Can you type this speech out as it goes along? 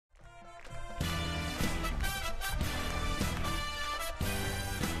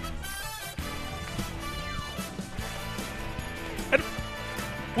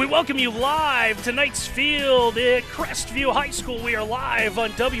We welcome you live to Knights Field at Crestview High School. We are live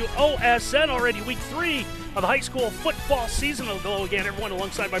on WOSN already, week 3 of the high school football season. Hello again, everyone,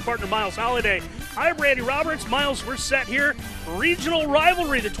 alongside my partner, Miles Holliday. I'm Randy Roberts. Miles, we're set here. Regional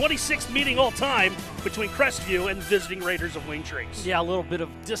rivalry, the 26th meeting all time between Crestview and the visiting Raiders of Wayne Trace. Yeah, a little bit of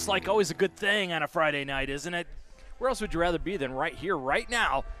dislike, always a good thing on a Friday night, isn't it? Where else would you rather be than right here, right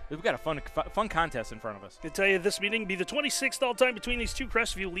now? We've got a fun contest in front of us. I tell you, this meeting will be the 26th all-time between these two.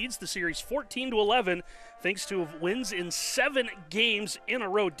 Crestview leads the series 14-11, thanks to wins in 7 games in a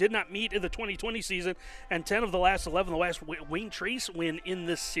row. Did not meet in the 2020 season, and 10 of the last 11, the last Wayne Trace win in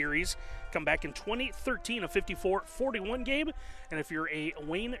this series, come back in 2013, a 54-41 game. And if you're a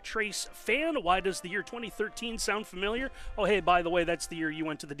Wayne Trace fan, why does the year 2013 sound familiar? Oh, hey, by the way, that's the year you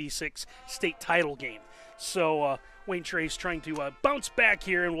went to the D6 state title game. So Wayne Trace trying to bounce back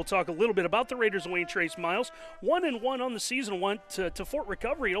here, and we'll talk a little bit about the Raiders of Wayne Trace. Miles, 1-1 on the season, went to Fort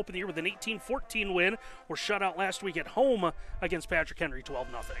Recovery, opened the year with an 18-14 win. Were shut out last week at home against Patrick Henry, 12-0.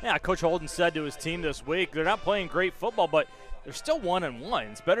 Yeah, Coach Holden said to his team this week, they're not playing great football, but they're still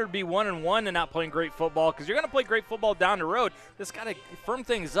 1-1. It's better to be 1-1 and not playing great football, because you're going to play great football down the road. Just got to firm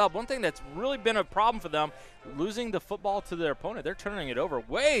things up. One thing that's really been a problem for them, losing the football to their opponent. They're turning it over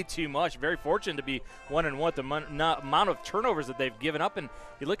way too much. Very fortunate to be 1-1 with the amount of turnovers that they've given up. And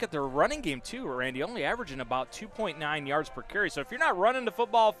you look at their running game too, Randy, only averaging about 2.9 yards per carry. So if you're not running the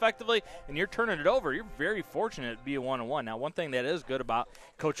football effectively and you're turning it over, you're very fortunate to be a 1-1. Now, one thing that is good about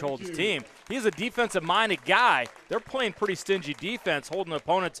Coach Holden's team, he's a defensive-minded guy. They're playing pretty stingy defense, holding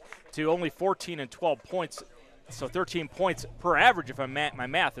opponents to only 14 and 12 points. So 13 points per average, if my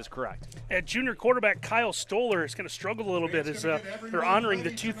math is correct. And junior quarterback Kyle Stoller is going to struggle a little bit as they're honoring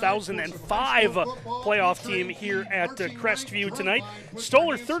the 2005 playoff team here at Crestview tonight.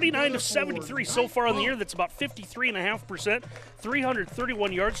 Stoller, 39 of 73 so far on the year. That's about 53.5%,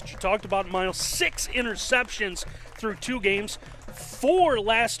 331 yards, which you talked about, Miles. 6 interceptions through 2 games. 4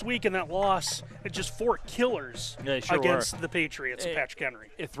 last week in that loss, just 4 killers against the Patriots, Patrick Henry.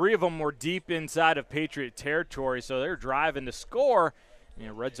 3 of them were deep inside of Patriot territory, so they're driving to score. You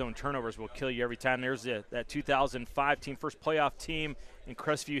know, red zone turnovers will kill you every time. There's that 2005 team, first playoff team in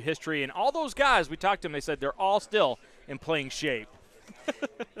Crestview history. And all those guys, we talked to them, they said they're all still in playing shape.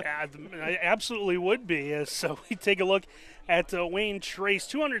 Yeah, I absolutely would be. So we take a look at Wayne Trace,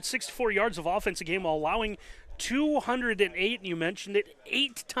 264 yards of offense a game while allowing 208, and you mentioned it,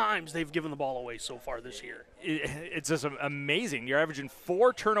 8 times they've given the ball away so far this year. It's just amazing. You're averaging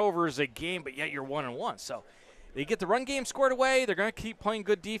 4 turnovers a game, but yet you're 1-1. So they get the run game squared away. They're going to keep playing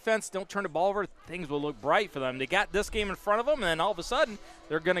good defense. Don't turn the ball over. Things will look bright for them. They got this game in front of them, and then all of a sudden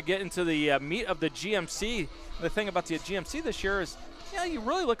they're going to get into the meat of the GMC. The thing about the GMC this year is, yeah, you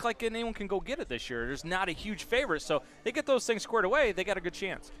really look like anyone can go get it this year. There's not a huge favorite, so they get those things squared away, they got a good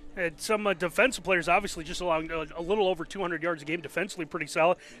chance. And some defensive players obviously just allowing a little over 200 yards a game, defensively pretty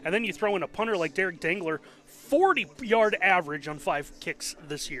solid. And then you throw in a punter like Derek Dangler, 40-yard average on 5 kicks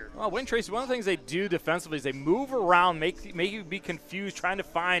this year. Well, Wayne Trace, one of the things they do defensively is they move around, make you be confused, trying to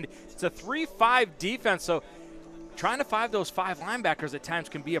find – it's a 3-5 defense, so trying to find those 5 linebackers at times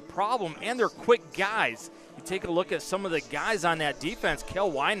can be a problem, and they're quick guys. You take a look at some of the guys on that defense. Kel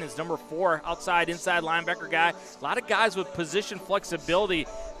Winans, number 4, outside, inside linebacker guy. A lot of guys with position flexibility.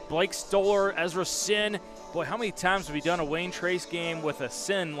 Blake Stoller, Ezra Sin. Boy, how many times have we done a Wayne Trace game with a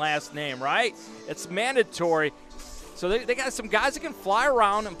Sin last name, right? It's mandatory. So they got some guys that can fly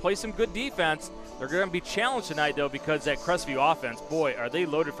around and play some good defense. They're going to be challenged tonight, though, because that Crestview offense, boy, are they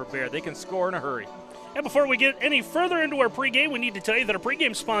loaded for bear. They can score in a hurry. And before we get any further into our pregame, we need to tell you that our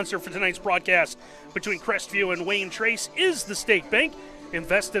pregame sponsor for tonight's broadcast between Crestview and Wayne Trace is the State Bank,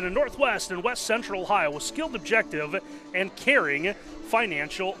 invested in Northwest and West Central Ohio with skilled, objective, and caring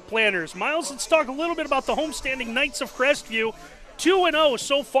financial planners. Miles, let's talk a little bit about the homestanding Knights of Crestview. 2-0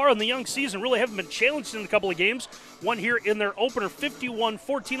 so far in the young season. Really haven't been challenged in a couple of games. One here in their opener,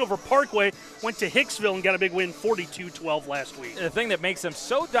 51-14 over Parkway. Went to Hicksville and got a big win, 42-12 last week. The thing that makes them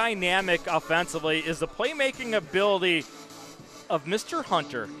so dynamic offensively is the playmaking ability of Mr.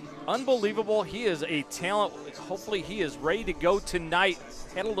 Hunter. Unbelievable. He is a talent. Hopefully he is ready to go tonight.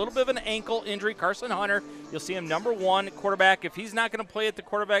 Had a little bit of an ankle injury. Carson Hunter, you'll see him number 1 quarterback. If he's not going to play at the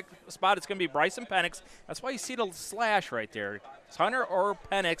quarterback spot, it's going to be Bryson Penix. That's why you see the slash right there. It's Hunter or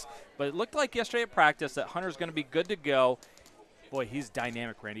Penix, but it looked like yesterday at practice that Hunter's going to be good to go. Boy, he's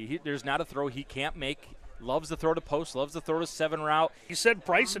dynamic, Randy. There's not a throw he can't make. Loves to throw to post, loves to throw to 7 route. You said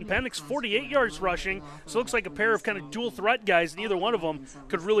Price and Penix, 48 yards rushing, so it looks like a pair of kind of dual threat guys. Neither one of them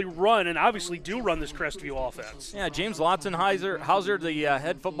could really run, and obviously do run this Crestview offense. Yeah, James Hauser, the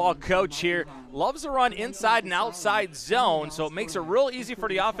head football coach here, loves to run inside and outside zone, so it makes it real easy for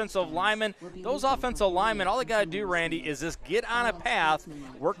the offensive linemen. Those offensive linemen, all they got to do, Randy, is just get on a path,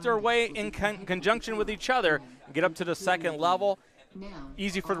 work their way in conjunction with each other, get up to the second level.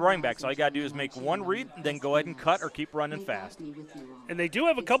 Easy for the running backs. All you got to do is make one read, then go ahead and cut or keep running fast. And they do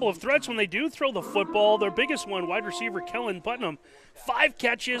have a couple of threats when they do throw the football. Their biggest one, wide receiver Kellen Putnam, 5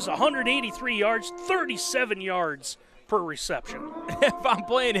 catches, 183 yards, 37 yards per reception. If I'm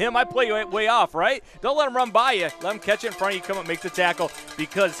playing him, I play way off, right? Don't let him run by you. Let him catch it in front of you, come up, make the tackle,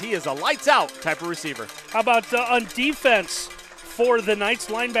 because he is a lights-out type of receiver. How about on defense for the Knights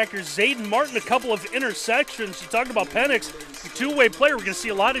linebacker, Zayden Martin, a couple of interceptions. You talked about Penix, two-way player. We're going to see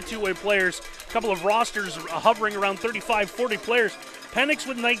a lot of two-way players. A couple of rosters hovering around 35, 40 players. Penix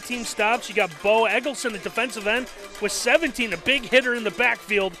with 19 stops. You got Bo Eggleston, the defensive end, with 17, a big hitter in the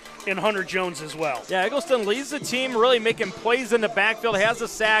backfield, and Hunter Jones as well. Yeah, Eggleston leads the team, really making plays in the backfield, has a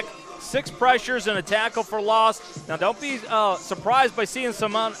sack, 6 pressures, and a tackle for loss. Now, don't be surprised by seeing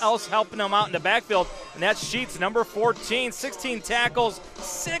someone else helping them out in the backfield, and that's Sheets, number 14, 16 tackles,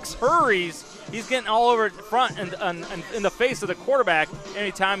 6 hurries. He's getting all over front and in the face of the quarterback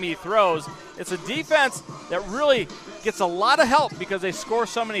anytime he throws. It's a defense that really gets a lot of help because they score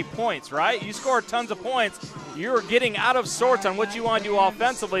so many points, right? You score tons of points, you're getting out of sorts on what you want to do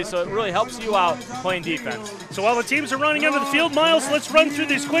offensively, so it really helps you out playing defense. So while the teams are running onto the field, Miles, let's run through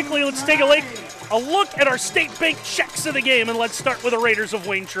these quickly. Let's take a look at our State Bank checks of the game, and let's start with the Raiders of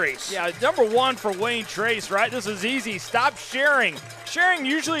Wayne Trace. Yeah, number 1 for Wayne Trace, right? This is easy. Stop sharing. Sharing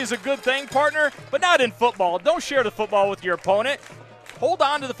usually is a good thing, partner, but not in football. Don't share the football with your opponent. Hold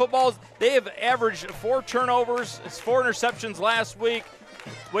on to the footballs. They have averaged 4 turnovers. It's 4 interceptions last week.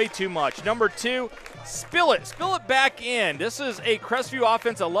 Way too much. Number 2, spill it. Spill it back in. This is a Crestview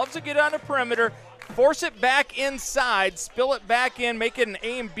offense that loves to get on the perimeter, force it back inside, spill it back in, make it an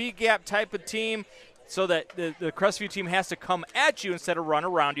A and B gap type of team so that the Crestview team has to come at you instead of run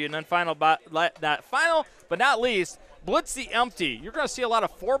around you. And then final but not least, blitz the empty. You're going to see a lot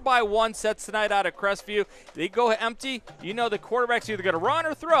of 4x1 sets tonight out of Crestview. They go empty. You know the quarterback's either going to run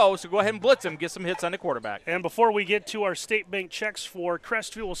or throw, so go ahead and blitz him, get some hits on the quarterback. And before we get to our State Bank checks for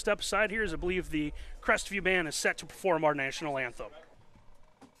Crestview, we'll step aside here as I believe the Crestview band is set to perform our national anthem.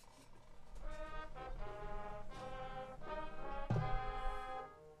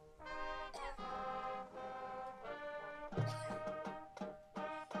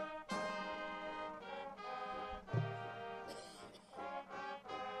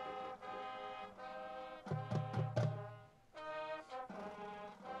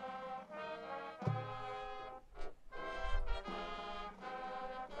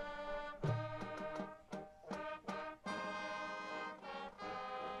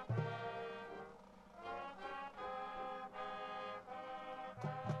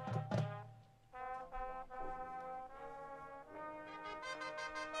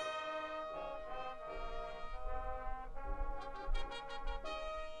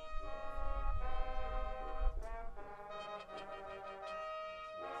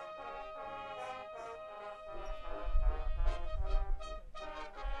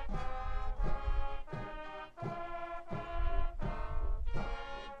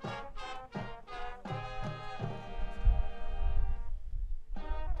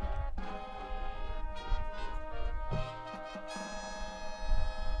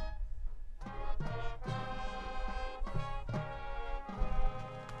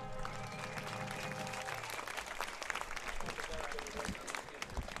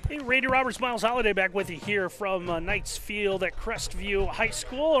 Hey, Randy Roberts, Miles Holliday back with you here from Knights Field at Crestview High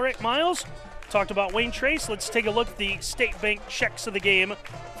School. All right, Miles, talked about Wayne Trace. Let's take a look at the State Bank checks of the game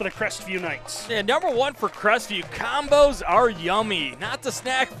for the Crestview Knights. Yeah, number 1 for Crestview, combos are yummy. Not the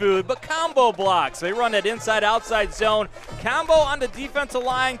snack food, but combo blocks. They run that inside-outside zone. Combo on the defensive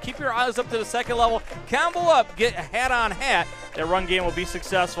line. Keep your eyes up to the second level. Combo up, get hat on hat. That run game will be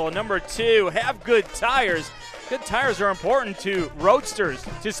successful. Number 2, have good tires. Good tires are important to roadsters,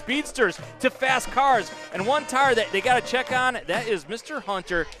 to speedsters, to fast cars. And one tire that they got to check on, that is Mr.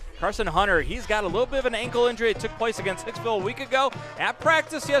 Hunter. Carson Hunter, he's got a little bit of an ankle injury. It took place against Hicksville a week ago. At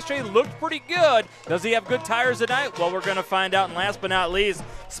practice yesterday, looked pretty good. Does he have good tires tonight? Well, we're going to find out. And last but not least,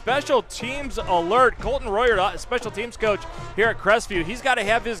 special teams alert. Colton Royer, special teams coach here at Crestview, he's got to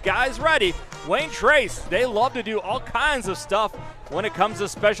have his guys ready. Wayne Trace, they love to do all kinds of stuff when it comes to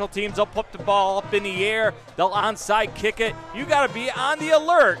special teams. They'll put the ball up in the air. They'll onside kick it. You got to be on the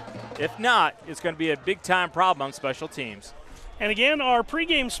alert. If not, it's going to be a big-time problem on special teams. And again, our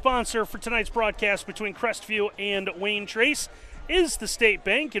pregame sponsor for tonight's broadcast between Crestview and Wayne Trace is the State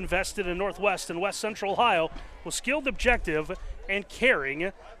Bank, invested in Northwest and West Central Ohio with skilled, objective, and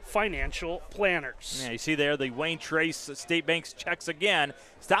caring financial planners. Yeah, you see there the Wayne Trace State Bank's checks again.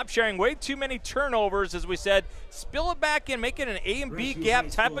 Stop sharing way too many turnovers, as we said. Spill it back in, make it an A and B gap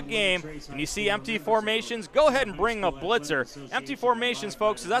type of game. And you see empty formations, go ahead and bring a blitzer. Empty formations,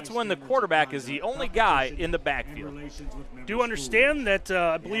 folks, that's when the quarterback is the only guy in the backfield. Do understand that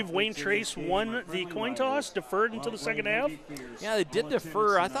I believe Wayne Trace won the coin toss, deferred until the second half? Yeah, they did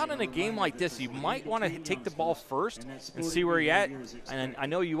defer. I thought in a game like this, you might want to take the ball first and see where you're at. And I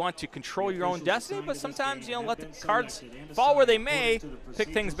know you want to control your own destiny, but sometimes, let the cards fall where they may,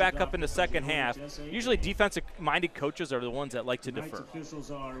 pick things back up in the second half. Usually defensive-minded coaches are the ones that like to defer.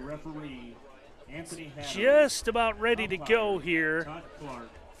 Just about ready to go here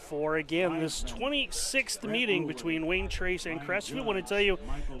for, again, this 26th meeting between Wayne Trace and Crestview. I want to tell you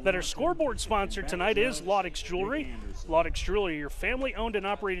that our scoreboard sponsor tonight is Laudix Jewelry. Laudix Jewelry, your family-owned and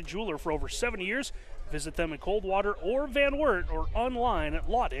operated jeweler for over 70 years. Visit them in Coldwater or Van Wert or online at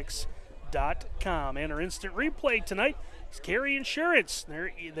laudix.com. And our instant replay tonight is Carey Insurance.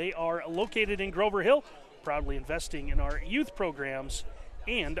 They are located in Grover Hill, proudly investing in our youth programs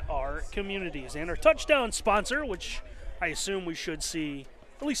and our communities. And our touchdown sponsor, which I assume we should see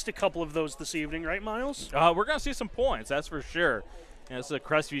at least a couple of those this evening, right, Miles? We're going to see some points, that's for sure. And this is a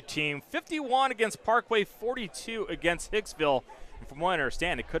Crestview team, 51 against Parkway, 42 against Hicksville. And from what I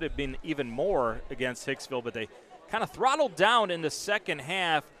understand, it could have been even more against Hicksville, but they kind of throttled down in the second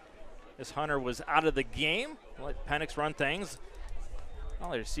half as Hunter was out of the game. Let Penix run things.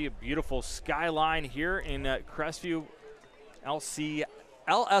 Well, you see a beautiful skyline here in Crestview.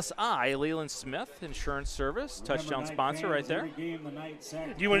 LSI, Leland Smith Insurance Service, touchdown sponsor right there. Do you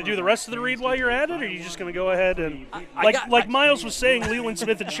want to do the rest of the read while you're at it, or are you just going to go ahead and, like Miles was saying, Leland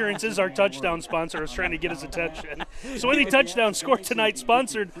Smith Insurance is our touchdown sponsor. I was trying to get his attention. So any touchdown scored tonight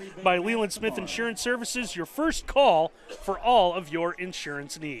sponsored by Leland Smith Insurance Services, your first call for all of your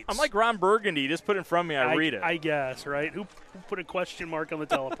insurance needs. I'm like Ron Burgundy, just put it in front of me, I read it. I guess, right? Who put a question mark on the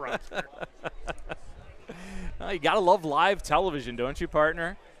teleprompter? You got to love live television, don't you,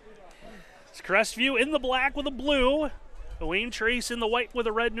 partner? It's Crestview in the black with the blue. Wayne Trace in the white with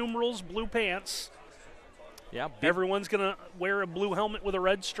the red numerals, blue pants. Yeah. Everyone's going to wear a blue helmet with a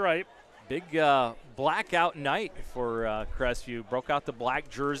red stripe. Big blackout night for Crestview. Broke out the black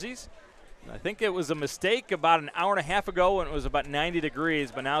jerseys. I think it was a mistake about an hour and a half ago when it was about 90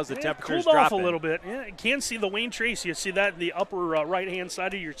 degrees, but now as the temperature's cooled dropping. Off a little bit. Yeah, you can see the Wayne Trace. You see that in the upper right-hand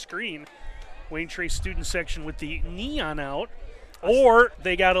side of your screen. Wayne Trace student section with the neon out, or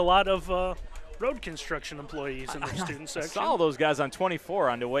they got a lot of road construction employees in their student section. I saw all those guys on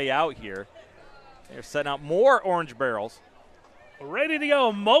 24 on the way out here. They're setting out more orange barrels. Ready to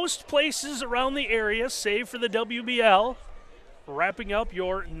go. Most places around the area, save for the WBL, wrapping up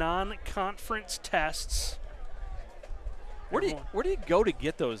your non-conference tests. Where do you go to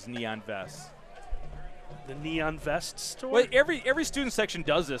get those neon vests? The Neon Vest store? Well, every student section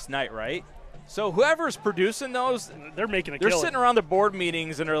does this night, right? So whoever's producing those, they're making a They're sitting around the board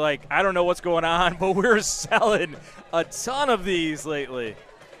meetings and they're like, I don't know what's going on, but we're selling a ton of these lately.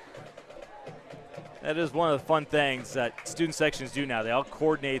 That is one of the fun things that student sections do now. They all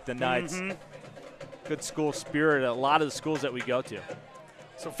coordinate the nights. Mm-hmm. Good school spirit at a lot of the schools that we go to.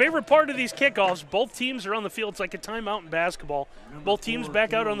 So favorite part of these kickoffs, both teams are on the field. It's like a timeout in basketball. Both teams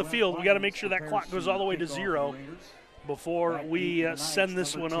back out on the field. We got to make sure that clock goes all the way to 0 before we send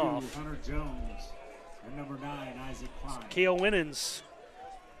this one off. So Kale Winans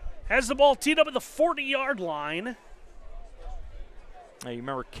has the ball teed up at the 40-yard line. Now, you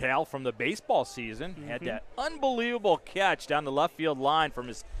remember Cal from the baseball season. Had that unbelievable catch down the left field line from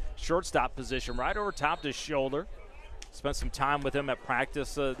his shortstop position right over top of his shoulder. Spent some time with him at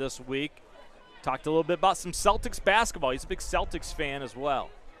practice this week. Talked a little bit about some Celtics basketball. He's a big Celtics fan as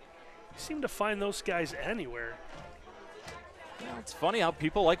well. You seem to find those guys anywhere. Yeah, it's funny how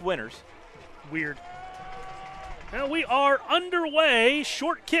people like winners. Weird. Now we are underway.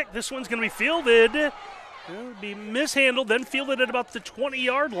 Short kick. This one's going to be fielded. It'll be mishandled, then fielded at about the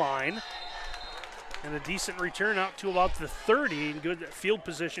 20-yard line. And a decent return out to about the 30. Good field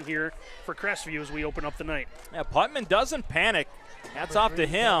position here for Crestview as we open up the night. Yeah, Putman doesn't panic. Hats off to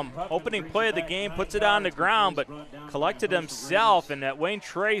him. Opening play of the game, puts it on the ground, but collected himself. And that Wayne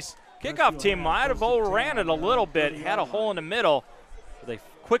Trace kickoff team might have overran it a little bit, had a hole in the middle. They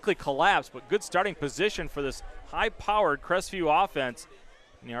quickly collapsed, but good starting position for this high-powered Crestview offense.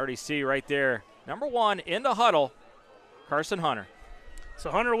 And you already see right there, number 1 in the huddle, Carson Hunter. So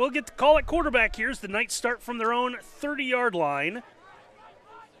Hunter will get the call at quarterback here as the Knights start from their own 30-yard line.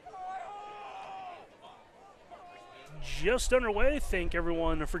 Just underway. Thank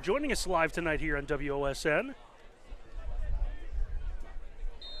everyone for joining us live tonight here on WOSN.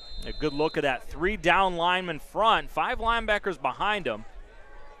 A good look at that 3 down lineman front, 5 linebackers behind him.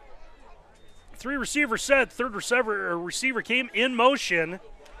 3 receiver set, third receiver came in motion.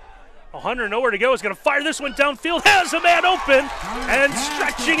 Hunter nowhere to go, is going to fire this one downfield, has a man open, and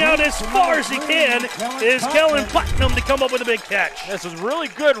stretching out as far as he can is Kellen Putnam to come up with a big catch. This is a really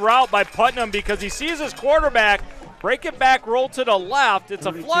good route by Putnam because he sees his quarterback, break it back, roll to the left. It's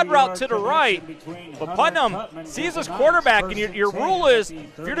a flood route to the right, but Putnam sees his quarterback, and your rule is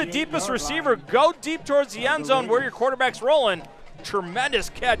if you're the deepest receiver, go deep towards the end zone where your quarterback's rolling.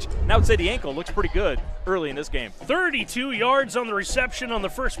 Tremendous catch, and I would say the ankle looks pretty good early in this game. 32 yards on the reception on the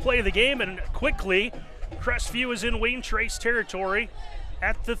first play of the game, and quickly Crestview is in Wayne Trace territory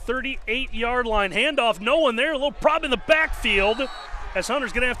at the 38-yard line. Handoff, no one there, a little problem in the backfield as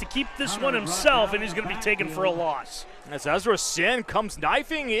Hunter's going to have to keep this one himself, and he's going to be taken for a loss. As Ezra Sin comes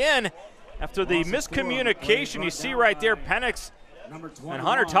knifing in after the miscommunication, you see right there Penix and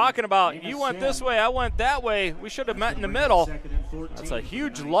Hunter talking about, you went this way, I went that way. We should have met in the middle. That's a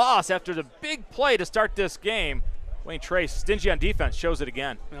huge loss after the big play to start this game. Wayne Trace, stingy on defense, shows it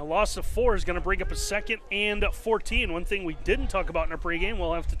again. A loss of 4 is going to bring up a 2nd and 14. One thing we didn't talk about in our pregame,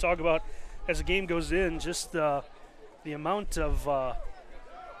 we'll have to talk about as the game goes in, just the amount of,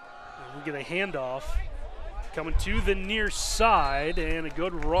 we get a handoff coming to the near side and a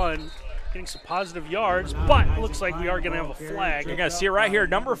good run. Getting some positive yards, but it looks like we are going to have a flag. You're going to see it right here.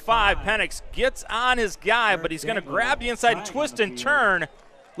 Number 5, Penix, gets on his guy, but he's going to grab the inside and twist and turn.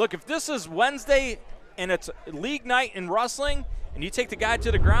 Look, if this is Wednesday and it's league night in wrestling and you take the guy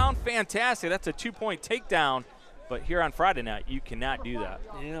to the ground, fantastic. That's a 2-point takedown. But here on Friday night, you cannot do that.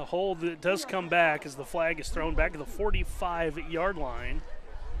 Yeah, hold it does come back as the flag is thrown back to the 45-yard line.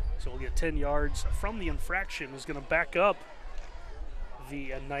 So we'll get 10 yards from the infraction. Is going to back up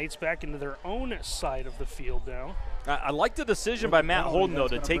the Knights back into their own side of the field now. I like the decision by Matt Holden, though,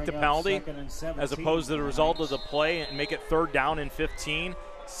 to take the penalty as opposed to the result of the play and make it 3rd down and 15.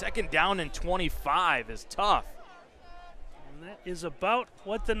 2nd down and 25 is tough. And that is about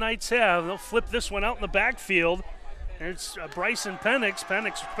what the Knights have. They'll flip this one out in the backfield. There's Bryson Penix.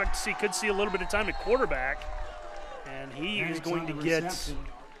 Penix could see a little bit of time at quarterback. And he is going to get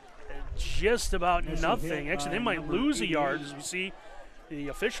just about nothing. Actually, they might lose a yard as we see the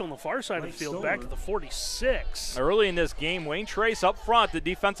official on the far side of the field back to the 46. Early in this game, Wayne Trace up front, the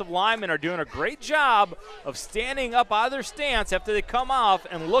defensive linemen are doing a great job of standing up out of their stance after they come off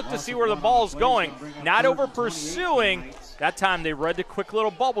and look to see where the ball is going. Not over pursuing. That time they read the quick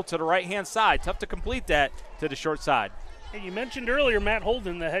little bubble to the right-hand side. Tough to complete that to the short side. And you mentioned earlier Matt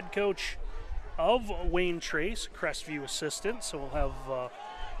Holden, the head coach of Wayne Trace, Crestview assistant. So we'll have a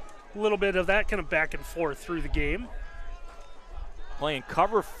little bit of that kind of back and forth through the game. Playing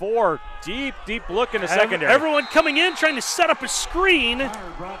cover 4, deep look in the secondary. Everyone coming in, trying to set up a screen.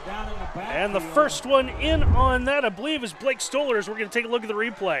 And the first one in on that, I believe, is Blake Stoller, as we're going to take a look at the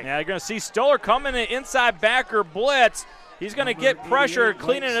replay. Yeah, you're going to see Stoller coming in inside backer blitz. He's going to get pressure,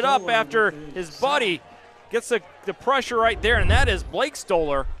 cleaning it up after his buddy gets the pressure right there, and that is Blake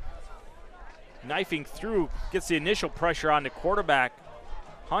Stoller. Knifing through, gets the initial pressure on the quarterback,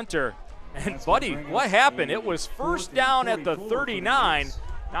 Hunter. And, buddy, what happened? It was 1st down at the 39.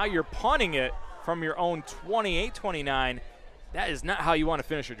 Now you're punting it from your own 28-29. That is not how you want to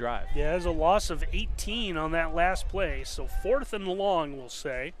finish a drive. Yeah, there's a loss of 18 on that last play. So 4th and long, we'll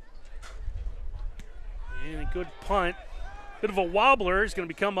say. And a good punt. Bit of a wobbler is going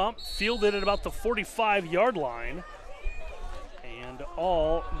to come up, fielded at about the 45-yard line. And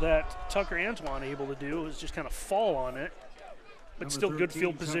all that Tucker Antoine able to do is just kind of fall on it. But still good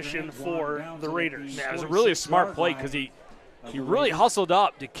field position for the Raiders. Yeah, it was really a smart play because he really hustled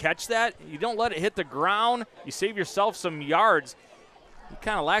up to catch that. You don't let it hit the ground. You save yourself some yards. He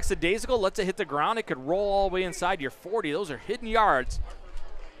kind of lackadaisical, lets it hit the ground. It could roll all the way inside your 40. Those are hidden yards.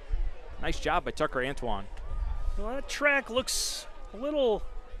 Nice job by Tucker Antoine. Well, that track looks a little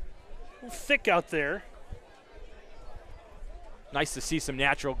thick out there. Nice to see some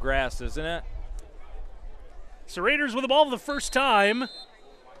natural grass, isn't it? So Raiders with the ball for the first time.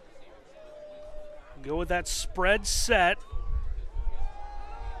 Go with that spread set.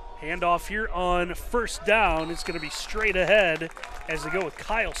 Handoff here on first down. It's going to be straight ahead as they go with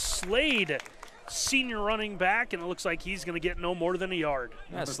Kyle Slade, senior running back, and it looks like he's going to get no more than a yard.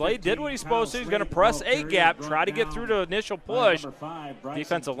 Yeah, Slade did what he's supposed to. He's going to press a gap, try to get through the initial push.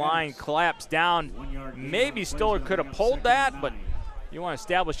 Defensive line collapsed down. Maybe Stoller could have pulled that, but you want to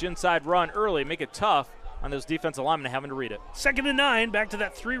establish inside run early, make it tough on those defensive linemen having to read it. 2nd and 9, back to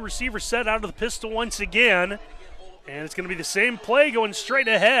that 3-receiver set out of the pistol once again. And it's going to be the same play going straight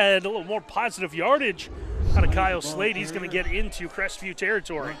ahead. A little more positive yardage out of Kyle Slade. He's going to get into Crestview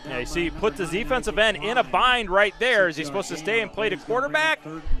territory. Yeah, you see, he put the defensive end in a bind right there. Is he supposed to stay and play to quarterback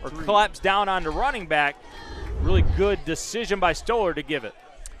or collapse down on the running back? Really good decision by Stoller to give it.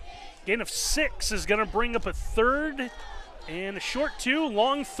 Gain of 6 is going to bring up a 3rd and a short 2,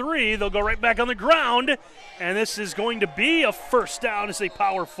 long 3. They'll go right back on the ground. And this is going to be a first down as they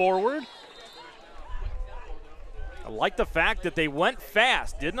power forward. I like the fact that they went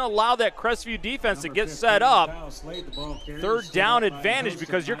fast, didn't allow that Crestview defense to get set up. 3rd down advantage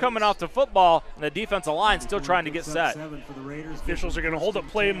because you're coming off the football and the defensive line still trying to get set. Officials are going to hold up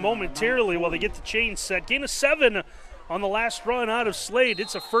play momentarily while they get the chain set. Gain of 7 on the last run out of Slade.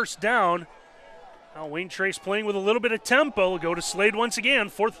 It's a first down. Now Wayne Trace playing with a little bit of tempo. Go to Slade once again,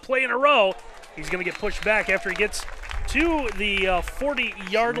 4th play in a row. He's going to get pushed back after he gets to the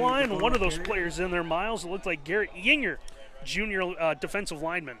 40-yard line. One of those players in there, Miles, it looked like Garrett Yinger, junior defensive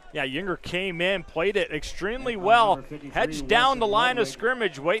lineman. Yeah, Yinger came in, played it extremely well, hedged down the line of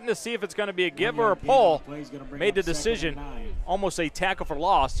scrimmage, waiting to see if it's going to be a give or a pull. Made the decision, almost a tackle for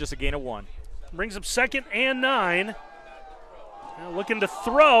loss, just a gain of 1. Brings up 2nd and 9. Now looking to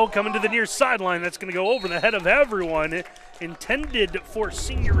throw, coming to the near sideline. That's going to go over the head of everyone. Intended for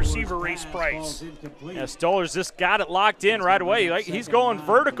senior receiver Race Price. Yeah, Stoller's just got it locked in right away. He's going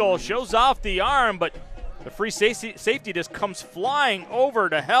vertical, shows off the arm, but the free safety just comes flying over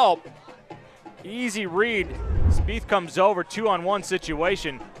to help. Easy read. Spieth comes over, 2-on-1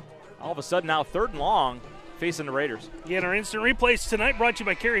 situation. All of a sudden now 3rd and long, facing the Raiders. Again, our instant replays tonight brought to you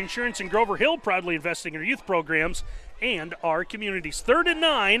by Carey Insurance and Grover Hill, proudly investing in our youth programs and our communities. 3rd and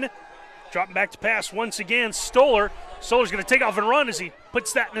 9. Dropping back to pass once again, Stoller. Stoller's going to take off and run as he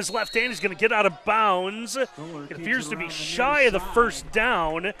puts that in his left hand. He's going to get out of bounds. It appears to be shy of the first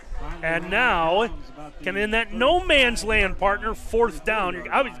down. And now, in that no man's land, partner, 4th down.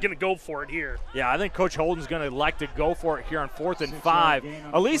 I was going to go for it here. Yeah, I think Coach Holden's going to like to go for it here on 4th and 5.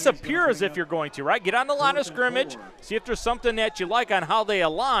 At least appear as if you're going to, right? Get on the line of scrimmage, see if there's something that you like on how they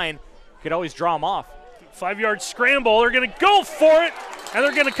align. You could always draw them off. 5-yard scramble. They're going to go for it, and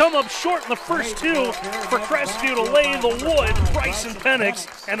they're going to come up short in the first 2 for Crestview to lay the wood. Bryson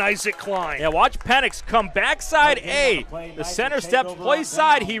Penix and Isaac Klein. Yeah, watch Penix come backside A. The center steps, play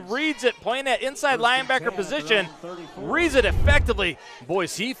side. He reads it, playing that inside linebacker position. Reads it effectively.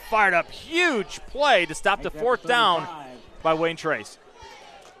 Boys, he fired up. Huge play to stop the 4th down by Wayne Trace.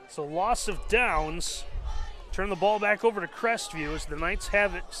 So loss of downs. Turn the ball back over to Crestview as the Knights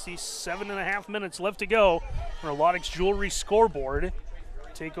have it. See 7.5 minutes left to go on our Lodex Jewelry scoreboard.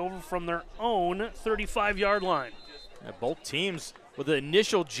 Take over from their own 35-yard line. Yeah, both teams with the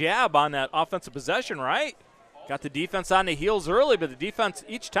initial jab on that offensive possession, right? Got the defense on the heels early, but the defense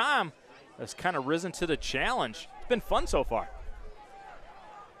each time has kind of risen to the challenge. It's been fun so far.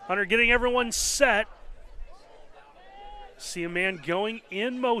 Hunter getting everyone set. See a man going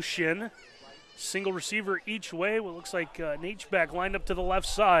in motion. Single receiver each way. What looks like an H-back lined up to the left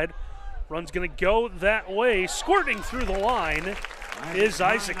side. Run's going to go that way. Squirting through the line is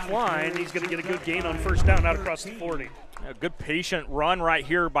Isaac Klein. He's going to get a good gain on first down out across the 40. A good patient run right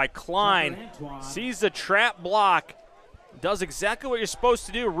here by Klein. Sees the trap block. Does exactly what you're supposed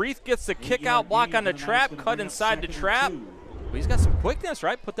to do. Reith gets the kick-out block on the trap, cut inside the trap. But he's got some quickness,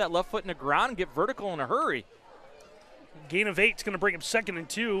 right? Put that left foot in the ground and get vertical in a hurry. Gain of 8 is going to bring him 2nd and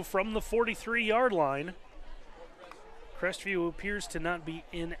 2 from the 43-yard line. Crestview appears to not be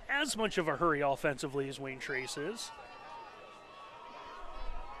in as much of a hurry offensively as Wayne Trace is.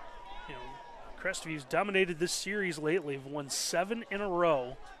 Crestview's dominated this series lately. They've won 7 in a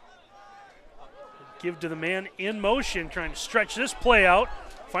row. Give to the man in motion, trying to stretch this play out.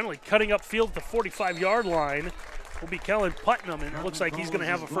 Finally cutting up field at the 45-yard line will be Kellen Putnam, and it looks like he's going to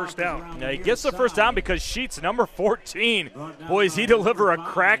have a first down. Yeah, he gets the first down because Sheets, number 14. Boys, he deliver a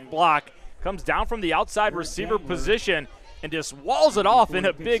crack block. Comes down from the outside receiver position and just walls it off in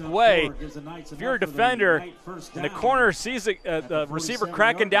a big way. If you're a defender and the corner sees the receiver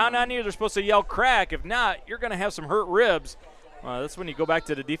cracking down on you, they're supposed to yell crack. If not, you're going to have some hurt ribs. That's when you go back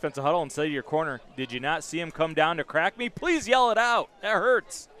to the defensive huddle and say to your corner, did you not see him come down to crack me? Please yell it out. That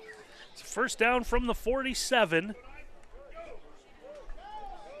hurts. It's first down from the 47.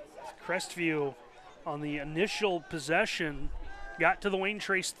 Crestview on the initial possession got to the Wayne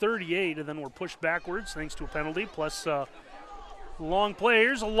Trace 38 and then were pushed backwards thanks to a penalty plus long play.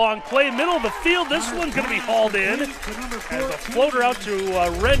 Here's a long play, middle of the field. This one's going to be hauled in. As a floater out to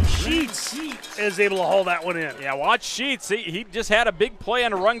Ren Sheets is able to haul that one in. Yeah, watch Sheets. He just had a big play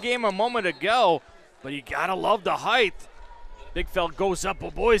on a run game a moment ago, but you got to love the height. Big fella goes up.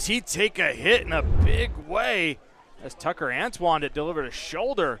 Well, boys, he'd take a hit in a big way as Tucker Antoine delivered a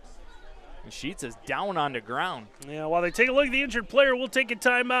shoulder. And Sheets is down on the ground. Yeah, while they take a look at the injured player, we'll take a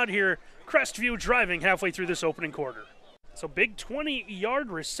timeout here. Crestview driving halfway through this opening quarter. So big 20-yard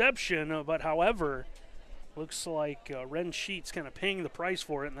reception, but however, looks like Ren Sheets kind of paying the price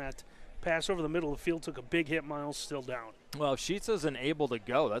for it, and that pass over the middle of the field took a big hit. Miles still down. Well, if Sheets isn't able to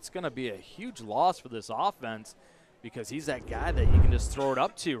go, that's going to be a huge loss for this offense because he's that guy that you can just throw it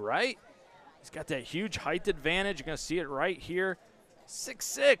up to, right? He's got that huge height advantage. You're going to see it right here.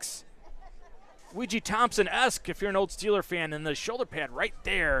 6'6". Ouija Thompson-esque if you're an old Steeler fan, and the shoulder pad right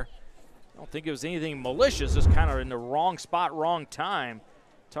there. I don't think it was anything malicious, just kind of in the wrong spot, wrong time.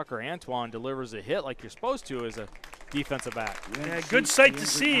 Tucker Antoine delivers a hit like you're supposed to as a defensive back. Yeah, good sight to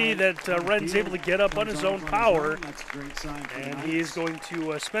see that Ren's able to get up on his own power, and he's going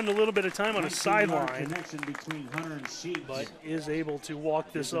to spend a little bit of time on a sideline, but is able to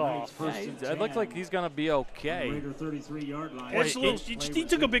walk this off. Yeah, it looks like he's going to be okay. He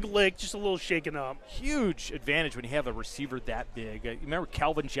took a big lick, just a little shaken up. Huge advantage when you have a receiver that big. You remember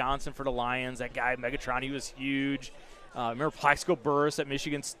Calvin Johnson for the Lions, that guy, Megatron, he was huge. Remember Plaxico Burress at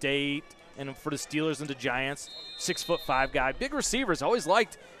Michigan State, and for the Steelers and the Giants, 6'5" guy. Big receivers always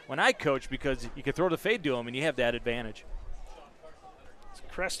liked when I coached because you could throw the fade to them and you have that advantage. So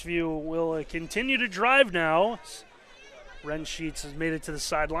Crestview will continue to drive now. Ren Sheets has made it to the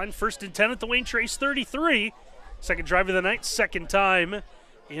sideline. 1st and 10 at the Wayne Trace 33. Second drive of the night, second time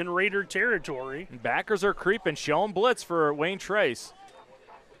in Raider territory. And backers are creeping, showing blitz for Wayne Trace.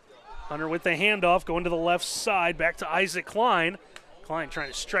 Hunter with the handoff, going to the left side, back to Isaac Klein. Klein trying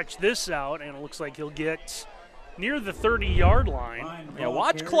to stretch this out, and it looks like he'll get near the 30-yard line. Yeah,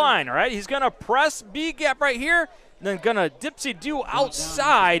 watch Klein, all right? He's going to press B-gap right here, and then going to dipsy-do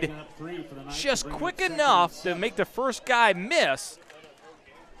outside just quick enough to make the first guy miss,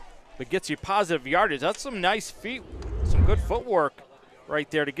 but gets you positive yardage. That's some nice feet, some good footwork right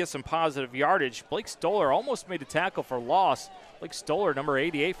there to get some positive yardage. Blake Stoller almost made a tackle for loss. Blake Stoller, number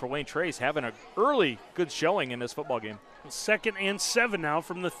 88 for Wayne Trace, having an early good showing in this football game. 2nd and 7 now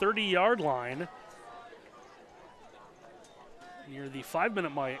from the 30-yard line. Near the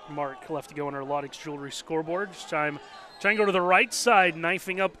 5-minute mark left to go on our Lodex Jewelry scoreboard. This time, trying to go to the right side,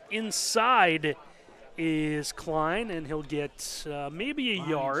 knifing up inside is Klein, and he'll get maybe a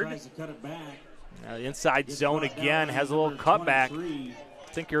yard. Inside zone again, has a little cutback.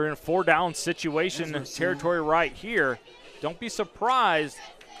 I think you're in a 4-down situation, territory right here. Don't be surprised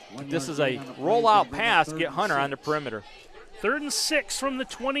if this is a rollout pass, get Hunter on the perimeter. 3rd and 6 from the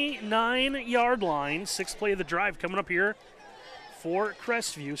 29-yard line. 6th play of the drive coming up here for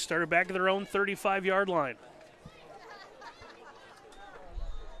Crestview. Started back at their own 35-yard line.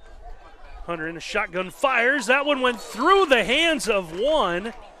 Hunter in a shotgun fires. That one went through the hands of one.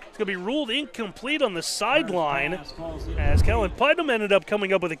 It's going to be ruled incomplete on the sideline as Kellen Putnam ended up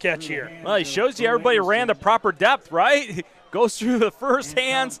coming up with a catch here. Well, he shows you everybody ran the proper depth, right? Goes through the first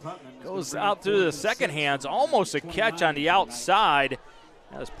hands, goes out through the second hands, almost a catch on the outside.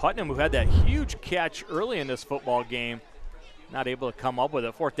 That was Putnam, who had that huge catch early in this football game. Not able to come up with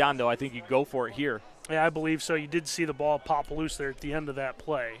it. 4th down, though, I think you go for it here. Yeah, I believe so. You did see the ball pop loose there at the end of that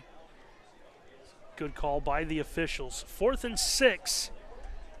play. Good call by the officials. 4th and 6.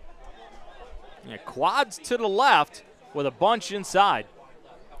 Yeah, quads to the left with a bunch inside.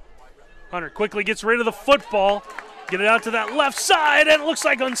 Hunter quickly gets rid of the football. Get it out to that left side, and it looks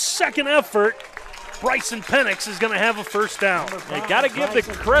like on second effort, Bryson Penix is going to have a first down. They got to give the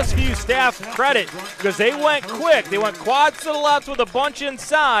Crestview staff credit because they went quick. They went quads to the left with a bunch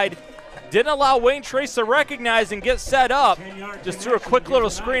inside. Didn't allow Wayne Trace to recognize and get set up. Just threw a quick little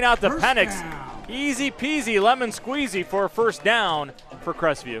screen out to Penix. Easy peasy, lemon squeezy for a first down for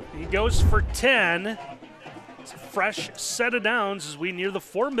Crestview. He goes for 10. It's a fresh set of downs as we near the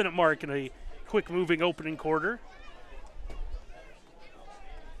 4-minute mark in a quick moving opening quarter.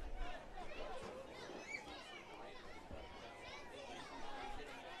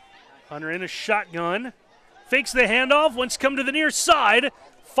 Hunter in a shotgun, Fakes the handoff, wants to come to the near side,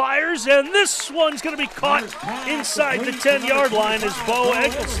 fires, and this one's going to be caught inside the 10-yard line as Bo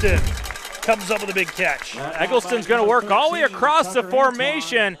Eggleston comes up with a big catch. Eggleston's going to work all the way across the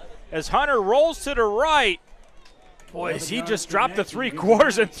formation as Hunter rolls to the right. Boy, does he just drop the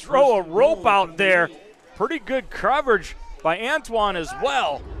 3/4 and throw a rope out there. Pretty good coverage by Antoine as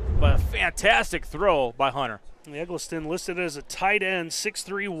well, but a fantastic throw by Hunter. Eggleston listed as a tight end,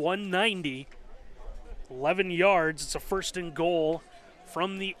 6'3", 190, 11 yards. It's a 1st and goal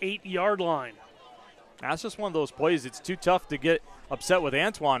from the 8-yard line. That's just one of those plays. It's too tough to get upset with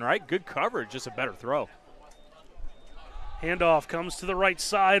Antoine, right? Good coverage, just a better throw. Handoff comes to the right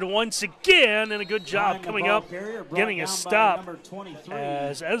side once again, and a good job coming up, getting a stop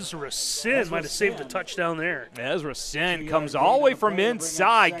as Ezra Sin might have saved a touchdown there. Ezra Sin comes all the way from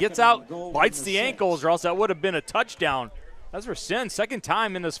inside, gets out, bites the ankles, or else that would have been a touchdown. Ezra Sin, 2nd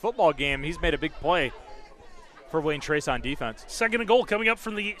time in this football game, he's made a big play for Wayne Trace on defense. 2nd and goal coming up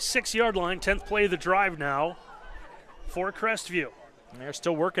from the 6-yard line, 10th play of the drive now for Crestview. And they're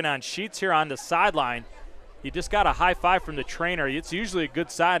still working on Sheets here on the sideline. He just got a high five from the trainer. It's usually a good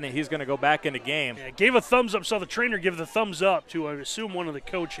sign that he's going to go back in the game. Yeah, gave a thumbs up, saw the trainer give the thumbs up to, I assume, one of the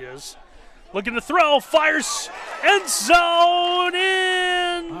coaches. Looking to throw, fires, end zone,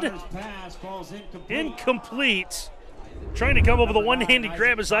 and incomplete. Trying to come up with a one-handed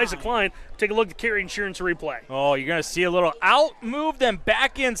grab as Isaac Klein. Take a look at the carry insurance replay. Oh, you're going to see a little out move, then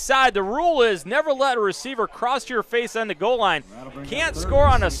back inside. The rule is never let a receiver cross your face on the goal line. Can't score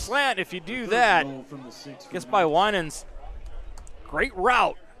on a slant if you do that. Gets by Winans. Great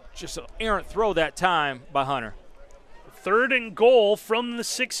route. Just an errant throw that time by Hunter. 3rd and goal from the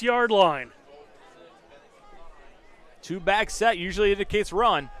 6-yard line. 2-back set usually indicates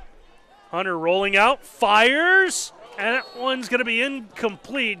run. Hunter rolling out, fires. And that one's going to be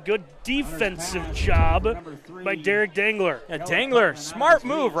incomplete. Good defensive job by Derek Dangler. Yeah, Dangler, smart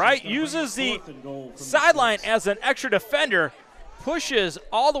move, right? Uses the sideline as an extra defender. Pushes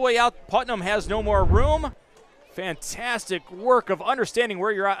all the way out. Putnam has no more room. Fantastic work of understanding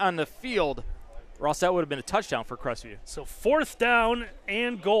where you're at on the field, or else that would have been a touchdown for Crestview. So 4th down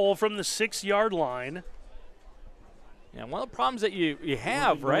and goal from the 6-yard line. Yeah, one of the problems that you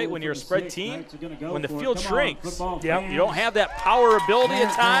have, right, when you're a spread team, when the field shrinks, you don't have that power ability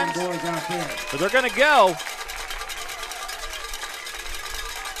at times, but they're going to go.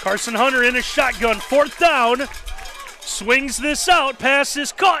 Carson Hunter in a shotgun, 4th down, swings this out, pass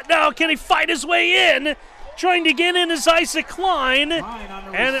is caught. Now can he fight his way in? Trying to get in is Isaac Klein,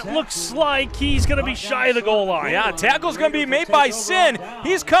 and it looks like he's going to be shy of the goal line. Yeah, tackle's going to be made by Sin.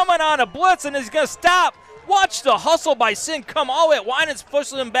 He's coming on a blitz, and he's going to stop. Watch the hustle by Sin come all the way at Winans,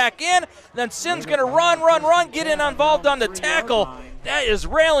 pushes him back in. Then Sin's going to run, get involved on the tackle. That is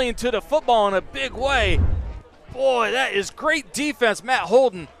rallying to the football in a big way. Boy, that is great defense. Matt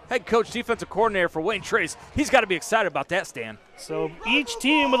Holden, head coach, defensive coordinator for Wayne Trace. He's got to be excited about that, Stan. So each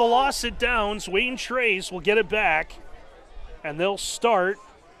team with a loss at downs, Wayne Trace will get it back, and they'll start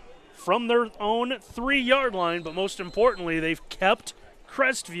from their own 3-yard line. But most importantly, they've kept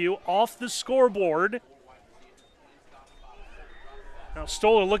Crestview off the scoreboard. Now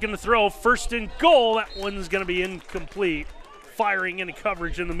Stoller looking to throw, 1st and goal. That one's going to be incomplete. Firing into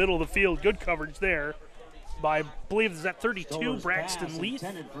coverage in the middle of the field. Good coverage there by, I believe, is that 32, Braxton Leith?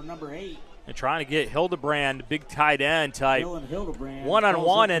 For number 8. And trying to get Hildebrand, big tight end type,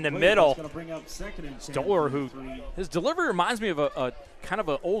 one-on-one in the middle. Stoller, who his delivery reminds me of a kind of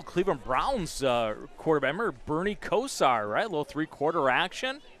an old Cleveland Browns quarterback. Remember Bernie Kosar, right? A little 3-quarter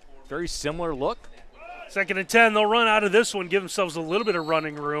action. Very similar look. 2nd and 10, they'll run out of this one, give themselves a little bit of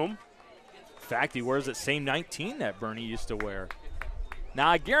running room. In fact, he wears that same 19 that Bernie used to wear. Now,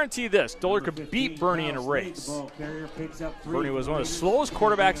 I guarantee this, Stoller could beat Bernie in a race. Bernie was one of the slowest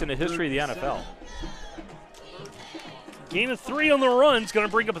quarterbacks in the history of the NFL. Gain of 3 on the run is going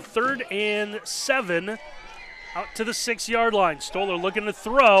to bring up a 3rd and 7 out to the 6-yard line. Stoller looking to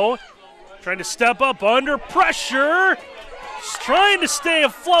throw, trying to step up under pressure. He's trying to stay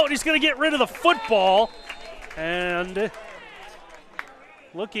afloat. He's going to get rid of the football. And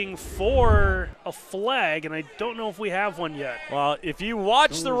looking for a flag, and I don't know if we have one yet. Well, if you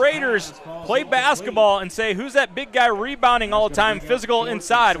watch the Raiders play basketball and say, who's that big guy rebounding all the time, physical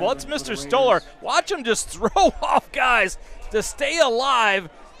inside? Well, it's Mr. Stoller. Watch him just throw off guys to stay alive,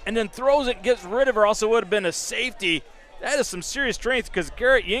 and then throws it, gets rid of her. Also would have been a safety. That is some serious strength because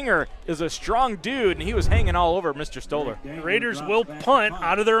Garrett Yinger is a strong dude, and he was hanging all over Mr. Stoller. The Raiders will punt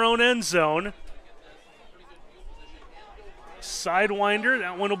out of their own end zone. Sidewinder,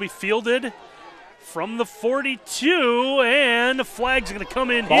 that one will be fielded from the 42, and the flag's going to come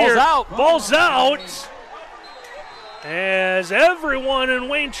in here. Ball's out. Ball's out. as everyone in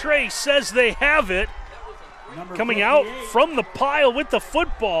Wayne Trace says they have it. Coming out from the pile with the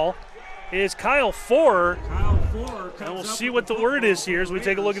football is Kyle Forer. And we'll see what the word is here as we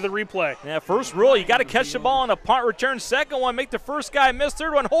take a look at the replay. Yeah, first rule, you got to catch the ball on a punt return. Second one, make the first guy miss.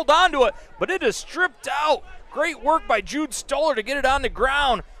 Third one, hold on to it. But it is stripped out. Great work by Jude Stoller to get it on the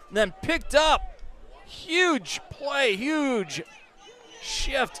ground and then picked up. Huge play, huge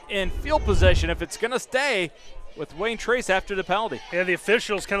shift in field position if it's going to stay with Wayne Trace after the penalty. Yeah, the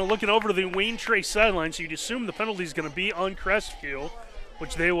officials kind of looking over to the Wayne Trace sideline, so you'd assume the penalty is going to be on Crestview,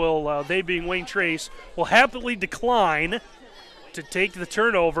 which they will, they being Wayne Trace, will happily decline to take the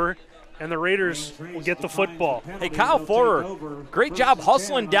turnover, and the Raiders will get the football. Hey, Kyle Forer, great job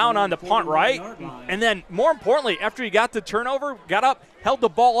hustling down on the punt, right? And then, more importantly, after he got the turnover, got up, held the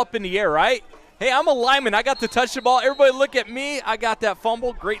ball up in the air, right? Hey, I'm a lineman. I got to touch the ball. Everybody look at me. I got that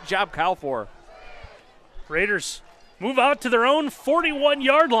fumble. Great job, Kyle Forer. Raiders move out to their own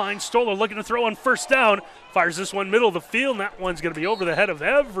 41-yard line. Stoller looking to throw on first down. Fires this one middle of the field, and that one's going to be over the head of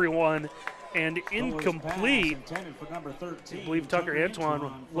everyone and incomplete. I believe Tucker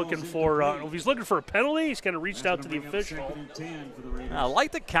Antoine looking for, if he's looking for a penalty, he's kind of reached out to the official. I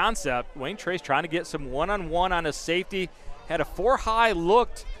like the concept. Wayne Trace trying to get some one-on-one on a safety. Had a four-high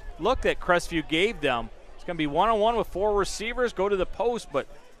look that Crestview gave them. It's going to be one-on-one with four receivers, go to the post, but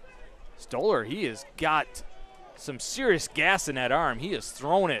Stoller, he has got some serious gas in that arm. He has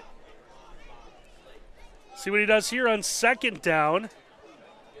thrown it. See what he does here on second down.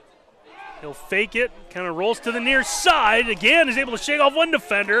 He'll fake it, kind of rolls to the near side. Again, he's able to shake off one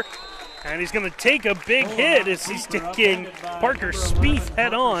defender, and he's going to take a big hit as he's taking Parker Spieth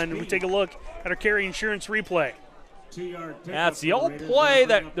head on. We take a look at our carry insurance replay. That's the old play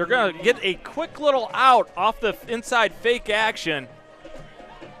that they're going to get a quick little out off the inside fake action.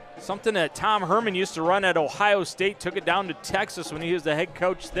 Something that Tom Herman used to run at Ohio State, took it down to Texas when he was the head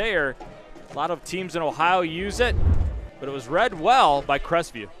coach there. A lot of teams in Ohio use it, but it was read well by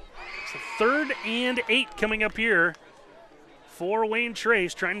Crestview. So 3rd and 8 coming up here for Wayne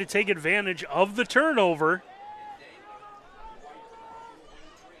Trace, trying to take advantage of the turnover.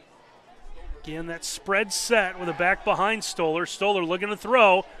 Again, that spread set with a back behind Stoller. Stoller looking to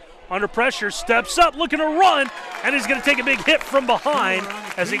throw. Under pressure, steps up, looking to run, and he's going to take a big hit from behind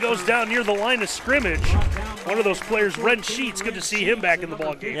as he goes down near the line of scrimmage. One of those players, Ren Sheets, good to see him back in the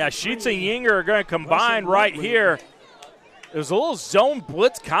ballgame. Yeah, Sheets and Yinger are going to combine right here. It was a little zone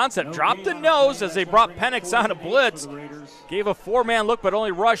blitz concept. Dropped the nose as they brought Penix on a blitz. Gave a four-man look, but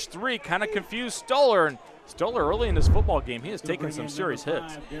only rushed three. Kind of confused Stoller. And Stoller early in this football game, he has taken some serious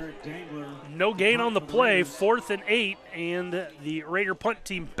hits. No gain on the play, 4th and 8, and the Raider punt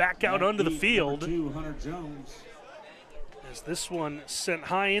team back out onto the field. As this one sent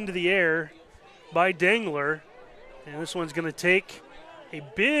high into the air by Dangler, and this one's going to take a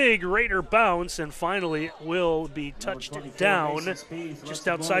big Raider bounce and finally will be touched down just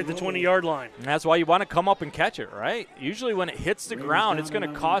outside the 20-yard line. And that's why you want to come up and catch it, right? Usually when it hits the ground, it's going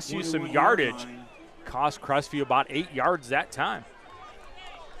to cost you some yardage. Cost Crestview about 8 yards that time.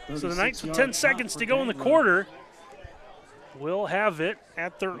 So the Knights with 10 seconds to go in the quarter will have it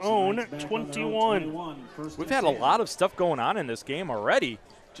at their own 21. We've had a lot of stuff going on in this game already,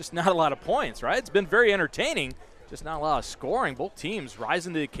 just not a lot of points, right? It's been very entertaining, just not a lot of scoring. Both teams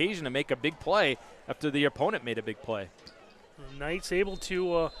rising to the occasion to make a big play after the opponent made a big play. The Knights able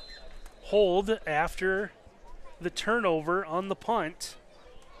to hold after the turnover on the punt.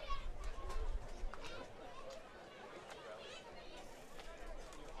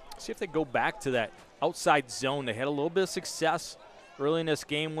 See if they go back to that outside zone they had a little bit of success early in this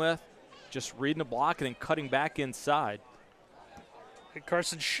game with, just reading the block and then cutting back inside.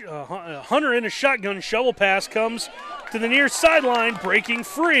 Carson Hunter in a shotgun shovel pass comes to the near sideline, breaking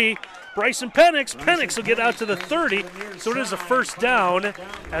free. Bryson Penix. Penix will get out to the 30, so it is a first down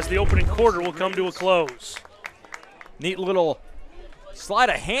as the opening quarter will come to a close. Neat little sleight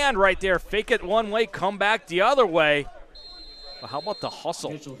of hand right there. Fake it one way, come back the other way. But how about the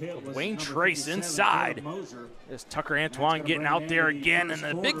hustle of Wayne Trace inside? There's Tucker Antoine getting out there again, and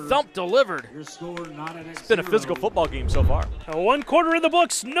a big thump delivered. It's been a physical football game so far. One quarter in the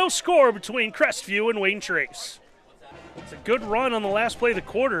books, no score between Crestview and Wayne Trace. It's a good run on the last play of the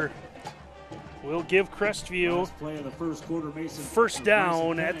quarter. We'll give Crestview first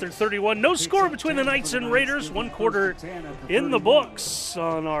down at their 31. No score between the Knights and Raiders. 1 quarter in the books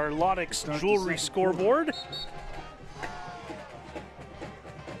on our Lodex Jewelry scoreboard.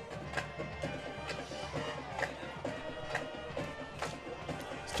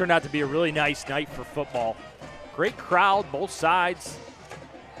 Turned out to be a really nice night for football. Great crowd, both sides.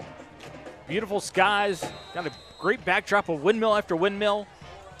 Beautiful skies. Got a great backdrop of windmill after windmill.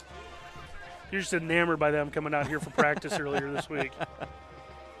 You're just enamored by them coming out here for practice earlier this week.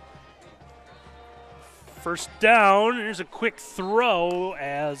 First down. Here's a quick throw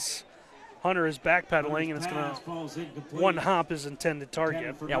as Hunter is backpedaling, and it's going to one hop his intended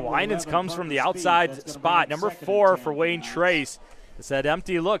target. Yeah, Winans comes from the outside spot. Number 4 for Wayne Trace. It's that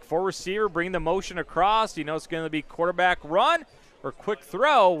empty look. 4 receiver, bring the motion across. You know it's going to be quarterback run or quick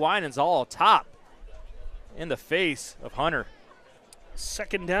throw. Winans all top in the face of Hunter.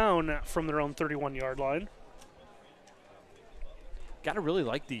 Second down from their own 31-yard line. Got to really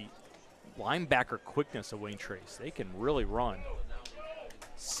like the linebacker quickness of Wayne Trace. They can really run.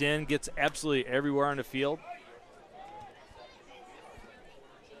 Sin gets absolutely everywhere on the field.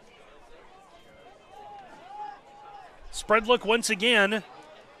 Spread look once again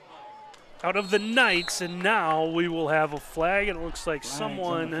out of the Knights, and now we will have a flag, and it looks like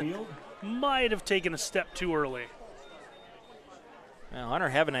someone might have taken a step too early. Now Hunter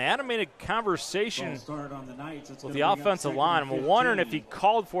having an animated conversation with the offensive line. I'm wondering if he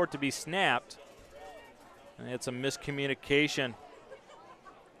called for it to be snapped. And it's a miscommunication.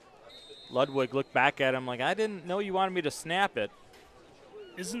 Ludwig looked back at him like, I didn't know you wanted me to snap it.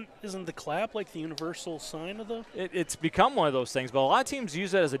 Isn't the clap like the universal sign of the? It's become one of those things, but a lot of teams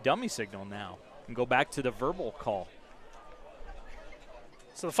use that as a dummy signal now and go back to the verbal call.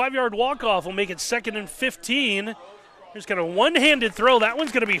 So the 5-yard walk-off will make it 2nd and 15. Here's got a one-handed throw. That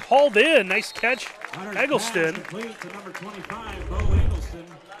one's going to be hauled in. Nice catch, Eggleston.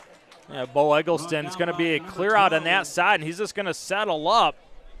 Yeah, Bo Eggleston. It's going to be a clear out on that side, and he's just going to settle up.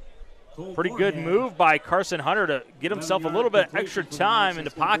 Pretty good move by Carson Hunter to get himself a little bit extra time in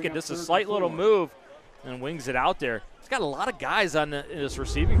the pocket. Just a slight little move and wings it out there. He's got a lot of guys on this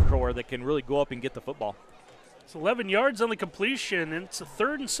receiving core that can really go up and get the football. It's 11 yards on the completion, and it's a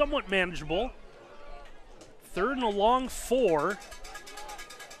 3rd and somewhat manageable. 3rd and a long 4.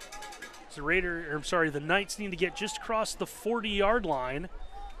 So the Knights need to get just across the 40-yard line.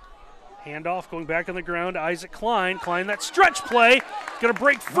 Handoff going back on the ground. Isaac Klein. Klein, that stretch play. Going to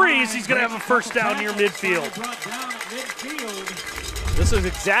break free as he's going to have a first down near midfield. This is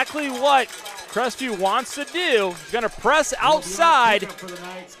exactly what Crestview wants to do. He's going to press outside.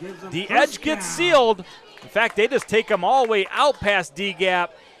 The edge gets sealed. In fact, they just take him all the way out past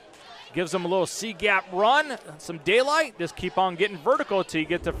D-gap. Gives them a little C-gap run, some daylight. Just keep on getting vertical until you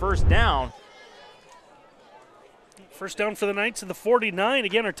get to first down. First down for the Knights at the 49.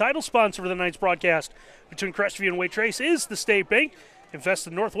 Again, our title sponsor for the Knights broadcast between Crestview and Wayne Trace is the State Bank. Invest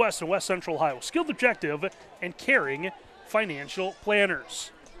in Northwest and West Central Ohio. Skilled, objective, and caring financial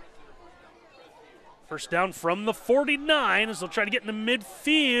planners. First down from the 49 as they'll try to get into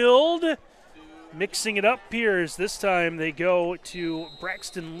midfield. Mixing it up here as this time they go to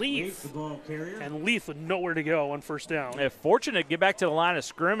Braxton Leaf. And Leaf with nowhere to go on first down. Yeah, fortunate to get back to the line of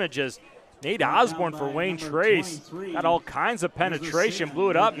scrimmage as Nate Osborne for Wayne Trace got all kinds of penetration,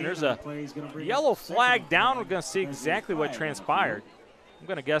 blew it up, and there's a yellow flag down. We're going to see exactly what transpired. I'm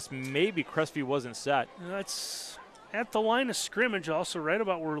going to guess maybe Crestview wasn't set. That's at the line of scrimmage, also right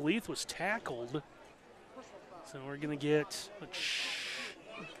about where Leaf was tackled. So we're going to get a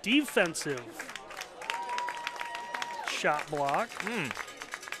defensive shot block.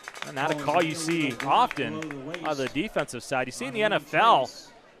 And not a call you see often on the defensive side. You see in the NFL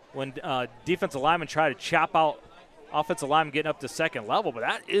when defensive linemen try to chop out offensive linemen getting up to second level, but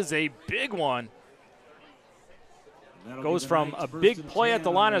that is a big one. Goes from a big play at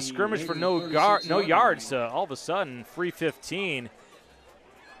the line of scrimmage for no yards to all of a sudden free 15.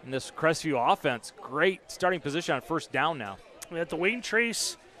 And this Crestview offense, great starting position on first down now. At the Wayne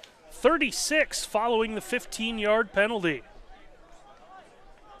Trace 36 following the 15-yard penalty.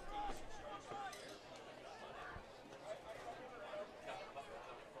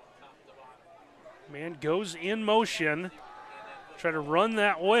 Man goes in motion. Try to run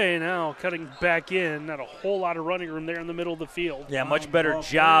that way now, cutting back in. Not a whole lot of running room there in the middle of the field. Yeah, much better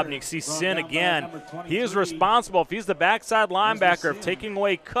job. And you can see Sin again. He is responsible. If he's the backside linebacker of taking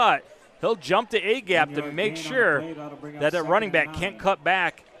away cut, he'll jump to A-gap to make sure that that running back can't cut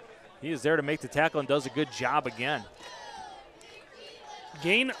back. He is there to make the tackle and does a good job again.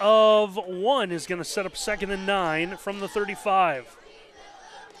 Gain of 1 is going to set up 2nd and 9 from the 35.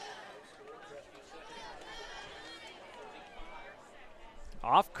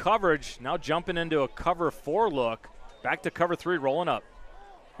 Off coverage, now jumping into a cover 4 look. Back to cover 3, rolling up.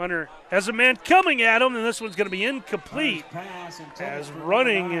 Hunter has a man coming at him, and this one's going to be incomplete. As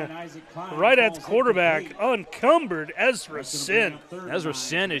running right at the quarterback, unencumbered, Ezra Sin. Ezra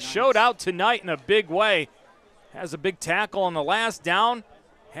Sin has showed out tonight in a big way. Has a big tackle on the last down.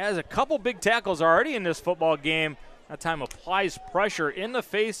 has a couple big tackles already in this football game. That time applies pressure in the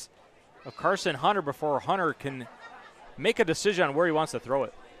face of Carson Hunter before Hunter can make a decision on where he wants to throw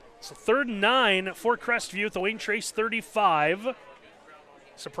it. So 3rd and 9 for Crestview at the Wayne Trace 35.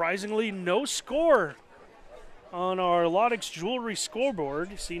 Surprisingly, no score on our Lodex Jewelry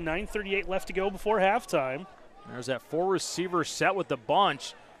scoreboard. You see 9:38 left to go before halftime. There's that 4-receiver set with the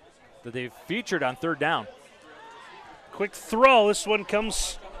bunch that they've featured on 3rd down. Quick throw. This one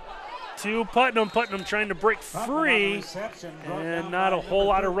comes to Putnam. Putnam trying to break free, and not a whole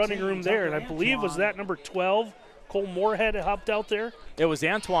lot of running room there. And I believe was that number 12, Cole Moorhead, hopped out there. It was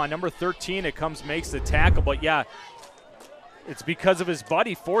Antoine, number 13. It makes the tackle, but yeah, it's because of his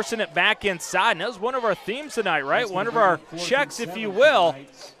buddy forcing it back inside. And that was one of our themes tonight, right? One of our checks, if you will.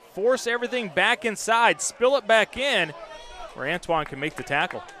 Force everything back inside, spill it back in, where Antoine can make the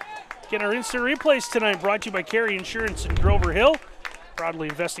tackle. Again, our instant replays tonight brought to you by Carey Insurance in Grover Hill, proudly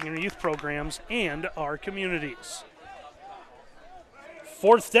investing in our youth programs and our communities.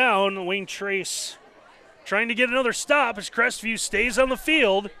 4th down, Wayne Trace trying to get another stop as Crestview stays on the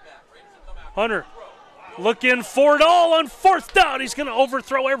field. Hunter looking for it all on 4th down. He's going to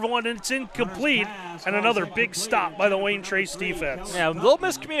overthrow everyone, and it's incomplete. And another big stop by the Wayne Trace defense. Yeah, a little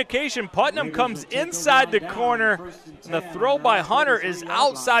miscommunication. Putnam comes inside the corner, and the throw by Hunter is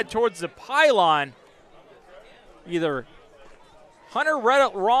outside towards the pylon. Either Hunter read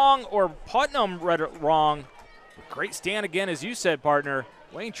it wrong or Putnam read it wrong. Great stand again, as you said, partner.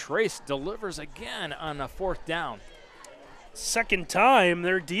 Wayne Trace delivers again on a 4th down. 2nd time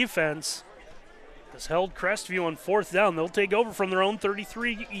their defense has held Crestview on 4th down. They'll take over from their own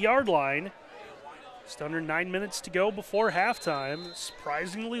 33-yard line. Just under 9 minutes to go before halftime.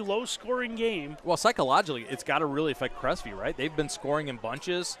 Surprisingly low-scoring game. Well, psychologically, it's got to really affect Crestview, right? They've been scoring in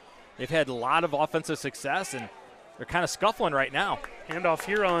bunches. They've had a lot of offensive success, and they're kind of scuffling right now. Handoff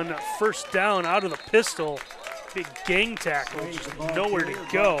here on 1st down out of the pistol. Big gang tackle, just nowhere to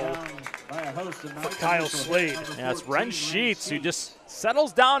go for Kyle Slade. Yeah, it's Ren Sheets who just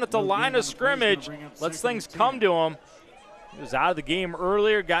settles down at the line of scrimmage, lets things come to him. He was out of the game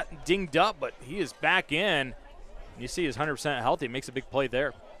earlier, got dinged up, but he is back in. You see he's 100% healthy, makes a big play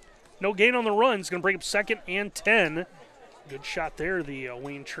there. No gain on the run. He's going to bring up 2nd and 10. Good shot there, the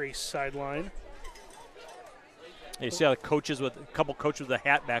Wayne Trace sideline. You see how a couple coaches with a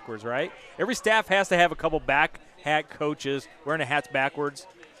hat backwards, right? Every staff has to have a couple back hat coaches wearing the hats backwards.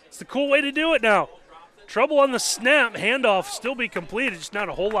 It's the cool way to do it now. Trouble on the snap. Handoff still be completed, just not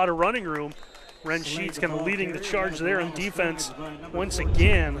a whole lot of running room. Ren Sheets kind of leading the charge there on defense. Once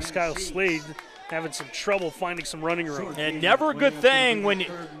again, Kyle Slade having some trouble finding some running room. And never a good thing when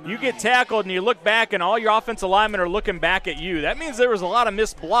you get tackled and you look back and all your offensive linemen are looking back at you. That means there was a lot of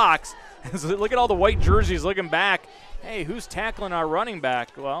missed blocks. Look at all the white jerseys looking back. Hey, who's tackling our running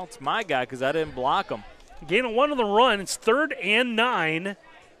back? Well, it's my guy because I didn't block him. Gain of 1 on the run. It's 3rd and 9.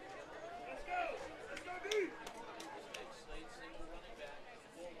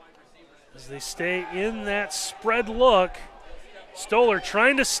 As they stay in that spread look, Stoller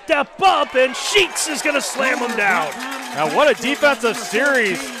trying to step up, and Sheets is going to slam him down. Now, what a defensive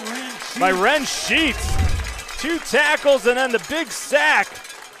series by Ren Sheets. 2 tackles and then the big sack.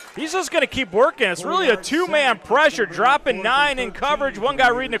 He's just going to keep working. It's really a 2-man pressure, dropping 9 in coverage. One guy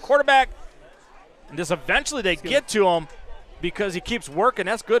reading the quarterback. And just eventually they get to him because he keeps working.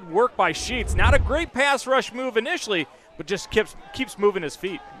 That's good work by Sheets. Not a great pass rush move initially, but just keeps moving his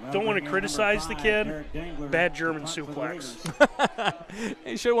feet. Don't want to criticize the kid. Bad German suplex.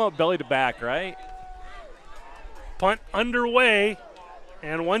 He should have went belly to back, right? Punt underway.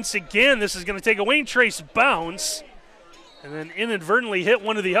 And once again, this is going to take a Wayne Trace bounce. And then inadvertently hit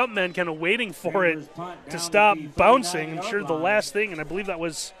one of the up men, kind of waiting for it to stop bouncing. I'm sure the last thing, and I believe that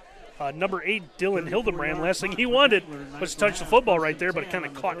was number 8, Dylan Hildebrand. Last thing he wanted was to touch the football right there, but it kind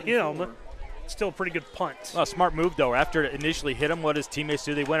of caught him. Still a pretty good punt. Well, smart move, though. After it initially hit him, what his teammates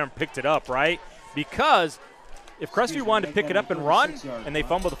do, they went and picked it up, right? Because if Crestview wanted to pick it up and run and they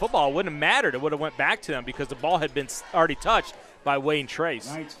fumbled the football, it wouldn't have mattered. It would have went back to them because the ball had been already touched by Wayne Trace.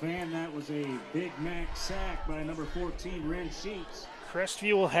 Knights fan, that was a Big Mac sack by number 14, Ren Sheets.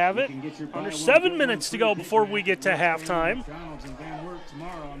 Crestview will have it. Under 7 minutes to go before we get to halftime.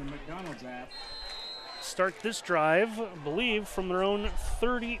 Start this drive, I believe, from their own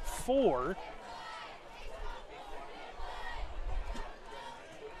 34.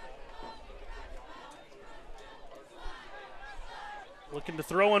 Looking to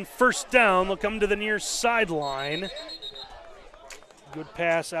throw on 1st down. They'll come to the near sideline. Good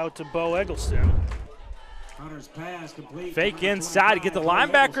pass out to Bo Eggleston. Hunter's pass complete. Fake inside to get the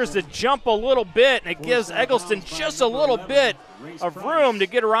linebackers to jump a little bit, and it gives Eggleston just a little bit of room to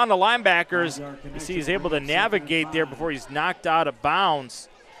get around the linebackers. You see he's able to navigate there before he's knocked out of bounds.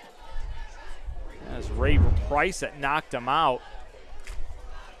 That's Ray Price that knocked him out.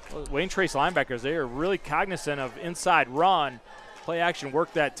 Well, Wayne Trace linebackers, they are really cognizant of inside run. Play action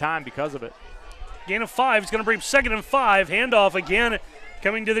worked that time because of it. Gain of 5 is going to bring 2nd and 5. Handoff again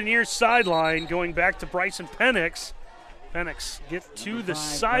coming to the near sideline, going back to Bryson Penix. Penix get to the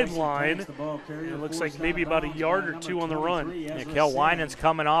sideline. It looks like maybe about a yard or two on the run. Yeah, Kel Winans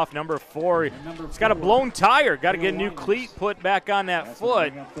coming off, number 4. He's got a blown tire. Got to get a new cleat put back on that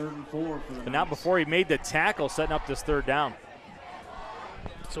foot. But not before he made the tackle, setting up this 3rd down.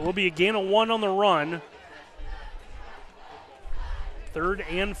 So we'll be a gain of 1 on the run. 3rd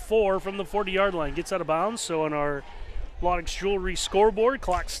and 4 from the 40-yard line. Gets out of bounds, so on our Lonix Jewelry scoreboard,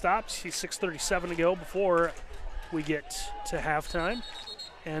 clock stops. 6:37 to go before we get to halftime.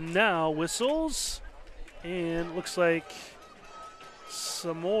 And now whistles, and looks like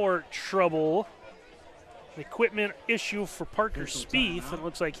some more trouble. An equipment issue for Parker Spieth. It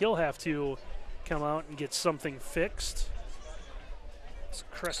looks like he'll have to come out and get something fixed. So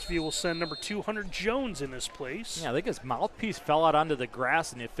Crestview will send number 200 Jones in his place. Yeah, I think his mouthpiece fell out onto the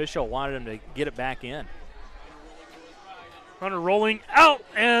grass, and the official wanted him to get it back in. Hunter rolling out,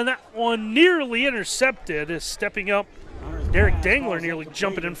 and that one nearly intercepted. Stepping up, Derek Dangler nearly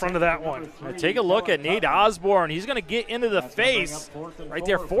jumping in front of that one. Now take a look at Nate Osborne. He's going to get into the face right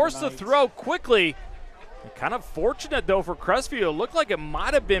there, forced to throw quickly. Kind of fortunate, though, for Crestview. It looked like it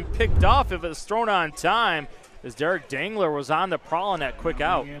might have been picked off if it was thrown on time, as Derek Dangler was on the prowl on that quick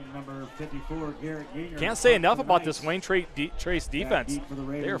out. Can't say enough about this Wayne Trace defense.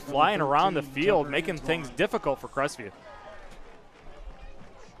 They are flying around the field, making things difficult for Crestview.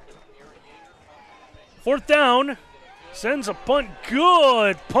 4th down, sends a punt.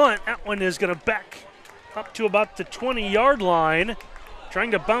 Good punt. That one is going to back up to about the 20-yard line.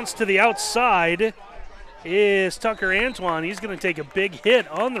 Trying to bounce to the outside is Tucker Antoine. He's going to take a big hit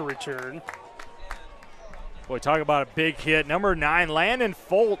on the return. Boy, talk about a big hit. Number 9, Landon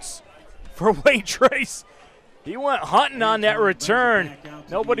Foltz for Wayne Trace. He went hunting on that return.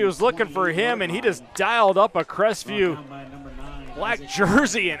 Nobody was looking for him, and he just dialed up a Crestview black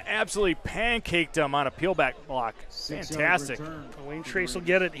jersey and absolutely pancaked him on a peelback block. Fantastic. Wayne Trace will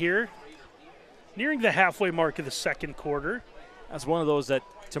get it here, nearing the halfway mark of the 2nd quarter. That's one of those that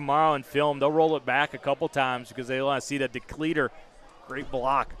tomorrow in film, they'll roll it back a couple times because they want to see that decleater. Great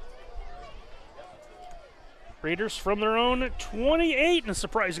block. Raiders from their own 28 in a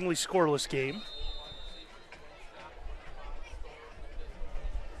surprisingly scoreless game.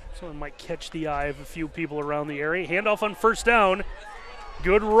 Someone might catch the eye of a few people around the area. Handoff on 1st down.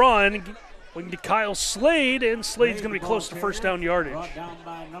 Good run. Going to Kyle Slade, and Slade's going to be close to 1st down yardage.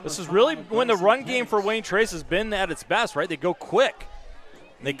 This is really when the run game for Wayne Trace has been at its best, right? They go quick.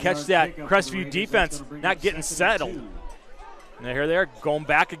 They catch that Crestview defense not getting settled. And here they are going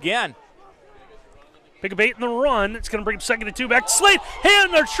back again. Pick a bait in the run. It's going to bring 2nd and 2 back to Slade.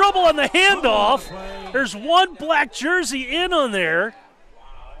 And there's trouble on the handoff. There's one black jersey in on there.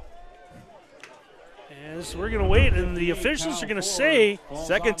 As we're going to wait, and the officials are going to say.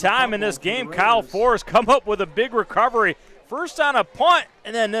 2nd time in this game, Kyle Forrest come up with a big recovery. First on a punt,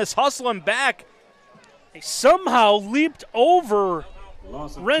 and then this hustling back. They somehow leaped over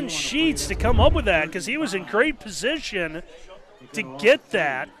Ren Sheets to come up with that because he was in great position to get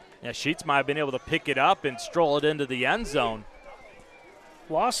that. Yeah, Sheets might have been able to pick it up and stroll it into the end zone.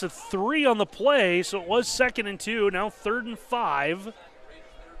 Loss of 3 on the play, so it was 2nd and 2, now 3rd and 5.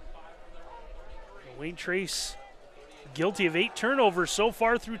 Wayne Trace guilty of 8 turnovers so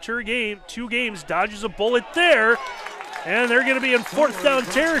far through 2 games, dodges a bullet there, and they're going to be in 4th down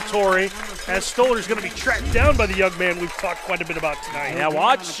territory as Stoller's going to be tracked down by the young man we've talked quite a bit about tonight. Yeah,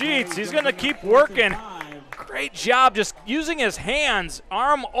 watch Sheets. He's going to keep working. Great job just using his hands.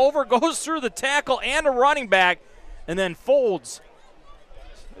 Arm over, goes through the tackle and a running back, and then folds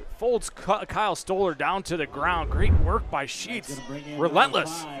Kyle Stoller down to the ground. Great work by Sheets.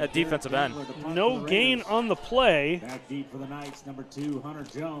 Relentless at defensive end. No gain on the play. Back deep for the Knights, number 2, Hunter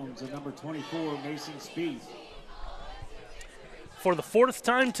Jones, and number 24, Mason Spieth. For the 4th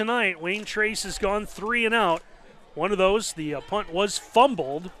time tonight, Wayne Trace has gone 3 and out. One of those, the punt was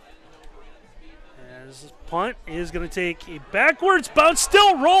fumbled. As the punt is going to take a backwards bounce,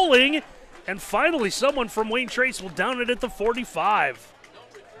 still rolling. And finally, someone from Wayne Trace will down it at the 45.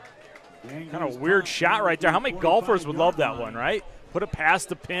 Kind of weird shot right there. How many golfers would love that one, right? Put it past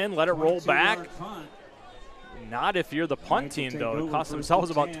the pin, let it roll back. Not if you're the punt team, though. It cost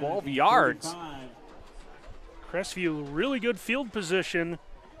themselves about 12 yards. Crestview, really good field position.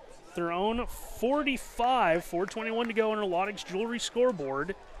 Their own 45, 4:21 to go on our Lottix Jewelry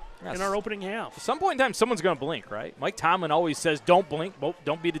scoreboard in our opening half. At some point in time, someone's going to blink, right? Mike Tomlin always says, don't blink.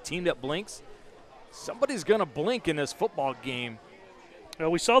 Don't be the team that blinks. Somebody's going to blink in this football game.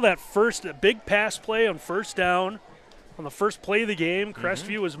 Well, we saw that first big pass play on first down on the first play of the game.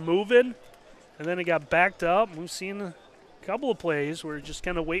 Crestview was moving, and then it got backed up. We've seen a couple of plays where just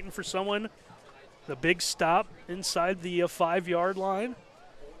kind of waiting for someone. The big stop inside the 5-yard line.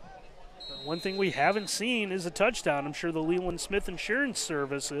 One thing we haven't seen is a touchdown. I'm sure the Leland Smith Insurance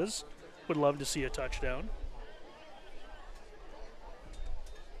Services would love to see a touchdown.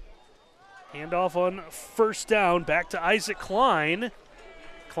 Handoff on first down, back to Isaac Klein.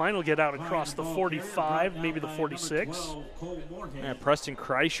 Klein will get out across the 45, maybe the 46. Yeah, Preston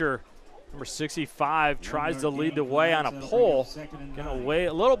Kreischer, number 65, tries to lead the way on a pull. Getting away,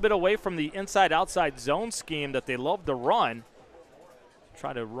 a little bit away from the inside-outside zone scheme that they love to run.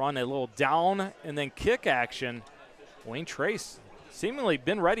 Try to run a little down and then kick action. Wayne Trace seemingly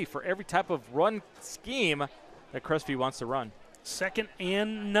been ready for every type of run scheme that Crestview wants to run. 2nd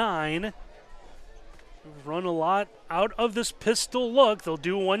and 9. We've run a lot out of this pistol look. They'll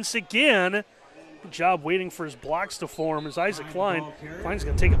do once again. Good job waiting for his blocks to form as Isaac Klein. Klein's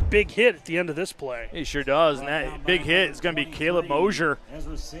going to take a big hit at the end of this play. He sure does, and that big hit is going to be Caleb Mosier.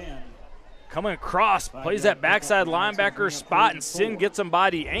 Coming across, plays that backside linebacker spot, and Sin gets him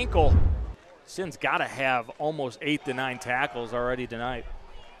by the ankle. Sin's got to have almost 8 to 9 tackles already tonight.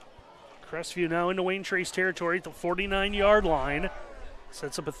 Crestview now into Wayne Trace territory at the 49-yard line.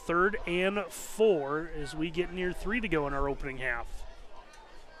 Sets up a 3rd and 4 as we get near 3 to go in our opening half.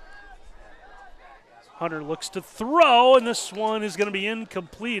 Hunter looks to throw, and this one is going to be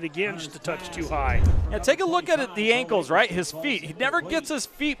incomplete. Again, just a touch too high. Yeah, take a look at it, the ankles, right? His feet. He never gets his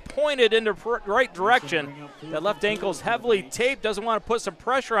feet pointed in the right direction. That left ankle's heavily taped, doesn't want to put some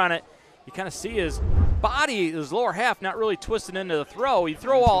pressure on it. You kind of see his body, his lower half, not really twisted into the throw. You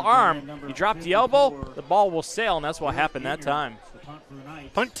throw all arm, you drop the elbow, the ball will sail, and that's what happened that time.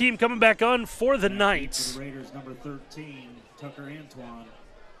 Punt team coming back on for the Knights. Raiders number 13, Tucker Antoine.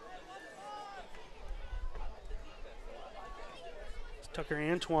 Tucker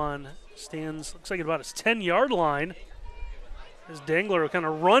Antoine stands, looks like about his 10-yard line. As Dangler will kind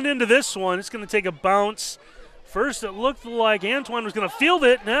of run into this one. It's going to take a bounce. First, it looked like Antoine was going to field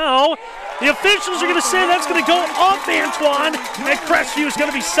it. Now, the officials are going to say that's going to go off Antoine, and Crestview is going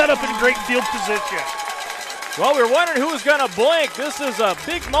to be set up in great field position. Well, we were wondering who was going to blink. This is a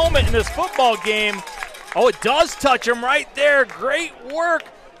big moment in this football game. Oh, it does touch him right there. Great work.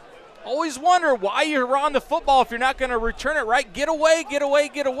 Always wonder why you're on the football if you're not going to return it right. Get away, get away,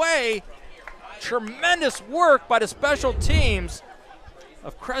 get away. Tremendous work by the special teams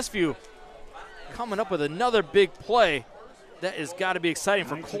of Crestview. Coming up with another big play. That has got to be exciting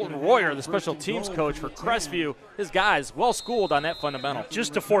for Colton Royer, the special teams coach for Crestview. His guys well-schooled on that fundamental.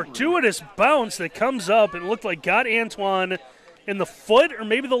 Just a fortuitous bounce that comes up and looked like got Antoine in the foot or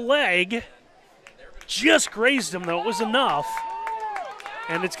maybe the leg. Just grazed him, though. It was enough.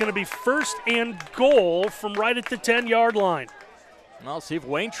 And it's going to be 1st and goal from right at the 10-yard line. Well, see if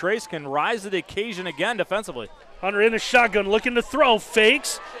Wayne Trace can rise to the occasion again defensively. Hunter in the shotgun, looking to throw,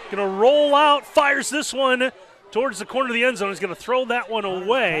 fakes. Going to roll out, fires this one towards the corner of the end zone. He's going to throw that one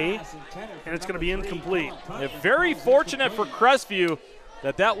away, and it's going to be incomplete. Yeah, very fortunate for Crestview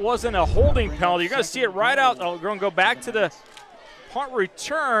that wasn't a holding penalty. You're going to see it right out. Oh, we're going to go back to the punt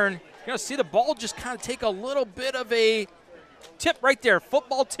return. You're going to see the ball just kind of take a little bit of a tip right there.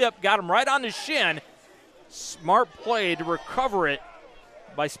 Football tip, got him right on the shin. Smart play to recover it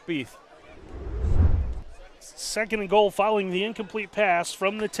by Spieth. 2nd and goal following the incomplete pass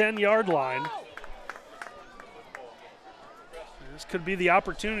from the 10-yard line. This could be the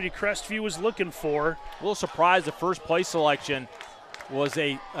opportunity Crestview was looking for. A little surprised the first play selection was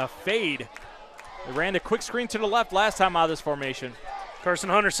a fade. They ran the quick screen to the left last time out of this formation.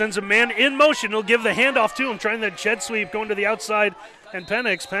 Carson Hunter sends a man in motion. He'll give the handoff to him, trying that jet sweep, going to the outside. And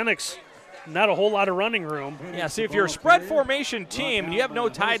Penix, not a whole lot of running room. Yeah, see, if you're a spread formation team and you have no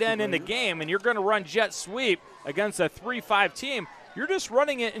tight end in the game and you're going to run jet sweep against a 3-5 team, you're just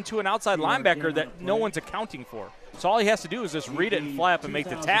running it into an outside linebacker that no one's accounting for. So all he has to do is just read it and fly up and make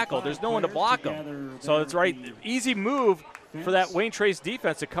the tackle. There's no one to block him. So it's right, easy move for that Wayne Trace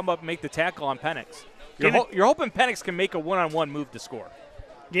defense to come up and make the tackle on Penix. You're hoping Penix can make a one-on-one move to score.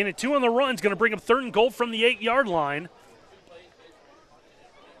 Gain it 2 on the run. It's going to bring up 3rd and goal from the 8-yard line.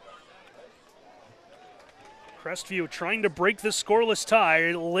 Crestview trying to break the scoreless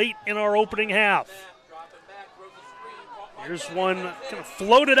tie late in our opening half. Here's one kind of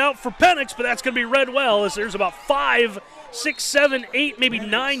floated out for Penix, but that's going to be read well as there's about 5, 6, 7, 8, maybe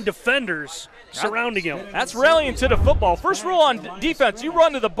 9 defenders surrounding him. That's rallying to the football. First rule on defense, you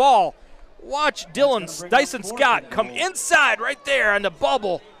run to the ball. Watch Dyson Scott come inside right there on the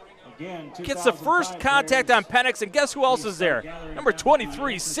bubble. Gets the first contact on Penix, and guess who else is there? Number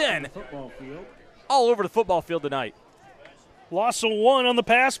 23, Sin. All over the football field tonight. Loss of 1 on the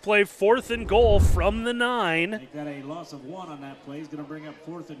pass play, 4th and goal from the 9. They got a loss of 1 on that play. He's going to bring up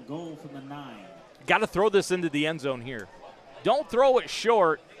 4th and goal from the 9. Got to throw this into the end zone here. Don't throw it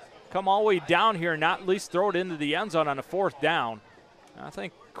short. Come all the way down here and not at least throw it into the end zone on a 4th down. I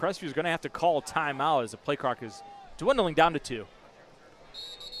think Crestview is going to have to call a timeout as the play clock is dwindling down to 2.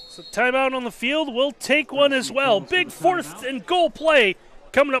 So timeout on the field. We'll take one as well. Big 4th and goal play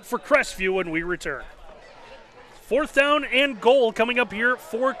coming up for Crestview when we return. 4th down and goal coming up here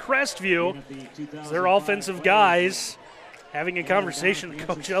for Crestview. Their offensive guys having a conversation.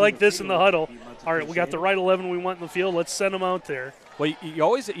 Coach, I like this in the huddle. All right, we got the right 11 we want in the field. Let's send them out there. Well, you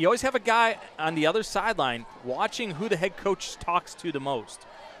always have a guy on the other sideline watching who the head coach talks to the most,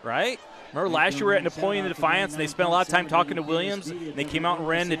 right? Remember last year we were at Napoleon Defiance, and they spent a lot of time talking to Williams, and they came out and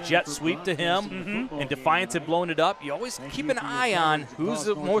ran the jet sweep to him, and Defiance had blown it up. You always keep an eye on who's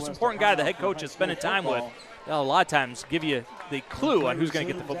the most important guy the head coach is spending time with. They'll a lot of times give you the clue on who's going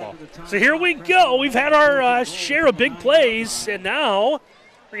to get the football. So here we go. We've had our share of big plays, and now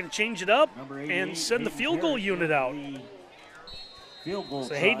we're going to change it up and send the field goal unit out.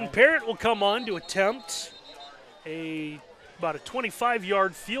 So Hayden Parrott will come on to attempt about a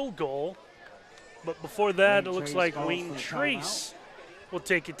 25-yard field goal. But before that, it looks like Wayne Trace will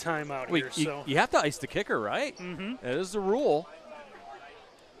take a timeout here. So you have to ice the kicker, right? That is the rule.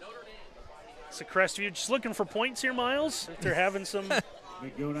 So Crestview just looking for points here, Miles. If they're having some.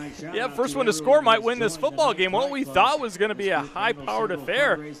 Yeah, first one to score might win this football game. What we thought was going to be a high-powered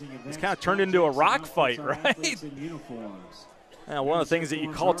affair, it's kind of turned into a rock fight, right? One of the things that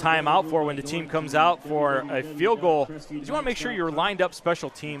you call timeout for when the team comes out for a field goal is you want to make sure you're lined up special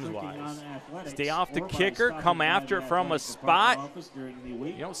teams-wise. Stay off the kicker, come after it from a spot.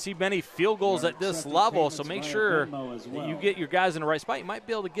 You don't see many field goals at this level, so make sure that you get your guys in the right spot. You might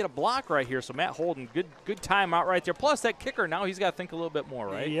be able to get a block right here. So Matt Holden, good timeout right there. Plus that kicker, now he's got to think a little bit more,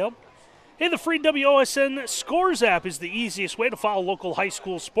 right? Yep. Hey, the free WOSN Scores app is the easiest way to follow local high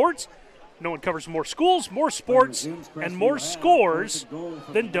school sports. No one covers more schools, more sports, and more scores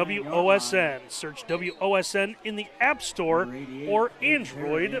than WOSN. Search WOSN in the App Store or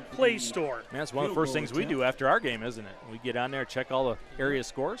Android Play Store. That's one of the first things we do after our game, isn't it? We get on there, check all the area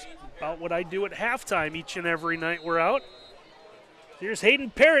scores. About what I do at halftime each and every night we're out. Here's Hayden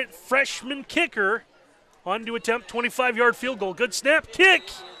Parrott, freshman kicker, on to attempt 25-yard field goal. Good snap. Kick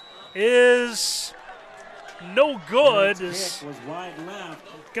is no good. Is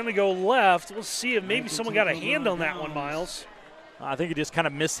going to go left. We'll see if maybe someone got a hand on that one, Miles. I think he just kind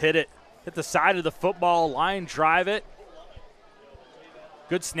of mishit it. Hit the side of the football, line drive it.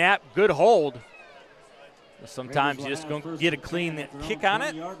 Good snap, good hold. Sometimes you just don't get a clean kick on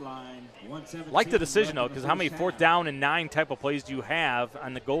it. Like the decision, though, because how many 4th down and 9 type of plays do you have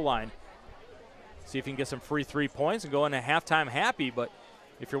on the goal line? See if you can get some free 3 points and go into halftime happy. But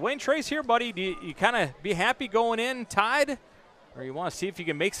if you're Wayne Trace here, buddy, do you kind of be happy going in tied? Or you want to see if you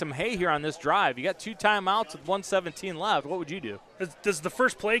can make some hay here on this drive? You got 2 timeouts with 1:17 left. What would you do? Does the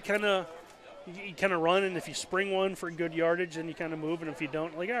first play kind of you kind of run, and if you spring one for good yardage, then you kind of move, and if you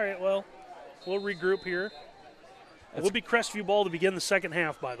don't, like, all right, well, we'll regroup here. It will be Crestview ball to begin the second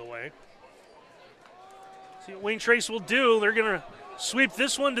half, by the way. See what Wayne Trace will do. They're going to sweep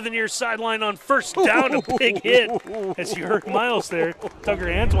this one to the near sideline on first down. A big hit. As you heard Miles there, Tucker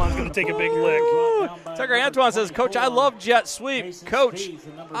Antoine's going to take a big lick. Tucker Antoine says, Coach, I love jet sweep. Coach,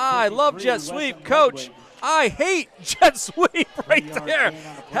 I love jet sweep. Coach, I hate jet sweep right there.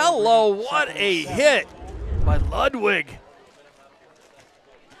 Hello, what a hit by Ludwig.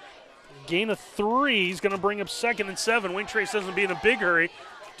 Gain of 3. He's going to bring up 2nd and 7. Wayne Trace doesn't be in a big hurry.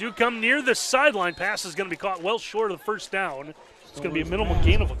 Do come near the sideline. Pass is going to be caught well short of the first down. It's going to be a minimal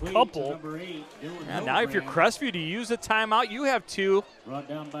gain of a couple. And now if you're Crestview to use a timeout, you have 2. They're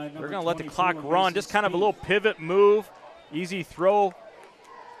going to let the clock run. Just kind of a little pivot move. Easy throw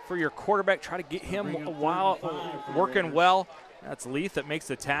for your quarterback. Try to get him a while working well. That's Leith that makes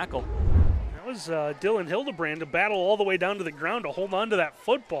the tackle. That was Dylan Hildebrand to battle all the way down to the ground to hold on to that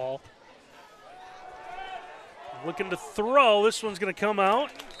football. Looking to throw. This one's going to come out.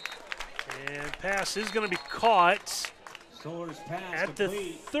 And pass is going to be caught at the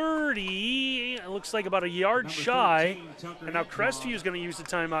 30. It looks like about a yard shy. And now Crestview is going to use the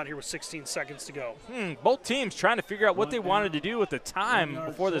timeout here with 16 seconds to go. Both teams trying to figure out what they wanted to do with the time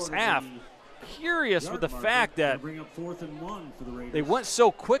before this half. Curious with the fact that they went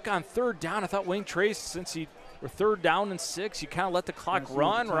so quick on third down. I thought Wayne Trace, since he were third down and 6, you kind of let the clock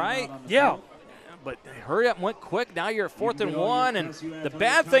run, right? Yeah. But hurry up and went quick. Now you're at 4th and 1. And the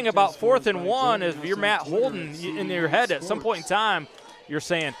bad thing about 4th and 1 is if you're Matt Holden in your head at some point in time, you're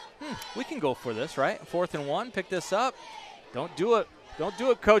saying, we can go for this, right? 4th and 1, pick this up. Don't do it. Don't do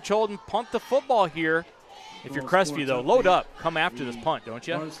it, Coach Holden. Punt the football here. If you're Crestview, though, load up. Come after this punt, don't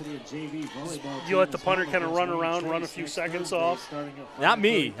you? You let the punter kind of run around, run a few seconds off? Not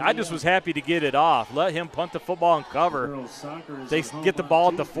me. I just was happy to get it off. Let him punt the football and cover. They get the ball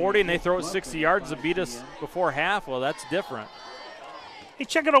at the 40 and they throw it 60 yards to beat us before half. Well, that's different. Hey,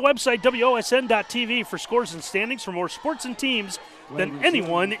 check out our website, WOSN.TV, for scores and standings for more sports and teams than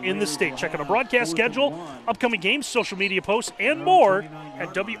anyone in the state. Check out our broadcast schedule, upcoming games, social media posts, and more at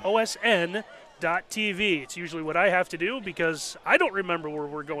WOSN.TV. It's usually what I have to do because I don't remember where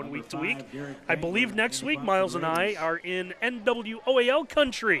we're going week to week. I believe next week Miles and I are in NWOAL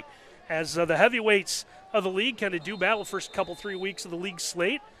country as the heavyweights of the league kind of do battle first couple 3 weeks of the league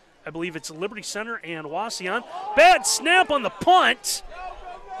slate. I believe it's Liberty Center and Wauseon. Bad snap on the punt.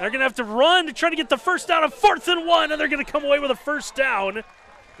 They're going to have to run to try to get the first down on 4th and 1, and they're going to come away with a first down.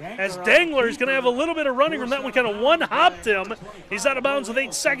 As Dangler is going to have a little bit of running room. That one kind of one-hopped him. He's out of bounds with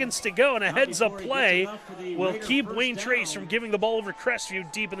 8 seconds to go, and a heads-up play will keep Wayne Trace from giving the ball over to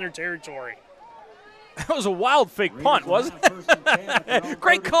Crestview deep in their territory. That was a wild fake punt, wasn't it?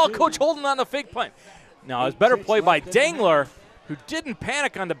 Great call, Coach Holden, on the fake punt. Now, it was better play by Dangler, who didn't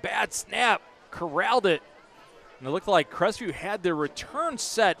panic on the bad snap, corralled it. And it looked like Crestview had their return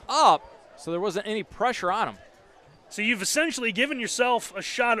set up, so there wasn't any pressure on him. So you've essentially given yourself a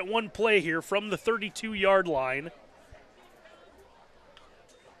shot at one play here from the 32-yard line.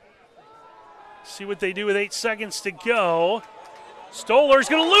 See what they do with 8 seconds to go. Stoller's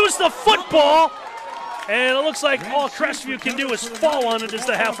going to lose the football. And it looks like all Crestview can do is fall on it as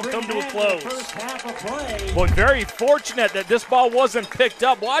the half will come to a close. Boy, very fortunate that this ball wasn't picked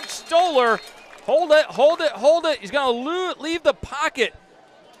up. Watch Stoller. Hold it, hold it, hold it. He's going to leave the pocket.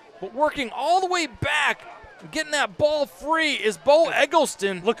 But working all the way back, getting that ball free is Bo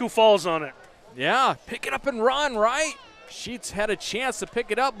Eggleston. Look who falls on it. Yeah, pick it up and run, right? Sheets had a chance to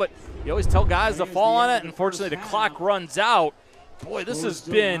pick it up, but you always tell guys to fall on it. Unfortunately, the clock runs out. Boy, this has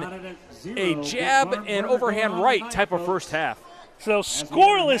been a jab and overhand right type of first half. So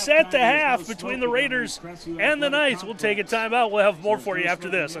scoreless at the half between the Raiders and the Knights. We'll take a timeout. We'll have more for you after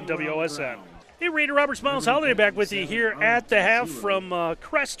this on WOSN. Hey, Raider Roberts, Miles Holiday back with you here at the half from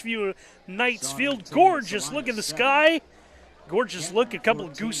Crestview Knights Field. Gorgeous look in the sky. Gorgeous look. A couple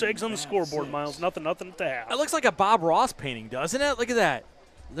of goose eggs on the scoreboard, Miles. Nothing at the half. It looks like a Bob Ross painting, doesn't it? Look at that.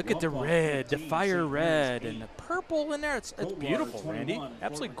 Look at the red, the fire red, and the purple in there. It's beautiful, Randy.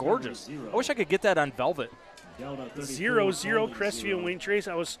 Absolutely gorgeous. I wish I could get that on velvet. 0-0 Crestview and Wayne Trace.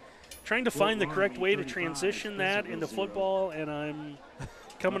 I was trying to find the correct way to transition that into football, and I'm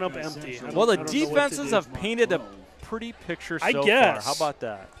coming up empty. Well, the defenses have painted a pretty picture so I guess. far. How about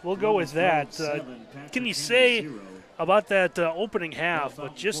that? We'll go with that. Can you say about that opening half,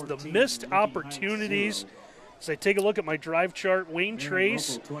 but just the missed opportunities? As I take a look at my drive chart, Wayne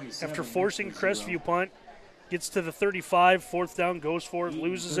Trace, after forcing Crestview punt, gets to the 35, 4th down, goes for it,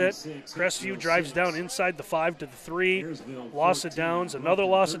 loses it. Crestview drives down inside the 5 to the 3. Loss of downs, another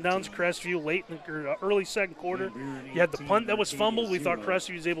loss of downs. Crestview late in the early second quarter. You had the punt that was fumbled. We thought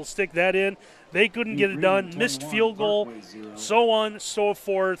Crestview was able to stick that in. They couldn't get it done. Missed field goal, so on, so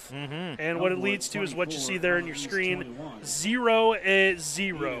forth. And what it leads to is what you see there on your screen,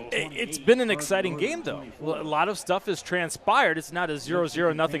 0-0. It's been an exciting game, though. A lot of stuff has transpired. It's not a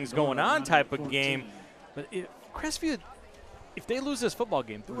 0-0, nothing's going on type of game. But Crestview, if they lose this football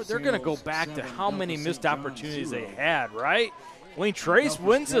game, they're going to go back to how many missed opportunities they had, right? Wayne Trace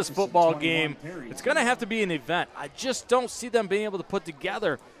wins this football game. It's going to have to be an event. I just don't see them being able to put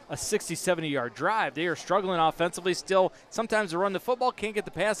together a 60, 70-yard drive. They are struggling offensively still. Sometimes they run the football, can't get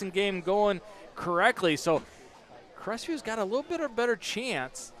the passing game going correctly. So Crestview's got a little bit of a better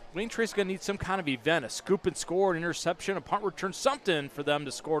chance. Wayne Trace is going to need some kind of event, a scoop and score, an interception, a punt return, something for them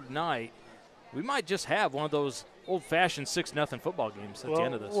to score tonight. We might just have one of those old-fashioned 6-0 football games at the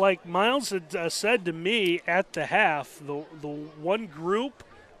end of this. Like Miles had said to me at the half, the one group,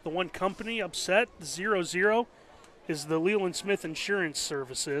 the one company upset, 0-0, is the Leland Smith Insurance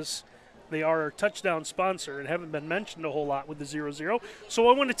Services. They are our touchdown sponsor and haven't been mentioned a whole lot with the 0-0. So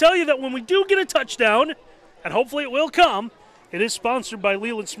I want to tell you that when we do get a touchdown, and hopefully it will come, It is sponsored by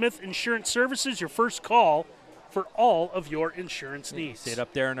Leland Smith Insurance Services, your first call for all of your insurance needs. See it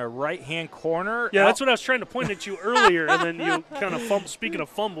up there in the right-hand corner. Yeah, that's what I was trying to point at you earlier, and then you kind of speaking of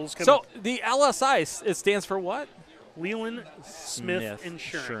fumbles. So the LSI, it stands for what? Leland Smith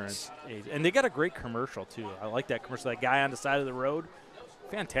Insurance. And they got a great commercial, too. I like that commercial, that guy on the side of the road.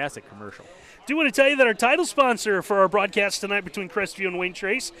 Fantastic commercial. Do want to tell you that our title sponsor for our broadcast tonight between Crestview and Wayne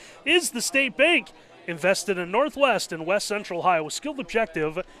Trace is the State Bank, invested in Northwest and West Central Ohio with skilled,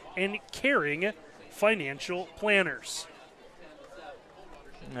 objective, and caring financial planners.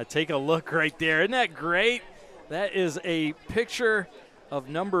 Now take a look right there. Isn't that great? That is a picture of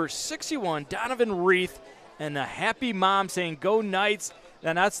number 61, Donovan Reith, and a happy mom saying, "Go Knights."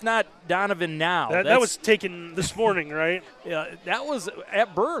 And that's not Donovan now. That was taken this morning, right? Yeah, that was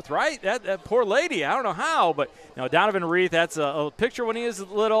at birth, right? That poor lady. I don't know how, but Donovan Reith, that's a picture when he was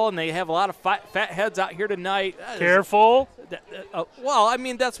little, and they have a lot of fat heads out here tonight. Careful. Well, I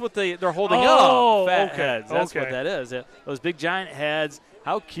mean, that's what they're holding up, fat okay, heads. That's what that is. Those big giant heads.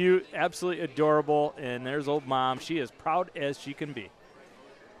 How cute, absolutely adorable. And there's old mom. She is proud as she can be.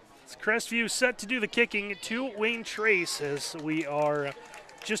 It's Crestview set to do the kicking to Wayne Trace as we are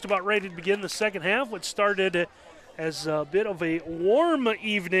just about ready to begin the second half. What started as a bit of a warm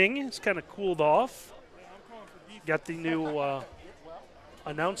evening. It's kind of cooled off. Got the new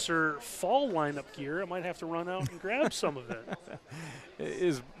announcer fall lineup gear. I might have to run out and grab some of it. It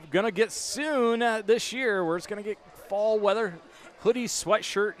is going to get soon this year where it's going to get fall weather. Hoodie,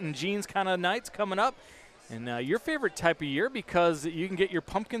 sweatshirt, and jeans kind of nights coming up. And your favorite type of year because you can get your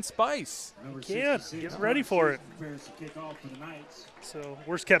pumpkin spice. Get ready for it. So,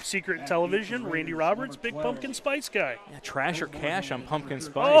 worst kept secret in television, Randy Roberts, big pumpkin spice guy. Yeah, trash or cash on pumpkin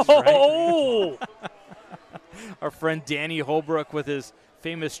spice, right? Our friend Danny Holbrook with his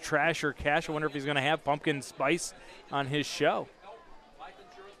famous trash or cash. I wonder if he's going to have pumpkin spice on his show.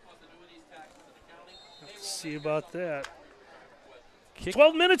 Let's see about that.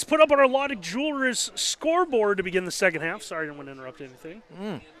 12 minutes put up on our Lottie Jewelers scoreboard to begin the second half. Sorry, I didn't want to interrupt anything.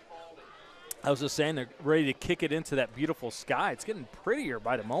 I was just saying they're ready to kick it into that beautiful sky. It's getting prettier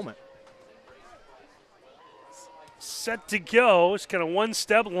by the moment. Set to go. It's kind of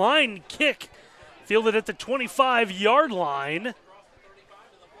one-step line kick. Fielded at the 25-yard line.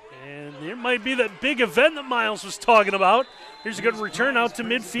 And there might be that big event that Miles was talking about. Here's a good return out to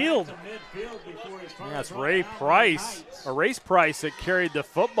midfield. That's Race Price that carried the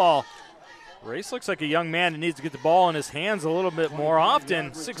football. Race looks like a young man that needs to get the ball in his hands a little bit more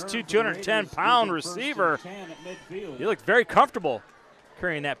often. 6'2", 210-pound receiver. He looked very comfortable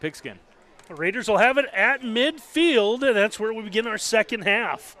carrying that pigskin. The Raiders will have it at midfield, and that's where we begin our second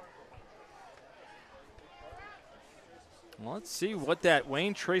half. Well, let's see what that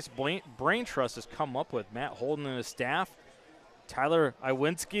Wayne Trace Brain Trust has come up with. Matt Holden and his staff. Tyler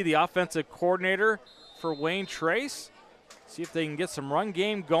Iwinski, the offensive coordinator for Wayne Trace. See if they can get some run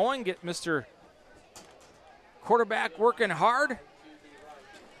game going, get Mr. Quarterback working hard.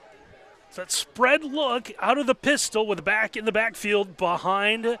 So that spread look out of the pistol with the back in the backfield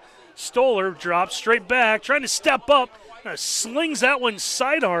behind Stoller. Drops straight back, trying to step up. Slings that one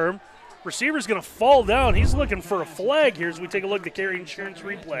sidearm. Receiver's going to fall down. He's looking for a flag here as we take a look at the Carry Insurance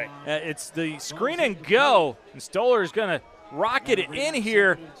replay. It's the screen and go, and Stoller's going to rocket it in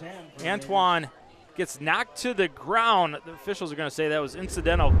here. Antoine gets knocked to the ground. The officials are going to say that was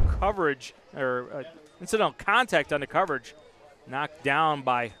incidental coverage or incidental contact on the coverage. Knocked down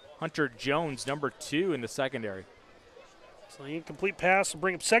by Hunter Jones, number 2 in the secondary. So the incomplete pass will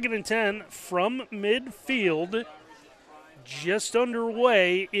bring up 2nd and 10 from midfield. Just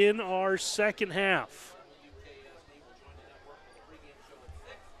underway in our second half.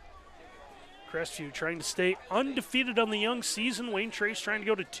 Crestview trying to stay undefeated on the young season. Wayne Trace trying to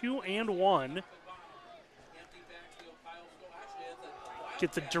go to 2-1.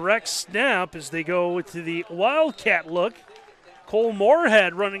 Get the direct snap as they go to the Wildcat look. Cole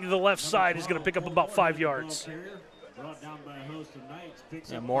Moorhead running to the left side is going to pick up about 5 yards.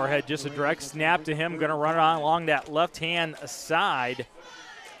 Yeah, Moorhead just a direct snap to him. Going to run on along that left-hand side.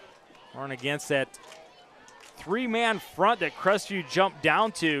 Run against that 3-man front that Crestview jumped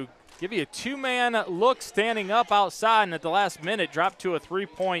down to. Give you a 2-man look standing up outside, and at the last minute drop to a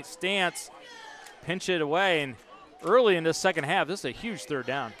 3-point stance. Pinch it away, and early in the second half, this is a huge third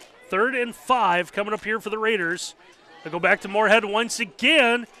down. 3rd and 5 coming up here for the Raiders. They go back to Moorhead once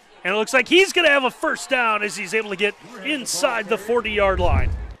again. And it looks like he's going to have a first down as he's able to get inside the 40-yard line.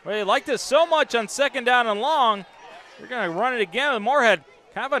 Well, you like this so much on 2nd down and long. They're going to run it again with Moorhead.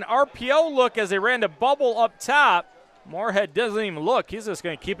 Kind of an RPO look as they ran the bubble up top. Moorhead doesn't even look. He's just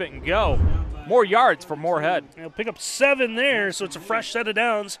going to keep it and go. more yards for Moorhead. He'll pick up 7 there, so it's a fresh set of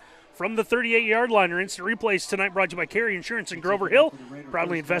downs from the 38-yard line. Our instant replays tonight brought to you by Carey Insurance in Grover Hill,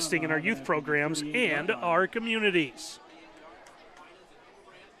 proudly investing in our youth programs and our communities.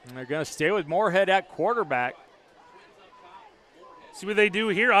 And they're going to stay with Moorhead at quarterback. See what they do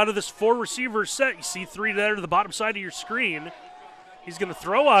here out of this 4-receiver set. You see 3 there to the bottom side of your screen. He's going to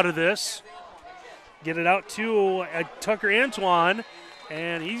throw out of this, get it out to Tucker Antoine,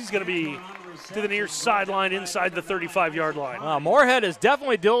 and he's going to be to the near sideline inside the 35-yard line. Moorhead has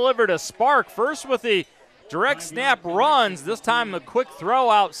definitely delivered a spark. First with the direct snap runs, this time a quick throw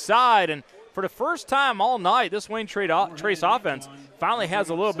outside. And for the first time all night, this Wayne Trace offense finally has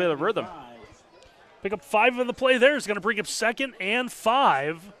a little bit of rhythm. Pick up 5 of the play there. Is going to bring up 2nd and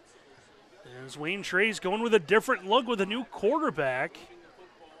 5. As Wayne Trace going with a different look with a new quarterback.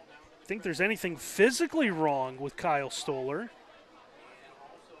 Think there's anything physically wrong with Kyle Stoller.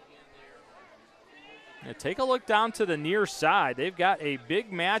 Yeah, take a look down to the near side. They've got a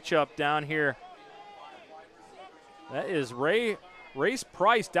big matchup down here. That is Race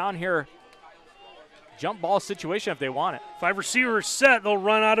Price down here. Jump ball situation if they want it. 5 receivers set. They'll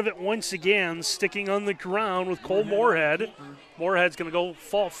run out of it once again, sticking on the ground with Cole Moorhead. Moorhead's going to go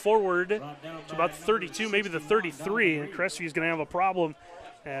fall forward to about the 32, maybe the 33. And Crestview's going to have a problem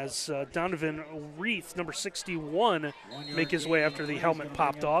as Donovan Reith, number 61, make his way after the helmet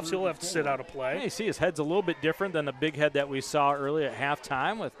popped off. So he'll have to sit out a play. Yeah, you see his head's a little bit different than the big head that we saw early at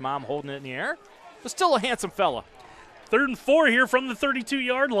halftime with Mom holding it in the air. But still a handsome fella. 3rd and 4 here from the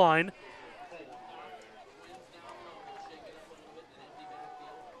 32-yard line.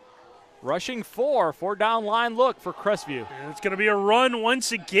 Rushing 4 down line look for Crestview. And it's going to be a run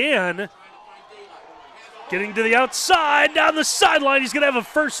once again. Getting to the outside, down the sideline. He's going to have a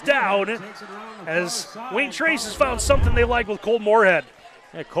first down as Wayne Trace has found something they like with Cole Moorhead.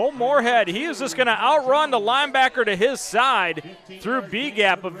 Yeah, Cole Moorhead, he is just going to outrun the linebacker to his side through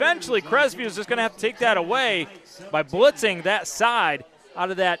B-gap. Eventually, Crestview is just going to have to take that away by blitzing that side out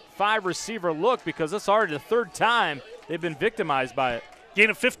of that 5-receiver look because it's already the 3rd time they've been victimized by it. Gain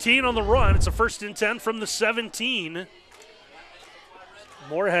of 15 on the run. It's a 1st and 10 from the 17.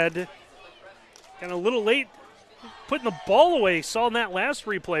 Moorhead kind of a little late putting the ball away. Saw in that last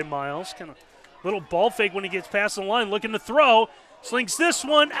replay, Miles. Kind of little ball fake when he gets past the line. Looking to throw. Slings this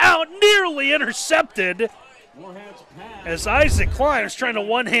one out. Nearly intercepted as Isaac Klein is trying to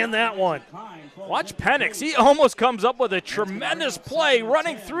one-hand that one. Watch Penix. He almost comes up with a tremendous play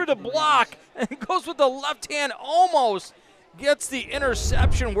running through the block and goes with the left hand almost. Gets the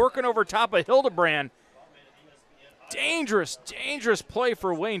interception working over top of Hildebrand. Dangerous, dangerous play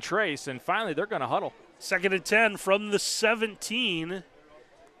for Wayne Trace, and finally they're going to huddle. 2nd and 10 from the 17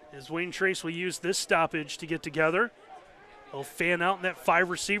 as Wayne Trace will use this stoppage to get together. They'll fan out in that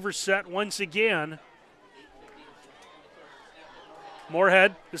 5-receiver set once again.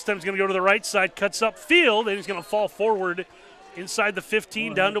 Moorhead, this time he's going to go to the right side, cuts up field, and he's going to fall forward inside the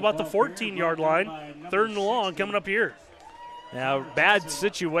 15 down to about the 14-yard line. 3rd and long coming up here. Now, bad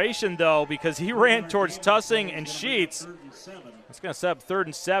situation, though, because he ran towards Tussing and Sheets. It's going to set up 3rd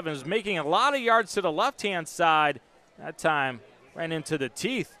and 7. He's making a lot of yards to the left-hand side. That time ran into the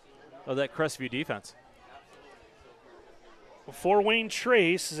teeth of that Crestview defense. For Wayne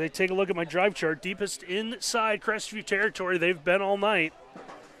Trace, as I take a look at my drive chart, deepest inside Crestview territory they've been all night.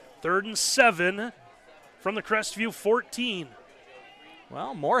 3rd and 7 from the Crestview 14.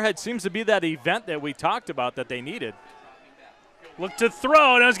 Well, Moorhead seems to be that event that we talked about that they needed. Look to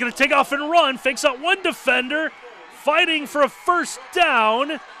throw, now he's going to take off and run. Fakes out one defender, fighting for a 1st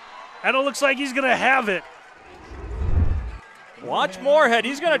down, and it looks like he's going to have it. Watch Moorhead.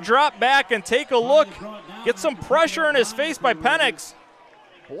 He's going to drop back and take a look. Get some pressure in his face by Penix.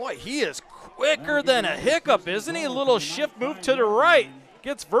 Boy, he is quicker than a hiccup, isn't he? A little shift move to the right.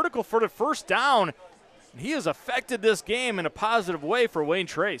 Gets vertical for the 1st down. He has affected this game in a positive way for Wayne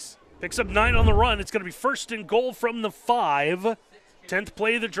Trace. Picks up 9 on the run. It's going to be 1st and goal from the 5. 10th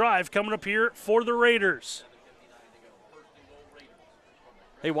play of the drive coming up here for the Raiders.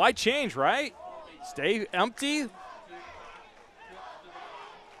 Hey, why change, right? Stay empty.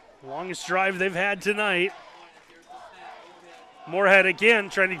 Longest drive they've had tonight. Moorhead again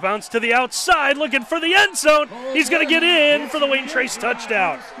trying to bounce to the outside, looking for the end zone. He's going to get in for the Wayne Trace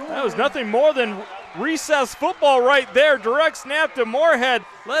touchdown. That was nothing more than recess football right there. Direct snap to Moorhead.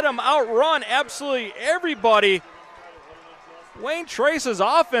 Let him outrun absolutely everybody. Wayne Trace's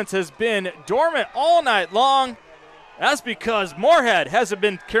offense has been dormant all night long. That's because Moorhead hasn't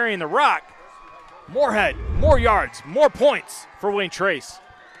been carrying the rock. Moorhead, more yards, more points for Wayne Trace.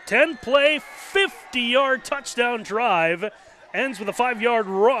 10-play, 50-yard touchdown drive ends with a 5-yard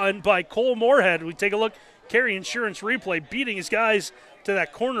run by Cole Moorhead. We take a look, Carry Insurance replay, beating his guys to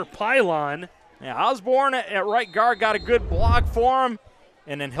that corner pylon. Yeah, Osborne at right guard got a good block for him,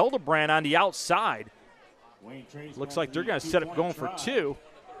 and then Hildebrand on the outside. Looks like they're going to set up going for 2.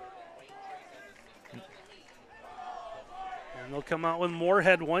 And they'll come out with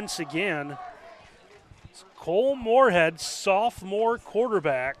Moorhead once again. It's Cole Moorhead, sophomore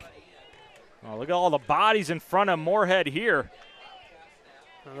quarterback. Oh, look at all the bodies in front of Moorhead here.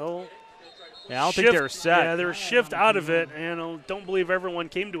 Well, yeah, I don't think they're set. Yeah, they're shift out of it, and I don't believe everyone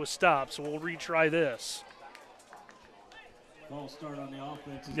came to a stop, so we'll retry this.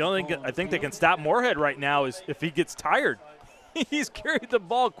 The only thing I think they can stop Moorhead right now is if he gets tired. He's carried the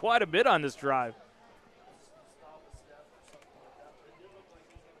ball quite a bit on this drive.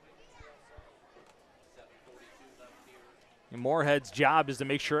 And Moorhead's job is to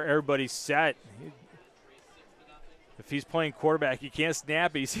make sure everybody's set. If he's playing quarterback, he can't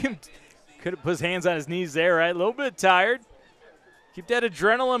snap. He could have put his hands on his knees there, right? A little bit tired. Keep that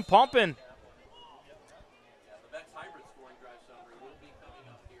adrenaline pumping.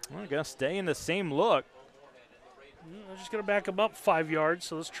 We're going to stay in the same look. I'm just going to back him up 5 yards,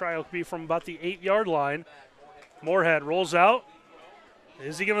 so this try will be from about the 8-yard line. Moorhead rolls out.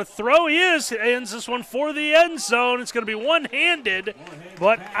 Is he going to throw? He is. He ends this one for the end zone. It's going to be one-handed,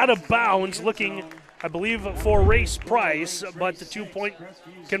 but out of bounds, looking, I believe, for Race Price, but the 2-point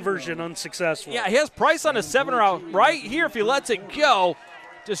conversion unsuccessful. Yeah, he has Price on a 7er out right here. If he lets it go,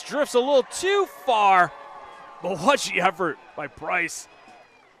 just drifts a little too far. But watch the effort by Price.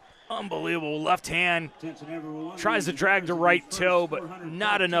 Unbelievable left hand. Tries to drag the right toe, but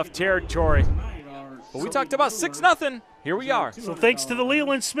not enough territory. But we talked about 6-0. Here we are. So thanks to the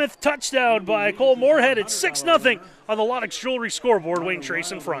Leland Smith touchdown by Cole Moorhead, it's 6-0 on the Lodex Jewelry scoreboard. Wayne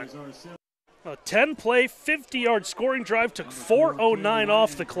Trace in front. A 10-play, 50-yard scoring drive took 4:09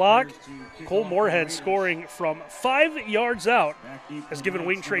 off the clock. Cole Moorhead scoring from 5 yards out has given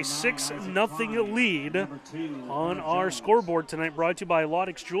Wayne Trace 6-0 lead on our scoreboard tonight. Brought to you by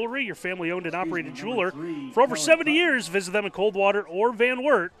Lodex Jewelry, your family-owned and operated jeweler. For over 70 years, visit them in Coldwater or Van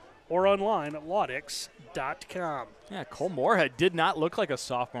Wert or online at lodex.com. Yeah, Cole Moorhead did not look like a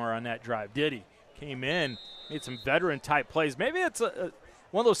sophomore on that drive, did he? Came in, made some veteran-type plays. Maybe it's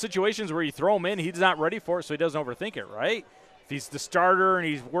one of those situations where you throw him in, he's not ready for it, so he doesn't overthink it, right? If he's the starter and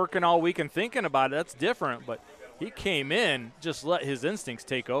he's working all week and thinking about it, that's different. But he came in, just let his instincts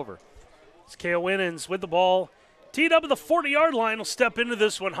take over. It's Kale Winans with the ball. Teed up at the 40-yard line. Will step into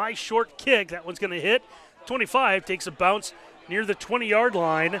this one. High, short kick. That one's going to hit. 25 takes a bounce near the 20-yard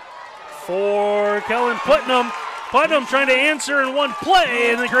line for Kellen Putnam. Putnam trying to answer in one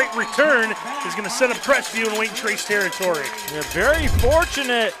play, and the great return is going to set up Crestview in Wayne Trace territory. They're very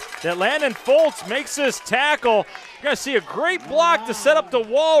fortunate that Landon Foltz makes this tackle. You're going to see a great block to set up the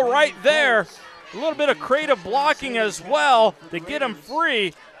wall right there. A little bit of creative blocking as well to get him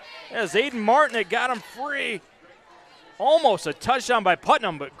free. As Aiden Martin that got him free. Almost a touchdown by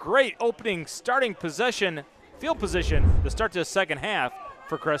Putnam, but great opening starting possession, field position to start the second half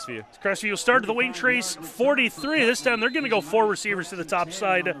for Crestview. Crestview will start at the Wayne Trace 43. This time they're going to go 4 receivers to the top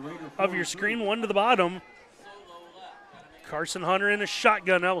side of your screen, 1 to the bottom. Carson Hunter in a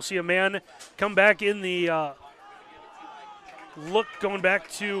shotgun. Now we'll see a man come back in the look, going back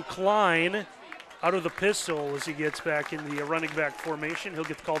to Klein out of the pistol as he gets back in the running back formation. He'll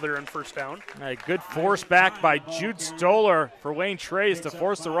get the call there on first down. A good force back by Jude Stoller for Wayne Trace to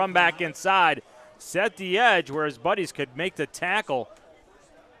force the run back inside. Set the edge where his buddies could make the tackle.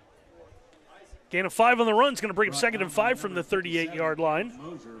 Gain of 5 on the run is going to bring up 2nd and 5 from the 38-yard line.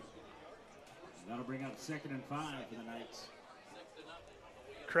 That'll bring up 2nd and 5 for the Knights.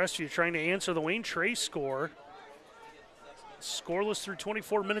 Crestview trying to answer the Wayne Trace score. Scoreless through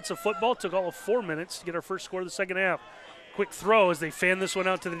 24 minutes of football. Took all of 4 minutes to get our first score of the second half. Quick throw as they fan this one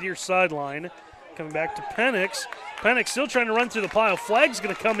out to the near sideline. Coming back to Penix. Penix still trying to run through the pile. Flag's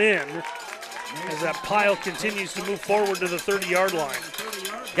going to come in as that pile continues to move forward to the 30-yard line.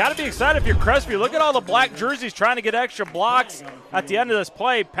 Got to be excited if you're Crestview. Look at all the black jerseys trying to get extra blocks at the end of this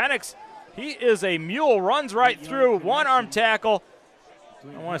play. Penix, he is a mule, runs right through, one-arm tackle.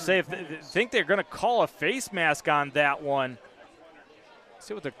 I want to say if they think they're going to call a face mask on that one. Let's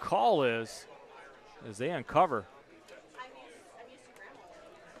see what the call is as they uncover.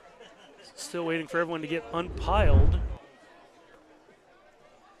 Still waiting for everyone to get unpiled.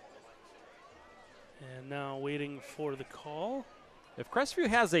 And now waiting for the call. If Crestview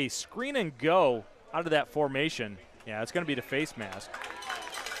has a screen and go out of that formation, yeah, it's going to be the face mask.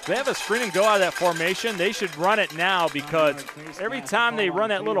 If they have a screen and go out of that formation, they should run it now, because every time they run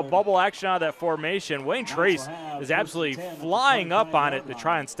that little bubble action out of that formation, Wayne Trace is absolutely flying up on it to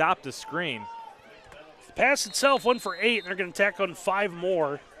try and stop the screen. The pass itself, 1 for 8, and they're going to tack on 5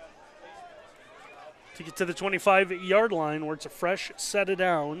 more to get to the 25-yard line, where it's a fresh set of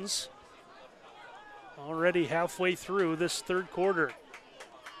downs. Already halfway through this third quarter.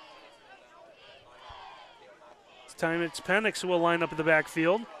 This time it's Penix who will line up in the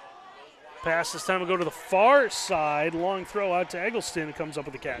backfield. Pass this time will go to the far side. Long throw out to Eggleston, who comes up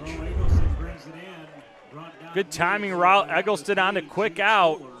with the catch. Good timing route. Eggleston on the quick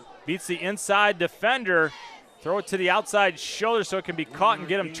out. Beats the inside defender. Throw it to the outside shoulder so it can be caught and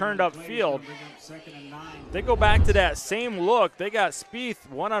get him turned upfield. They go back to that same look. They got Spieth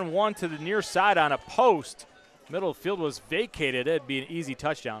one-on-one to the near side on a post. Middle of the field was vacated. It'd be an easy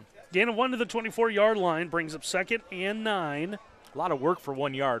touchdown. Gain of 1 to the 24-yard line brings up 2nd and 9. A lot of work for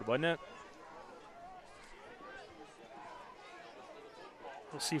 1 yard, wasn't it?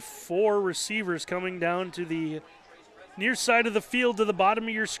 We'll see 4 receivers coming down to the near side of the field to the bottom of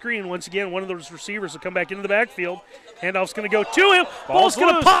your screen. Once again, one of those receivers will come back into the backfield. Handoff's going to go to him. Ball's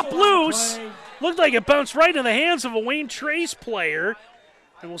going to pop loose. Looked like it bounced right in the hands of a Wayne Trace player.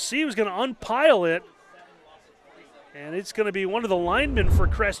 And we'll see who's going to unpile it. And it's going to be one of the linemen for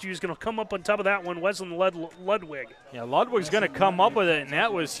Crestview who's going to come up on top of that one, Wesley Ludwig. Yeah, Ludwig's going to come up with it, and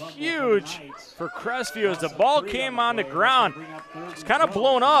that was huge for Crestview as the ball came on the ground. It's kind of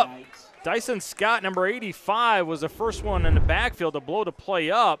blown up. Dyson Scott, number 85, was the first one in the backfield to blow the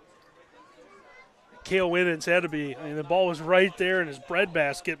play up. Cale Winnens had to be. I mean, the ball was right there, and his bread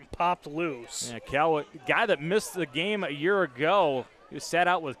basket popped loose. Yeah, Cal, guy that missed the game a year ago, he was sat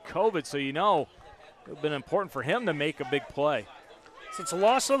out with COVID, so you know it would have been important for him to make a big play. So it's a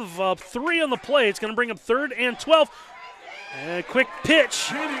loss of 3 on the play. It's going to bring up 3rd and 12. And a quick pitch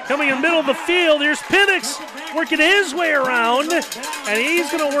coming in the middle of the field. Here's Penix working his way around, and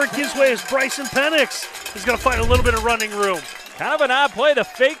he's going to work his way as Bryson Penix is going to find a little bit of running room. Kind of an odd play. The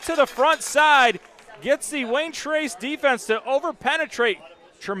fake to the front side gets the Wayne Trace defense to over-penetrate.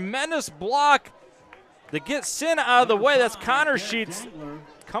 Tremendous block to get Sin out of the way. That's Connor Sheets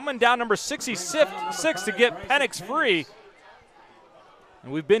coming down number 66 to get Penix free.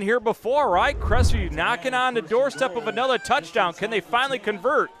 And we've been here before, right? Crestview knocking on the doorstep of another touchdown. Can they finally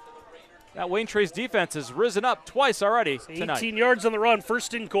convert? That Wayne Trace defense has risen up twice already tonight. 18 yards on the run,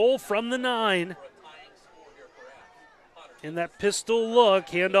 1st and goal from the 9. In that pistol look,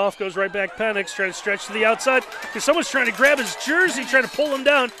 handoff goes right back. Penix trying to stretch to the outside because someone's trying to grab his jersey, trying to pull him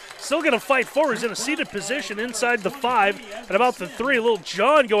down. Still going to fight forward. He's in a seated position inside the 5 at about the 3. A little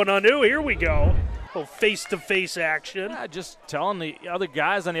John going on. Oh, here we go. A little face-to-face action. Yeah, just telling the other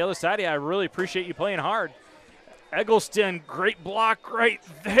guys on the other side, I really appreciate you playing hard. Eggleston, great block right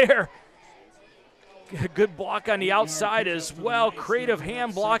there. Good block on the outside as well. Creative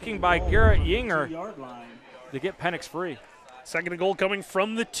hand blocking by Garrett Yinger to get Penix free. 2nd and goal coming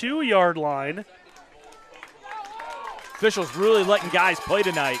from the 2-yard line. Officials really letting guys play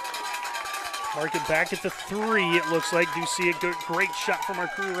tonight. Marking back at the 3, it looks like. Do see a great shot from our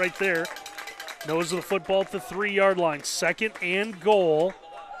crew right there. Nose of the football at the 3-yard line. 2nd and goal.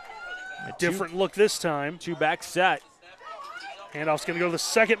 A different look this time. 2-back set. Handoff's going to go to the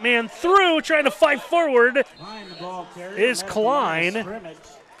second man through, trying to fight forward is Klein.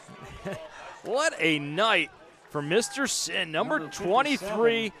 What a night for Mr. Sin, number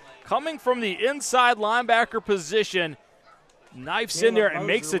 23, coming from the inside linebacker position. Knifes in there and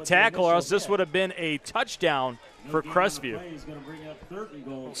makes the tackle, or else this would have been a touchdown for Crestview.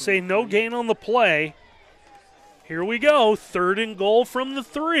 Say no gain on the play. Here we go, 3rd and goal from the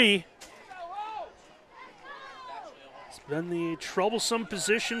 3. It's been the troublesome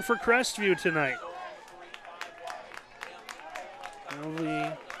position for Crestview tonight. Now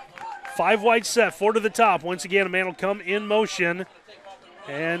the 5 wide set, 4 to the top. Once again, a man will come in motion.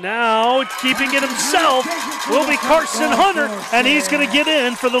 And now, keeping it himself, will be Carson Hunter, and he's going to get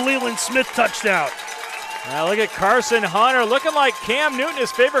in for the Leland Smith touchdown. Now look at Carson Hunter, looking like Cam Newton,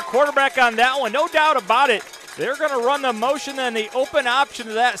 his favorite quarterback on that one. No doubt about it. They're going to run the motion and the open option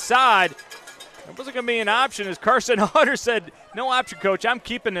to that side. It wasn't going to be an option, as Carson Hunter said, no option, coach. I'm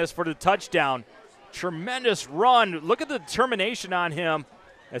keeping this for the touchdown. Tremendous run. Look at the determination on him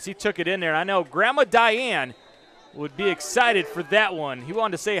as he took it in there. I know Grandma Diane would be excited for that one. He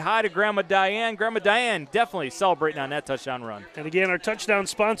wanted to say hi to Grandma Diane. Grandma Diane definitely celebrating on that touchdown run. And again, our touchdown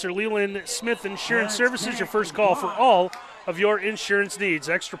sponsor, Leland Smith Insurance Services, your first call for all of your insurance needs.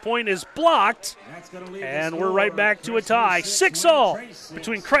 Extra point is blocked, and we're right back to a tie. 6-all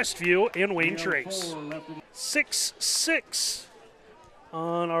between Crestview and Wayne Trace. 6-6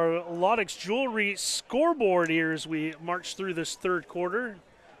 on our Lodex Jewelry scoreboard here as we march through this third quarter.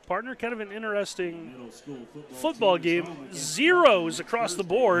 Partner, kind of an interesting football game. Zeros across the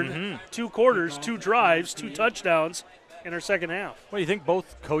board, 2 quarters, 2 drives, 2 touchdowns in our second half. Well, you think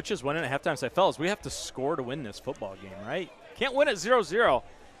both coaches went in at halftime and said, fellas, we have to score to win this football game, right? Can't win at 0-0.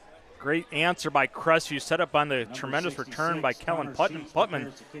 Great answer by Crestview, set up on the tremendous return by Kellen Putnam.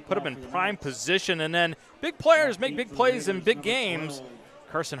 Putman put him in prime position, and then big players make big plays in big games.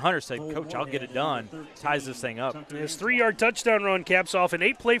 Carson Hunter said, Coach, I'll get it done. Ties this thing up. His 3-yard touchdown run caps off an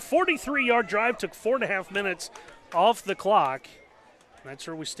 8-play, 43-yard drive. Took 4.5 minutes off the clock. That's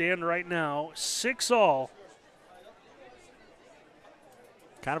where we stand right now, 6-all.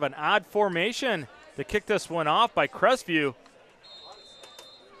 Kind of an odd formation to kick this one off by Crestview.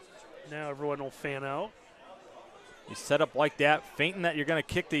 Now everyone will fan out. You set up like that, feinting that you're going to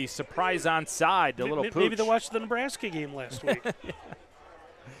kick the surprise onside, the little pooch. Maybe they watched the Nebraska game last week. Yeah.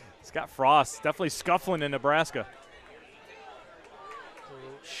 Scott Frost definitely scuffling in Nebraska.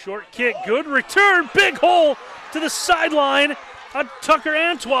 Short kick, good return, big hole to the sideline on Tucker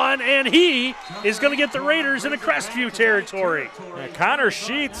Antoine, and he is going to get the Raiders into Crestview territory. Yeah, Connor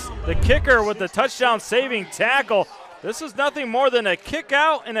Sheets, the kicker, with the touchdown-saving tackle. This is nothing more than a kick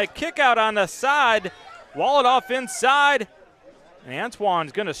out and a kick out on the side. Wall it off inside. And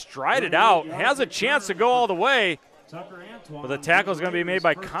Antoine's going to stride it out. Has a chance to go all the way. But the tackle is going to be made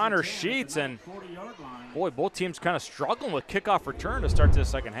by Connor Sheets. And, boy, both teams kind of struggling with kickoff return to start this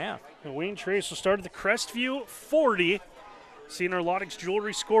second half. And Wayne Trace will start at the Crestview 40. Seeing our Lodex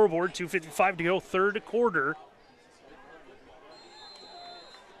Jewelry scoreboard, 2:55 to go, third quarter.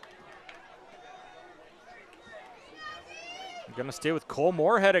 We're going to stay with Cole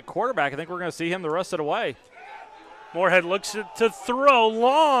Moorhead at quarterback. I think we're going to see him the rest of the way. Moorhead looks to throw,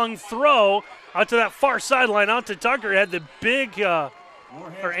 long throw out to that far sideline, out to Tucker. Had the big, or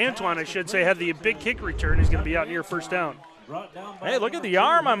Antoine, I should say, had the big kick return. He's going to be out near first down. Hey, look at the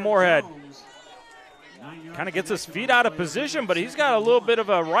arm on Moorhead. Kind of gets his feet out of position, but he's got a little bit of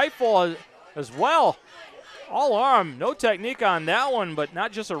a rifle as well. All arm, no technique on that one, but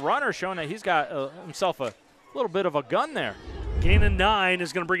not just a runner, showing that he's got himself a little bit of a gun there. Gain of 9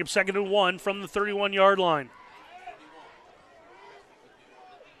 is going to bring him 2nd and 1 from the 31-yard line.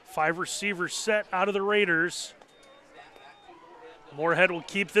 5 receivers set out of the Raiders. Moorhead will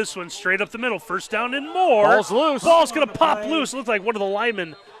keep this one straight up the middle. First down and more. Ball's loose. Ball's going to pop loose. Looks like one of the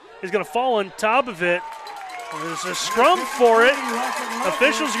linemen is going to fall on top of it. There's a scrum for it.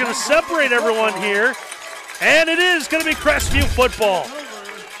 Officials are going to separate everyone here. And it is going to be Crestview football.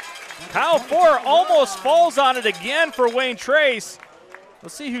 Kyle Ford almost falls on it again for Wayne Trace.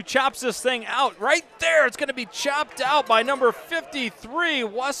 Let's see who chops this thing out. Right there, it's going to be chopped out by number 53,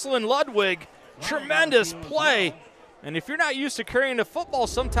 Wesleyan Ludwig. Tremendous play. And if you're not used to carrying the football,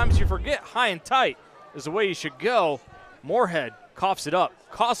 sometimes you forget high and tight is the way you should go. Moorhead coughs it up.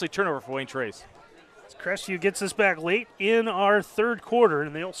 Costly turnover for Wayne Trace. Crestview gets this back late in our third quarter,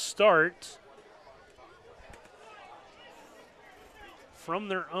 and they'll start from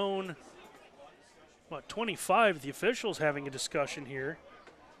their own, 25. The officials having a discussion here.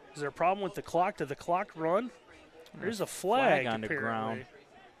 Is there a problem with the clock? Did the clock run? There is a flag on the apparently. ground.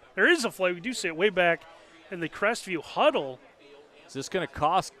 There is a flag. We do see it way back in the Crestview huddle. Is this going to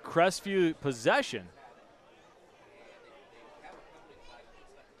cost Crestview possession?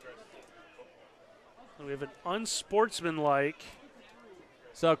 We have an unsportsmanlike.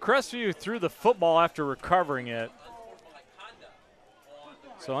 So Crestview threw the football after recovering it.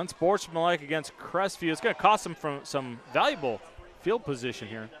 So unsportsmanlike against Crestview. It's going to cost them from some valuable field position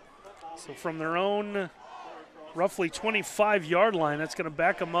here. So from their own roughly 25-yard line, that's going to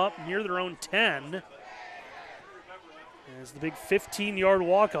back them up near their own 10. It's the big 15-yard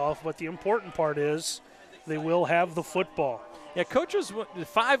walk-off, but the important part is they will have the football. Yeah, coaches, the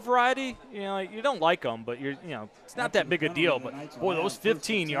 5 variety, you don't like them, but it's not that big a deal. But boy, those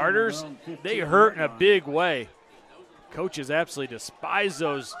 15-yarders, they hurt in a big way. Coaches absolutely despise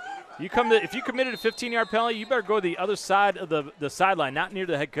those. If you committed a 15-yard penalty, you better go to the other side of the sideline, not near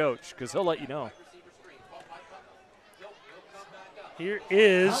the head coach, because he'll let you know. Here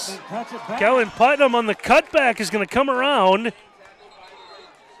is Kellen Putnam on the cutback, is going to come around.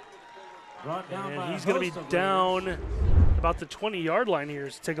 And he's going to be down about the 20-yard line here.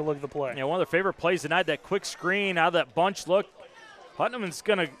 So take a look at the play. Yeah, one of their favorite plays tonight, that quick screen out of that bunch look. Putnam is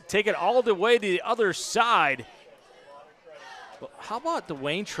going to take it all the way to the other side. But how about the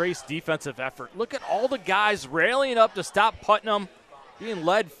Wayne Trace defensive effort? Look at all the guys rallying up to stop Putnam, being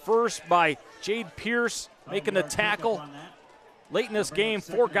led first by Jade Pierce, making the tackle. Late in this game,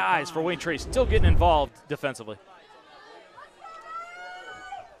 4 guys for Wayne Trace still getting involved defensively.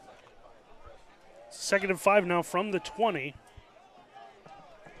 2nd and 5 now from the 20.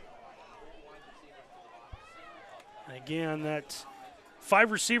 Again, that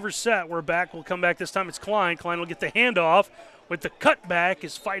 5-receiver set. We're back. We'll come back this time. It's Klein. Klein will get the handoff with the cutback.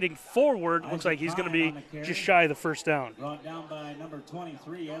 Is fighting forward. Looks like he's going to be just shy of the first down. Brought down by number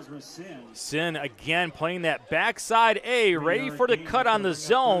 23, Ezra Sin. Sin again playing that backside A, ready for the cut on the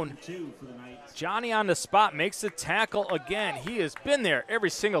zone. Johnny on the spot makes the tackle again. He has been there every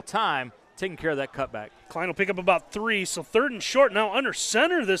single time, taking care of that cutback. Klein will pick up about 3, so 3rd and short now under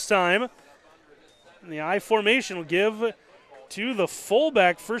center this time. And the I formation will give to the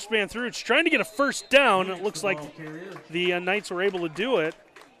fullback, first man through. It's trying to get a first down. It looks like the Knights were able to do it.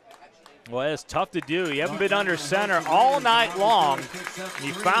 Well, it's tough to do. You haven't been under center all night long.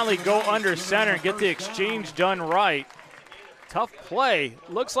 You finally go under center and get the exchange done right. Tough play.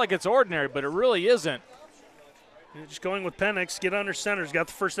 Looks like it's ordinary, but it really isn't. Just going with Penix, get under center. He's got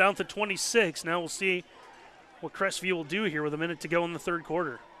the first down to 26. Now we'll see what Crestview will do here with a minute to go in the 3rd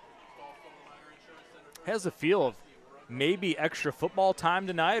quarter. Has the feel of maybe extra football time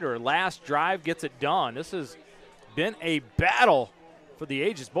tonight or last drive gets it done. This has been a battle for the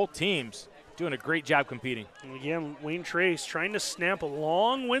ages. Both teams doing a great job competing. And again, Wayne Trace trying to snap a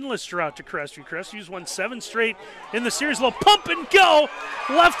long winless drought to Crestview. Crestview's won 7 straight in the series. A little pump and go.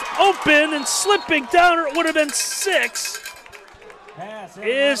 Left open and slipping down, or it would have been 6.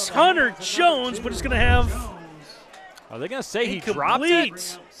 Is Hunter Jones, but it's going to have. Are they going to say he incomplete. dropped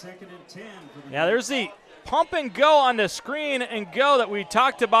it? Yeah, there's the pump and go on the screen and go that we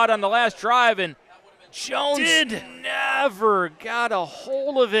talked about on the last drive, and Jones never got a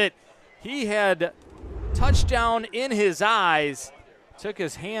hold of it. He had touchdown in his eyes, took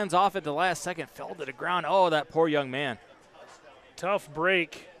his hands off at the last second, fell to the ground. Oh, that poor young man. Tough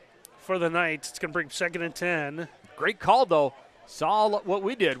break for the Knights. It's going to bring 2nd and 10. Great call, though. Saw what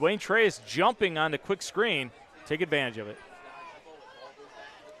we did. Wayne Trace jumping on the quick screen. Take advantage of it.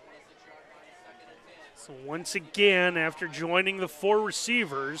 So once again, after joining the 4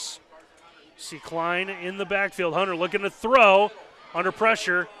 receivers, see Klein in the backfield. Hunter looking to throw under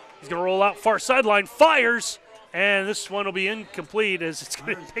pressure. He's going to roll out far sideline, fires, and this one will be incomplete as it's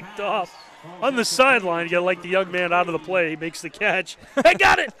going to be picked off on the sideline. You got to like the young man out of the play. He makes the catch. I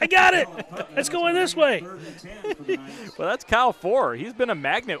got it! I got it! It's going this way. Well, that's Kyle Four. He's been a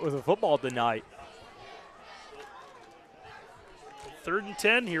magnet with the football tonight. 3rd and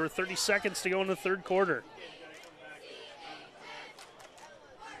 10 here with 30 seconds to go in the 3rd quarter.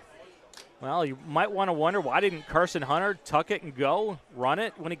 Well, you might want to wonder why didn't Carson Hunter tuck it and go, run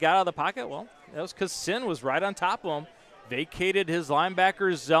it when he got out of the pocket? Well, that was because Sin was right on top of him, vacated his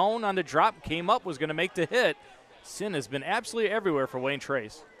linebacker's zone on the drop, came up, was going to make the hit. Sin has been absolutely everywhere for Wayne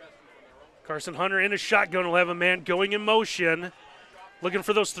Trace. Carson Hunter in a shotgun will have a man going in motion. Looking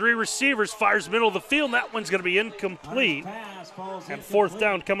for those 3 receivers, fires middle of the field, and that one's going to be incomplete. And 4th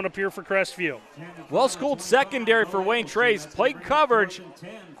down coming up here for Crestview. Well-schooled secondary for Wayne Trace. Played coverage,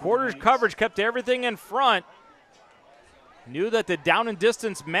 quarters coverage, kept everything in front. Knew that the down and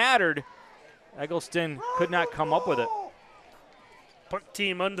distance mattered. Eggleston could not come up with it. Punt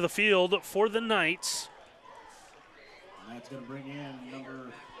team under the field for the Knights. And that's going to bring in number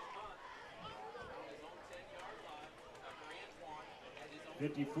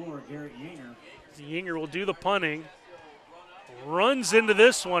 54, Garrett Yinger. Yinger will do the punting. Runs into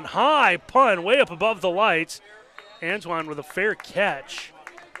this one. High punt, way up above the lights. Antoine with a fair catch.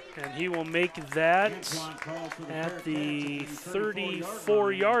 And he will make that at the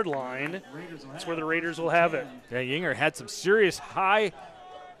 34-yard line. That's where the Raiders will have it. Yeah, Yinger had some serious high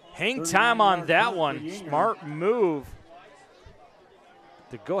hang time on that one. Smart move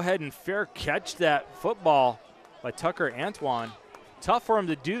to go ahead and fair catch that football by Tucker Antoine. Tough for him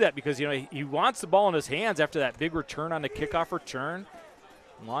to do that because, you know, he wants the ball in his hands after that big return on the kickoff return.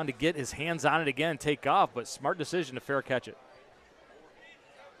 Wanted to get his hands on it again and take off, but smart decision to fair catch it.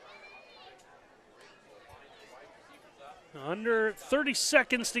 Under 30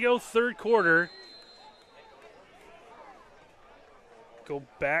 seconds to go, 3rd quarter. Go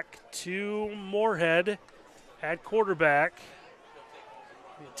back to Moorhead at quarterback.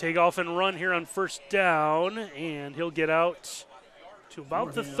 Take off and run here on 1st down, and he'll get out to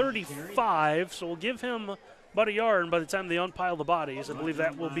about the 35, so we'll give him about a yard, and by the time they unpile the bodies, I believe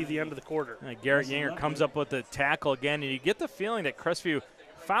that will be the end of the quarter. Garrett Yinger comes up with the tackle again, and you get the feeling that Crestview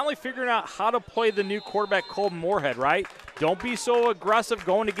finally figuring out how to play the new quarterback, Colton Moorhead, right? Don't be so aggressive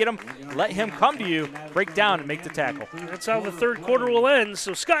going to get him. Let him come to you, break down, and make the tackle. That's how the 3rd quarter will end,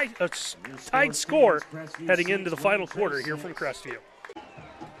 so tied score heading into the final quarter here from Crestview.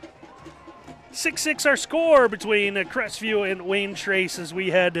 6-6 our score between Crestview and Wayne Trace as we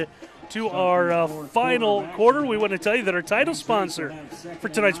head to our final quarter. We want to tell you that our title sponsor for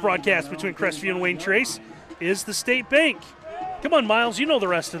tonight's broadcast between Crestview and Wayne Trace is the State Bank. Come on, Miles, you know the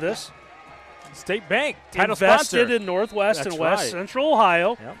rest of this. State Bank, title Invested sponsor. in Northwest That's and West right. Central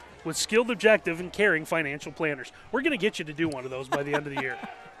Ohio Yep. with skilled, objective, and caring financial planners. We're going to get you to do one of those by the end of the year.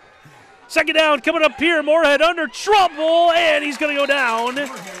 Second down coming up here. Moorhead under trouble, and he's going to go down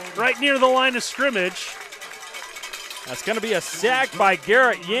right near the line of scrimmage. That's going to be a sack by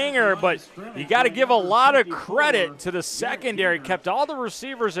Garrett Yinger, but you got to give a lot of credit to the secondary. Kept all the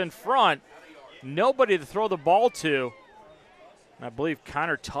receivers in front. Nobody to throw the ball to. And I believe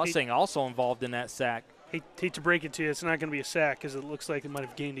Connor Tussing also involved in that sack. Hate to break it to you, it's not going to be a sack because it looks like it might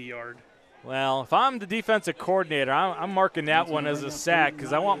have gained a yard. Well, if I'm the defensive coordinator, I'm marking that one as a sack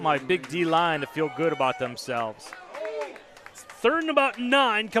because I want my big D-line to feel good about themselves. Third and about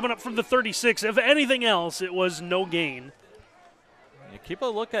 9 coming up from the 36. If anything else, it was no gain. You keep a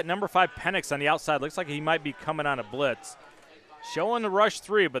look at number 5, Penix on the outside. Looks like he might be coming on a blitz. Showing the rush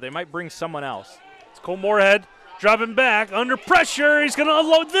 3, but they might bring someone else. It's Cole Moorhead dropping back under pressure. He's going to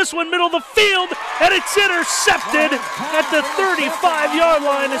unload this one middle of the field, and it's intercepted at the 35-yard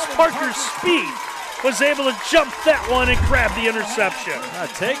line as Parker Speed was able to jump that one and grab the interception. Now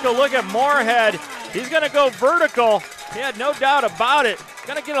take a look at Moorhead. He's going to go vertical. He had no doubt about it.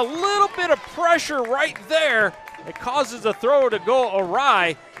 Going to get a little bit of pressure right there. It causes the throw to go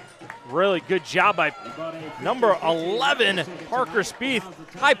awry. Really good job by number 11, Parker Spieth.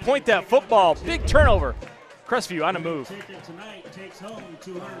 High point that football. Big turnover. Crestview on a move.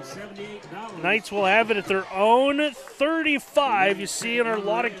 Knights will have it at their own 35. You see in our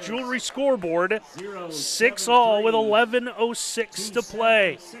Lodic Jewelry scoreboard, 6-all with 11:06 to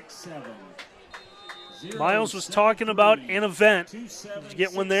play. Miles was talking about an event. Did you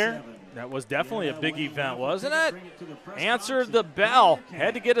get one there? That was definitely a big event, wasn't it? Answered the bell.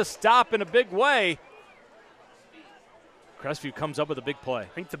 Had to get a stop in a big way. Crestview comes up with a big play. I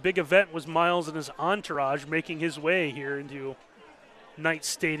think the big event was Miles and his entourage making his way here into Knights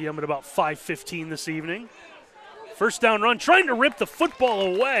Stadium at about 5:15 this evening. First down run, trying to rip the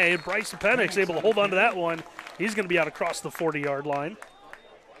football away. Bryson Penix able to hold on to that one. He's going to be out across the 40-yard line.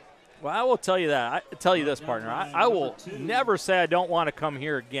 Well, I will tell you that. I tell you this, partner. I will never say I don't want to come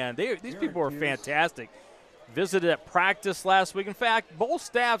here again. These people are fantastic. Visited at practice last week. In fact, both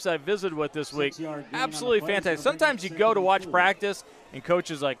staffs I visited with this week, absolutely fantastic. Sometimes you go to watch practice, and coach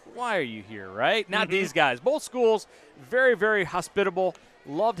is like, why are you here, right? Not these guys. Both schools, very, very hospitable.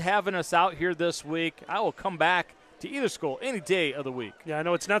 Loved having us out here this week. I will come back to either school any day of the week. Yeah, I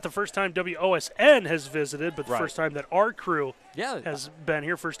know it's not the first time WOSN has visited, but the first time that our crew has been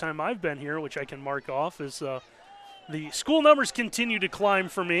here. First time I've been here, which I can mark off, is the school numbers continue to climb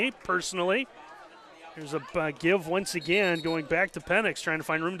for me personally. There's a give once again, going back to Penix, trying to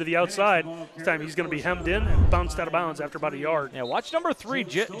find room to the outside. This time he's going to be hemmed in and bounced out of bounds after about a yard. Yeah, watch number 3,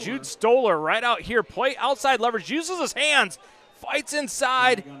 Jude Stoller, right out here. Play outside leverage, uses his hands, fights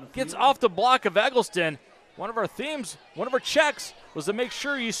inside, gets off the block of Eggleston. One of our themes, one of our checks, was to make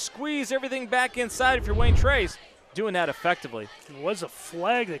sure you squeeze everything back inside if you're Wayne Trace. Doing that effectively. There was a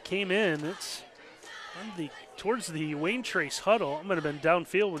flag that came in. It's on towards the Wayne Trace huddle. I'm going to have been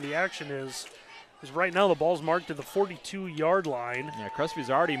downfield when the action is. Because right now the ball's marked at the 42-yard line. Yeah, Crestview's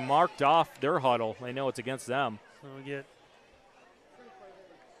already marked off their huddle. They know it's against them. So we get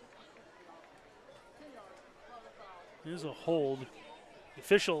here's a hold. The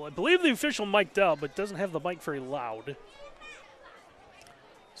official, I believe the official mic'd out, but doesn't have the mic very loud.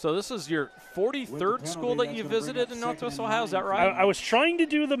 So this is your 43rd school that you visited in Northwest Ohio, is that right? I was trying to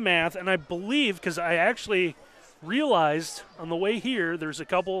do the math, and I believe, because I actually realized on the way here there's a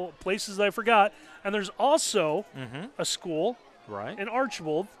couple places that I forgot, and there's also a school in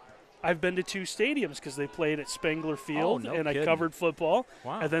Archbold. I've been to 2 stadiums because they played at Spangler Field, and I covered football,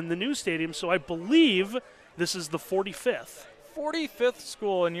 and then the new stadium. So I believe this is the 45th. 45th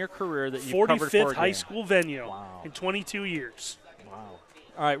school in your career that you've covered for a 45th high school venue in 22 years. Wow.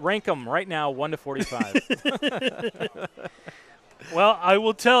 All right, rank them right now, 1 to 45. Well, I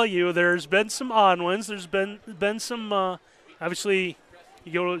will tell you, there's been some odd ones. There's been some, obviously,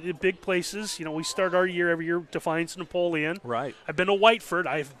 you go to big places. You know, we start our year every year, Defiance, Napoleon. Right. I've been to Whiteford.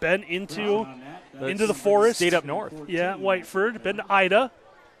 I've been into the forest. Stayed up north. Yeah, Whiteford. Been to Ida.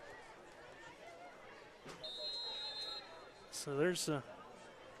 So there's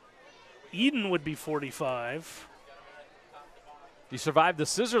Eden would be 45. You survived the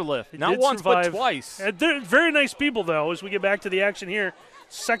scissor lift. Not once, but twice. They're very nice people, though, as we get back to the action here.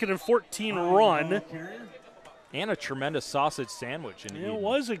 2nd and 14 run. And a tremendous sausage sandwich. It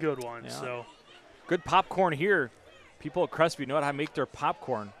was a good one. Yeah. So good popcorn here. People at Crestview know how to make their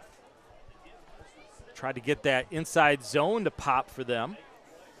popcorn. Tried to get that inside zone to pop for them.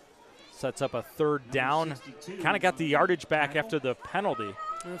 Sets up a third down. Kind of got the yardage back after the penalty.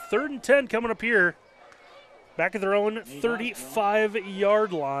 3rd and 10 coming up here. Back at their own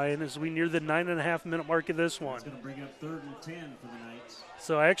 35-yard line as we near the 9.5-minute mark of this one. It's going to bring up 3rd and 10 for the Knights.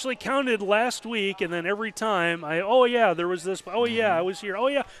 So I actually counted last week, and then every time there was this. Oh, yeah, I was here. Oh,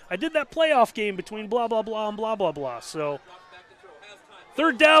 yeah, I did that playoff game between blah, blah, blah, and blah, blah, blah. So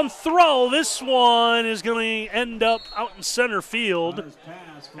 3rd down throw. This one is going to end up out in center field, and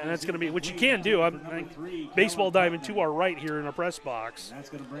that's going to be, which you can do. I'm baseball diamond to our right here in our press box.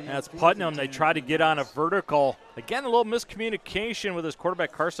 That's Putnam. They try to get on a vertical. Again, a little miscommunication with his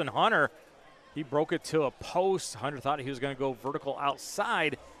quarterback, Carson Hunter. He broke it to a post. Hunter thought he was going to go vertical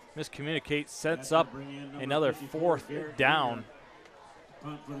outside. Miscommunicate, sets up another 4th down.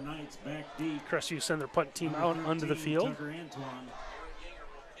 Crestview send their punt team out onto the field.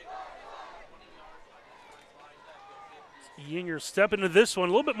 Yinger step into this one.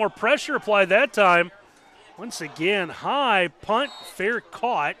 A little bit more pressure applied that time. Once again, high punt, fair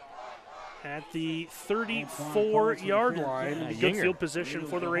caught at the 34-yard line. Good field position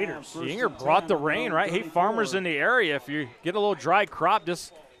for the Raiders. Yinger brought the rain, right? Hey, farmers in the area, if you get a little dry crop,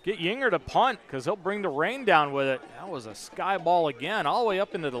 just get Yinger to punt because he'll bring the rain down with it. That was a sky ball again, all the way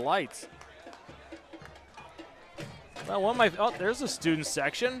up into the lights. Well, there's the student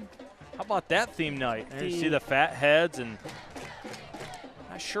section. How about that theme night? There you see the fat heads and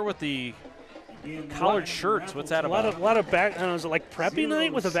not sure what the collared shirts. What's that about? A lot of back. I don't know, is it like preppy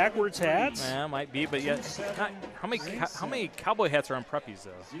night with the backwards hats? Yeah, might be, but yet, how many cowboy hats are on preppies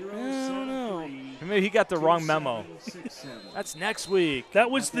though? I don't know. Maybe he got the wrong memo. That's next week.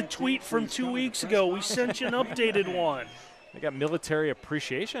 That was the tweet from 2 weeks ago. We sent you an updated one. They got military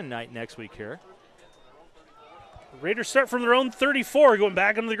appreciation night next week here. Raiders start from their own 34, going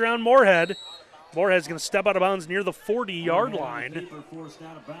back into the ground. Moorhead. Moorhead's going to step out of bounds near the 40-yard line. Forced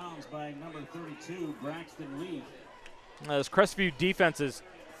out of bounds by number 32, Braxton Lee. This Crestview defense is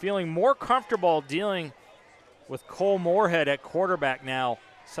feeling more comfortable dealing with Cole Moorhead at quarterback now.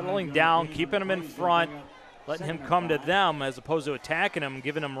 Settling down, keeping him in front, letting him come to them as opposed to attacking him and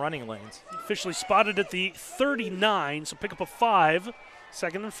giving him running lanes. Officially spotted at the 39, so pick up a 5.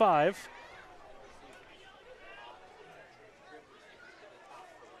 2nd and 5.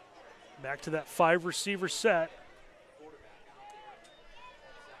 Back to that 5-receiver set.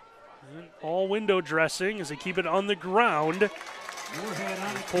 And all window dressing as they keep it on the ground.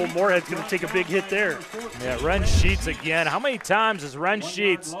 Cole Moorhead's going to take a big hit there. Yeah, Ren Sheets again. How many times has Ren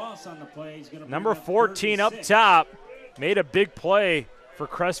Sheets, number 14 up top, made a big play for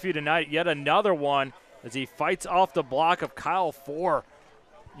Crestview tonight? Yet another one as he fights off the block of Kyle Four.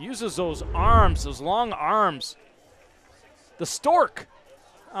 Uses those arms, those long arms. The Stork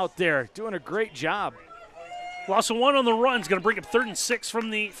out there doing a great job. Loss of 1 on the run is going to bring up 3rd and 6 from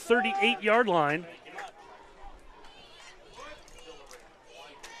the 38-yard line.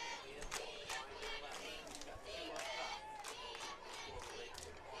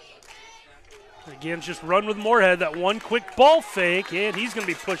 Again, just run with Moorhead. That one quick ball fake, and he's going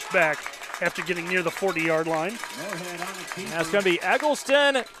to be pushed back after getting near the 40-yard line. That's going to be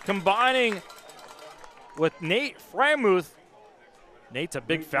Eggleston combining with Nate Frymuth. Nate's a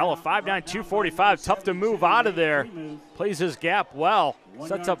big fella, 5'9", 245, tough to move out of there. Plays his gap well,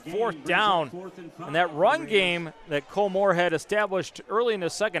 sets up 4th down. And that run game that Cole Moorhead established early in the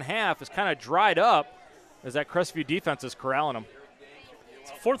second half is kind of dried up as that Crestview defense is corralling him.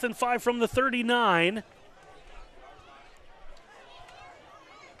 4th and 5 from the 39.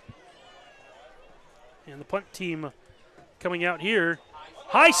 And the punt team coming out here.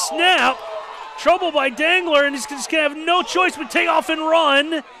 High snap. Trouble by Dangler, and he's just going to have no choice but take off and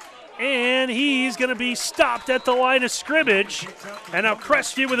run. And he's going to be stopped at the line of scrimmage. And now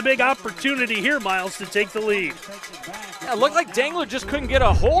Crestview with a big opportunity here, Miles, to take the lead. Yeah, it looked like Dangler just couldn't get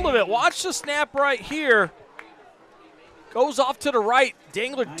a hold of it. Watch the snap right here. Goes off to the right.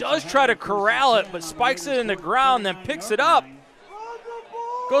 Dangler does try to corral it, but spikes it in the ground, then picks it up.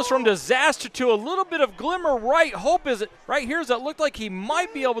 Goes from disaster to a little bit of glimmer right. Hope is it right here as it looked like he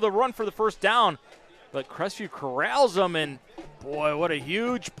might be able to run for the first down. But Crestview corrals him, and boy, what a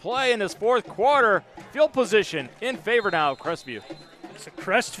huge play in this 4th quarter. Field position in favor now of Crestview. So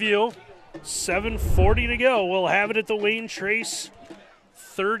Crestview, 7:40 to go. We'll have it at the Wayne Trace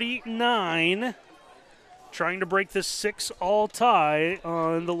 39. Trying to break this 6-all tie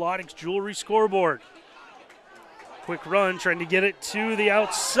on the Loddix Jewelry scoreboard. Quick run, trying to get it to the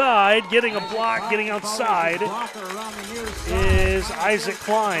outside. Getting a block, getting outside is Isaac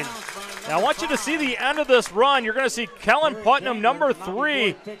Klein. Now I want you to see the end of this run. You're going to see Kellen Putnam, number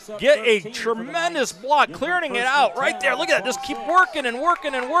 3, get a tremendous block, clearing it out right there. Look at that. Just keep working and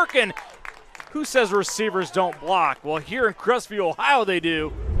working and working. Who says receivers don't block? Well, here in Crestview, Ohio, they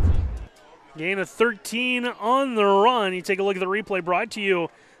do. Gain of 13 on the run. You take a look at the replay brought to you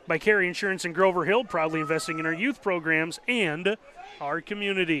by Carey Insurance in Grover Hill, proudly investing in our youth programs and our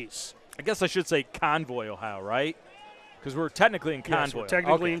communities. I guess I should say Convoy, Ohio, right? Because we're technically in Convoy. Yes, we're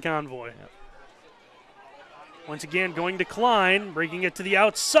technically in Convoy. Yep. Once again, going to Klein, breaking it to the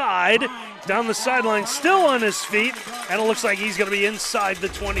outside, down the sideline, still on his feet, and it looks like he's going to be inside the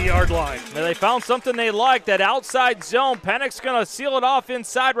 20-yard line. Now they found something they like, that outside zone. Pennick's going to seal it off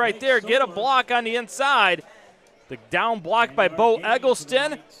inside right there, get a block on the inside. The down block by Bo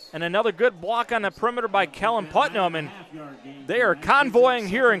Eggleston, and another good block on the perimeter by Kellen Putnam, and they are convoying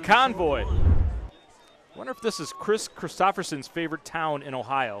here in Convoy. I wonder if this is Chris Christopherson's favorite town in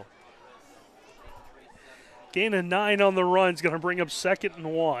Ohio. Gain of 9 on the run is going to bring up 2nd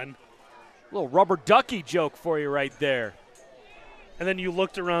and 1. Little rubber ducky joke for you right there. And then you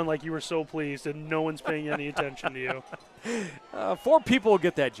looked around like you were so pleased and no one's paying any attention to you. 4 people will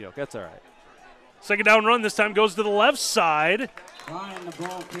get that joke. That's all right. 2nd down run this time goes to the left side.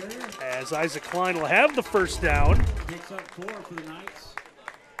 As Isaac Klein will have the first down. Picks up 4 for the Knights.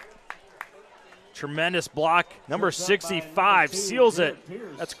 Tremendous block. Number 65 seals it.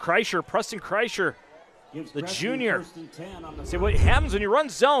 That's Kreischer, Preston Kreischer, the junior. See what happens when you run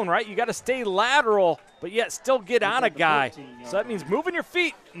zone, right? You got to stay lateral, but yet still get on a guy. So that means moving your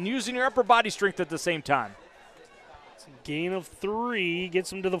feet and using your upper body strength at the same time. Gain of 3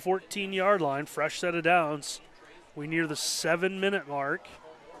 gets him to the 14-yard line. Fresh set of downs. We near the 7-minute mark.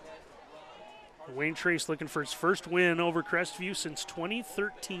 Wayne Trace looking for his first win over Crestview since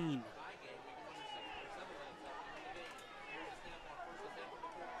 2013.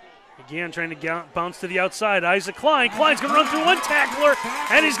 Again, trying to bounce to the outside. Isaac Klein. Klein's going to run through one tackler,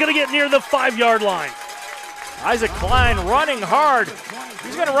 and he's going to get near the 5-yard line. Isaac Klein running hard.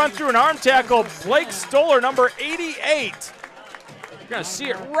 He's going to run through an arm tackle. Blake Stoller, number 88. You're going to see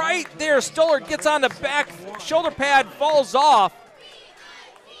it right there. Stoller gets on the back shoulder pad, falls off.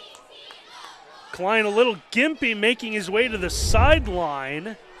 Klein a little gimpy, making his way to the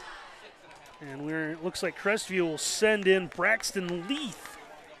sideline. And it looks like Crestview will send in Braxton Leith.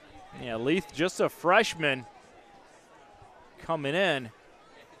 Yeah, Leith, just a freshman coming in.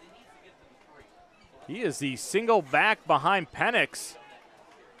 He is the single back behind Penix.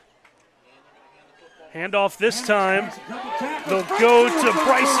 Handoff this time. They'll go to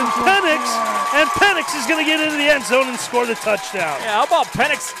Bryson Penix, and Penix is going to get into the end zone and score the touchdown. Yeah, how about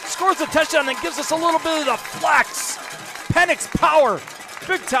Penix scores the touchdown and gives us a little bit of the flex. Penix power,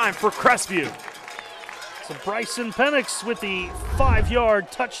 big time for Crestview. So Bryson Penix with the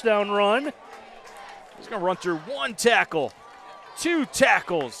 5-yard touchdown run. He's going to run through 1 tackle, 2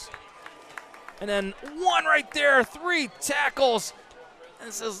 tackles, and then 1 right there, 3 tackles.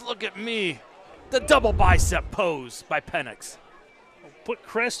 And says, look at me. The double bicep pose by Penix. Put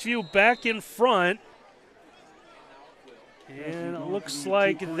Crestview back in front. And it looks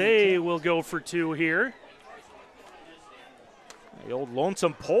like they will go for 2 here. The old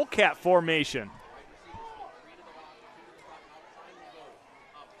lonesome polecat formation.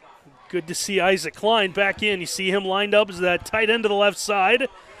 Good to see Isaac Klein back in. You see him lined up as that tight end to the left side.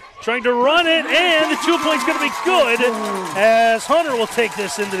 Trying to run it, and the 2 point's going to be good as Hunter will take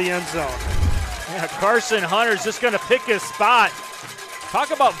this into the end zone. Yeah, Carson Hunter's just going to pick his spot.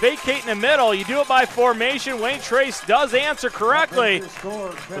 Talk about vacating the middle. You do it by formation. Wayne Trace does answer correctly.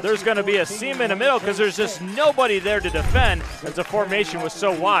 But there's going to be a seam in the middle because there's just nobody there to defend as the formation was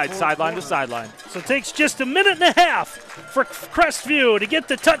so wide, sideline to sideline. So it takes just a minute and a half for Crestview to get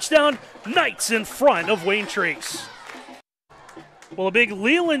the touchdown. Knights in front of Wayne Trace. Well, a big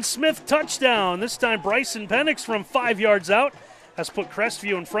Leland Smith touchdown. This time Bryson Penix from 5 yards out has put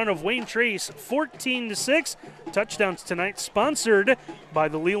Crestview in front of Wayne Trace 14-6. Touchdowns tonight sponsored by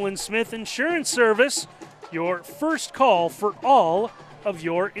the Leland Smith Insurance Service. Your first call for all of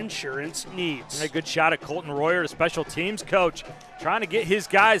your insurance needs. A good shot at Colton Royer, the special teams coach, trying to get his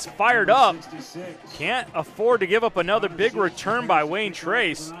guys fired up. Can't afford to give up another big return by Wayne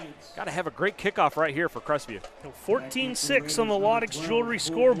Trace. Got to have a great kickoff right here for Crestview. 14-6 on the Loddix Jewelry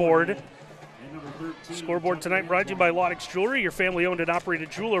scoreboard. Scoreboard tonight brought to you by Loddix Jewelry, your family-owned and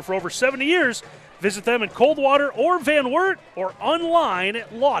operated jeweler for over 70 years. Visit them in Coldwater or Van Wert or online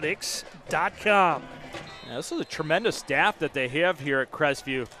at Loddix.com. Yeah, this is a tremendous staff that they have here at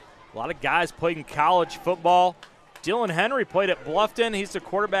Crestview. A lot of guys played in college football. Dylan Henry played at Bluffton. He's the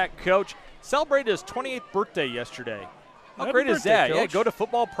quarterback coach. Celebrated his 28th birthday yesterday. How great is birthday, that? Coach. Yeah, go to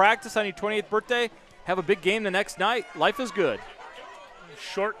football practice on your 28th birthday, have a big game the next night. Life is good.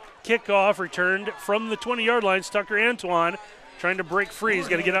 Short kickoff returned from the 20-yard line. Tucker Antoine trying to break free. He's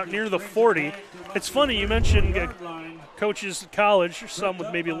got to get out near the 40. It's funny, you mentioned coaches at college, some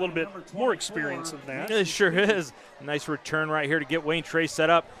with maybe a little bit more experience than that. It sure is. Nice return right here to get Wayne Trace set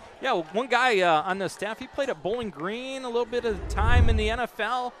up. Yeah, one guy on the staff, he played at Bowling Green a little bit of time in the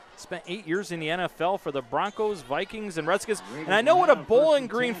NFL. Spent 8 years in the NFL for the Broncos, Vikings, and Redskins. And I know what a Bowling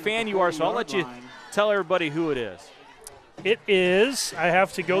Green fan you are, so I'll let you tell everybody who it is. It is, I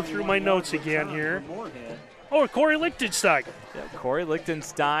have to go through my notes again here. Oh, Corey Lichtenstein. Yeah, Corey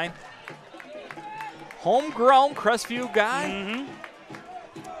Lichtenstein. Homegrown Crestview guy.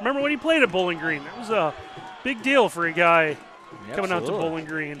 Mm-hmm. Remember when he played at Bowling Green? That was a big deal for a guy coming out to Bowling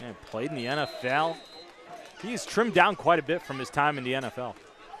Green. Yeah, played in the NFL. He's trimmed down quite a bit from his time in the NFL.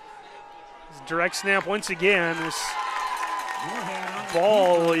 Direct snap once again. This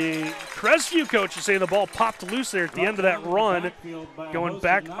ball, the Crestview coach is saying the ball popped loose there at the end of that run, going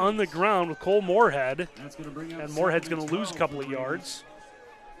back on the ground with Cole Moorhead. And Moorhead's going to lose a couple of yards.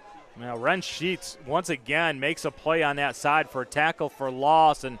 Now, Ren Sheets once again makes a play on that side for a tackle for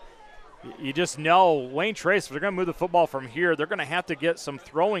loss. And you just know Wayne Trace, if they're going to move the football from here, they're going to have to get some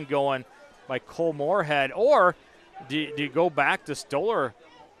throwing going by Cole Moorhead. Or do you go back to Stoller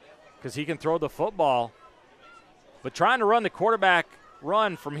because he can throw the football? But trying to run the quarterback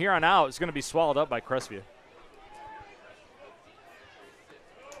run from here on out is going to be swallowed up by Crestview.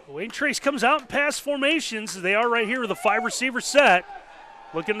 Wayne Trace comes out in pass formations. They are right here with a 5-receiver set.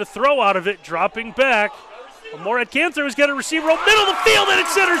 Looking to throw out of it, dropping back. Moorhead can't throw. He's got a receiver over middle of the field, and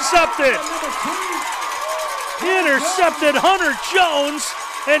it's intercepted. Intercepted Hunter Jones,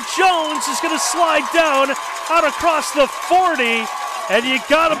 and Jones is going to slide down out across the 40. And you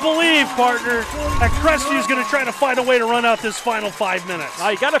got to believe, partner, that Crestview is going to try to find a way to run out this final 5 minutes.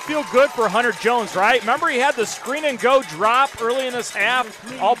 You got to feel good for Hunter Jones, right? Remember he had the screen-and-go drop early in this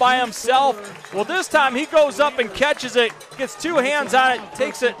half all by himself? Well, this time he goes up and catches it, gets two hands on it,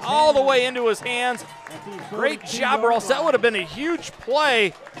 takes it all the way into his hands. Great job, or else that would have been a huge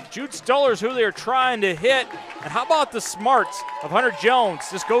play. Jude Stoller's who they were trying to hit. And how about the smarts of Hunter Jones?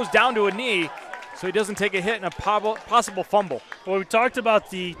 Just goes down to a knee, so he doesn't take a hit and a possible fumble. Well, we talked about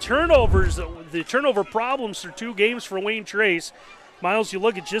the turnovers, the turnover problems through 2 games for Wayne Trace. Miles, you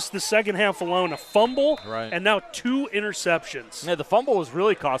look at just the second half alone, a fumble and now 2 interceptions. Yeah, the fumble was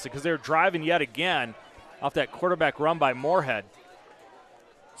really costly because they were driving yet again off that quarterback run by Moorhead.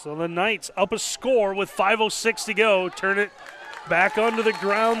 So the Knights up a score with 5:06 to go. Turn it back onto the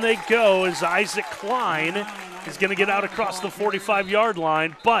ground they go as Isaac Klein is going to get out across the 45-yard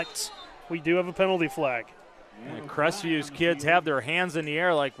line, but we do have a penalty flag. And Crestview's kids have their hands in the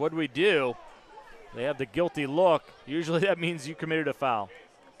air like, what do we do? They have the guilty look. Usually that means you committed a foul.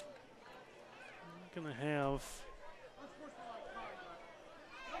 Going to have...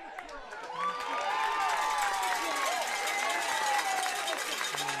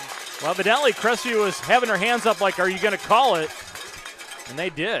 Well, evidently Crestview was having their hands up like, are you going to call it? And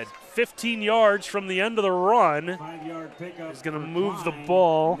they did. 15 yards from the end of the run. Is going to move the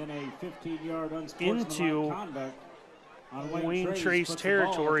ball into Wayne Trace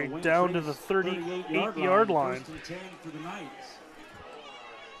territory down to the 38-yard line.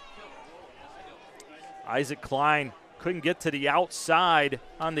 Isaac Klein couldn't get to the outside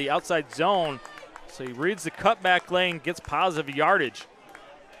on the outside zone, so he reads the cutback lane, gets positive yardage.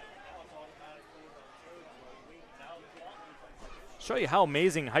 Show you how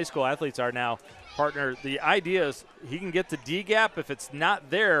amazing high school athletes are now, partner. The idea is he can get to D-gap. If it's not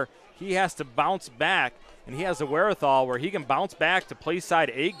there, he has to bounce back, and he has the wherewithal where he can bounce back to play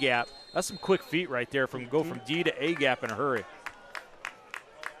side A-gap. That's some quick feet right there go from D to A-gap in a hurry.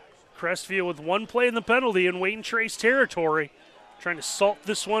 Crestview with one play in the penalty in Wayne Trace territory, trying to salt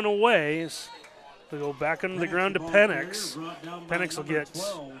this one away as they go back under the ground to Penix. Penix will get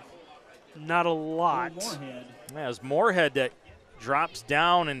not a lot. Yeah, it's Moorhead that drops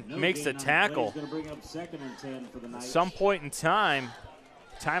down and makes the tackle. At some point in time,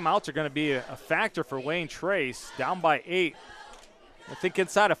 timeouts are going to be a factor for Wayne Trace, down by 8. I think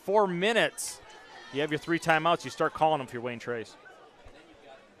inside of 4 minutes, you have your 3 timeouts. You start calling them for your Wayne Trace.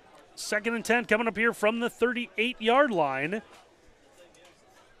 2nd and 10 coming up here from the 38-yard line.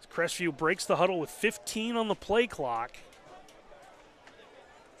 Crestview breaks the huddle with 15 on the play clock.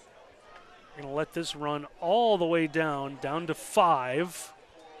 Going to let this run all the way down to 5.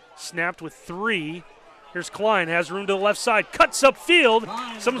 Snapped with 3. Here's Klein, has room to the left side, cuts upfield.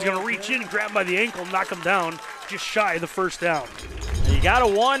 Someone's going to reach in and grab him by the ankle, knock him down just shy of the first down. And you got to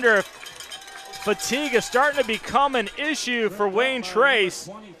wonder if Fatigue is starting to become an issue for Wayne Trace.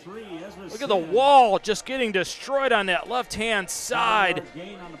 Look at the wall just getting destroyed on that left-hand side.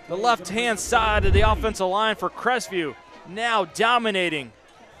 The left-hand side of the offensive line for Crestview now dominating.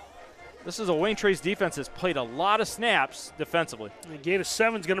 This is a Wayne Trace defense that's played a lot of snaps defensively. A gain of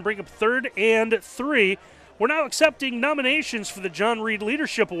 7 is going to bring up 3rd and 3. We're now accepting nominations for the John Reed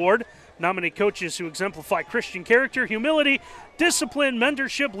Leadership Award. Nominate coaches who exemplify Christian character, humility, discipline,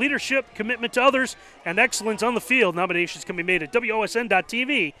 mentorship, leadership, commitment to others, and excellence on the field. Nominations can be made at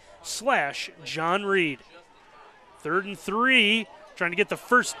WOSN.TV/John Reed. 3rd and 3, trying to get the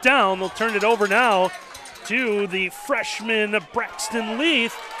first down. They'll turn it over now to the freshman Braxton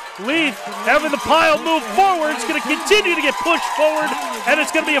Leith. Leith having the pile move forward. It's going to continue to get pushed forward, and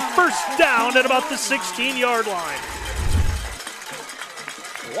it's going to be a first down at about the 16-yard line.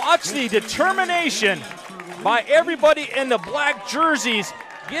 Watch the determination by everybody in the black jerseys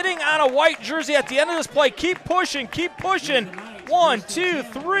getting on a white jersey at the end of this play. Keep pushing, keep pushing. 1, 2,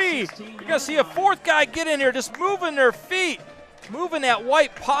 3. You're going to see a 4th guy get in here just moving their feet, moving that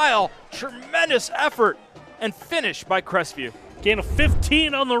white pile. Tremendous effort and finish by Crestview. Gain of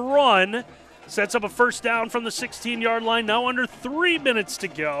 15 on the run. Sets up a first down from the 16-yard line. Now under 3 minutes to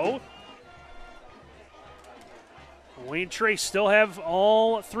go. Wayne Trace still have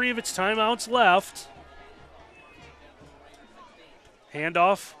all 3 of its timeouts left.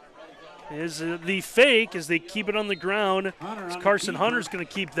 Handoff is the fake as they keep it on the ground. Carson Hunter's going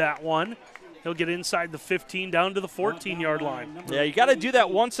to keep that one. He'll get inside the 15 down to the 14-yard line. Yeah, you got to do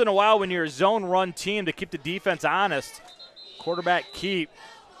that once in a while when you're a zone run team to keep the defense honest. Quarterback keep.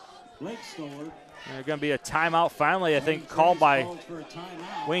 There's going to be a timeout finally, I think, called by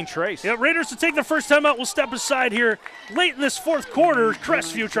Wayne Trace. Yeah, Raiders to take the first timeout. Will step aside here late in this 4th quarter.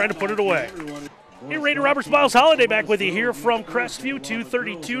 Crestview trying to put it away. Hey, Raider Roberts Miles Holiday back with you here from Crestview.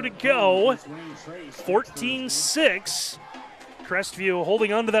 2:32 to go. 14-6. Crestview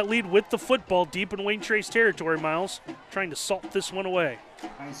holding on to that lead with the football deep in Wayne Trace territory, Miles. Trying to salt this one away.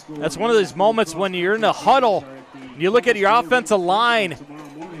 That's one of those moments when you're in the huddle, you look at your offensive line,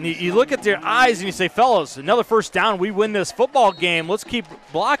 and you look at their eyes and you say, fellas, another first down, we win this football game. Let's keep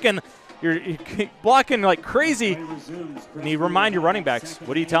blocking. You're blocking like crazy. And you remind your running backs,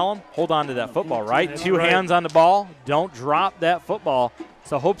 what do you tell them? Hold on to that football, right? That's 2 right. hands on the ball. Don't drop that football. It's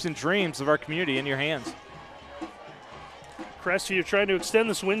the hopes and dreams of our community in your hands. Crestview trying to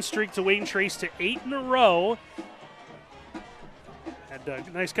extend this win streak to Wayne Trace to 8 in a row. Had a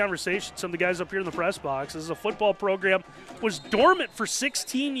nice conversation. Some of the guys up here in the press box. This is a football program. Was dormant for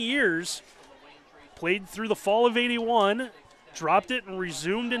 16 years. Played through the fall of 81. Dropped it and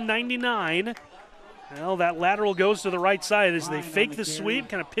resumed in 99. Well, that lateral goes to the right side as they fake the sweep,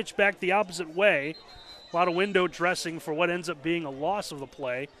 kind of pitch back the opposite way. A lot of window dressing for what ends up being a loss of the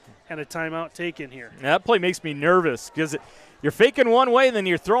play and a timeout taken here. Now, that play makes me nervous because you're faking one way, then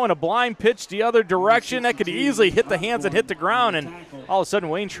you're throwing a blind pitch the other direction. That could easily hit the hands and hit the ground, and all of a sudden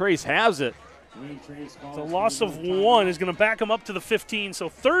Wayne Trace has it. The loss of 1 is going to back him up to the 15, so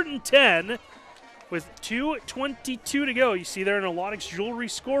 3rd and 10 with 2:22 to go. You see there in a Lonix Jewelry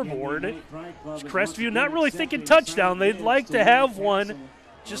scoreboard. Crestview not really thinking touchdown. They'd like to have one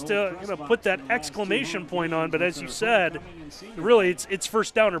just to put that exclamation point on, but as you said, really it's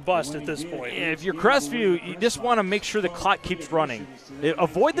first down or bust at this point. Yeah, if you're Crestview, you just want to make sure the clock keeps running.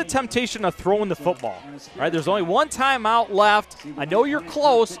 Avoid the temptation of throwing the football. Right? There's only 1 timeout left. I know you're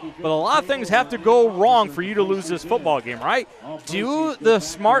close, but a lot of things have to go wrong for you to lose this football game, right? Do the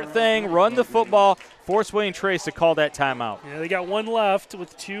smart thing, run the football, force Wayne Trace to call that timeout. Yeah, they got 1 left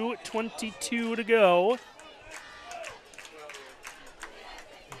with 2:22 to go.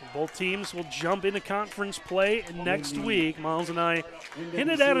 Both teams will jump into conference play next week. Miles and I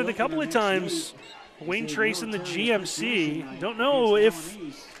hinted at it a couple of times. Wayne Trace in the GMC. Don't know if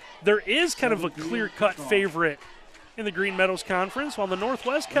there is kind of a clear-cut favorite in the Green Meadows Conference. While the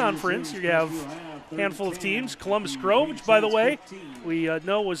Northwest Conference, you have a handful of teams. Columbus Grove, which, by the way, we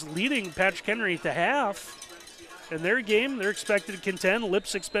know was leading Patrick Henry at the half. In their game, they're expected to contend.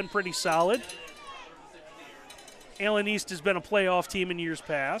 Lipsick's been pretty solid. Allen East has been a playoff team in years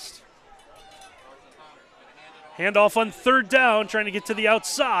past. Handoff on 3rd down, trying to get to the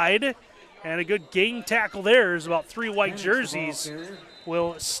outside. And a good gang tackle there is about 3 white jerseys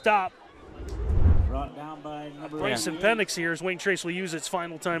will stop Bryson Penix here as Wayne Trace will use its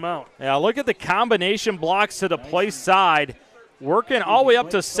final timeout. Yeah, look at the combination blocks to the play side. Working all the way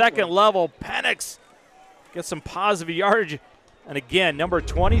up to 2nd level. Penix gets some positive yardage. And again, number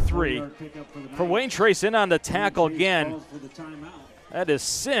 23 for Wayne Trace in on the tackle again. That is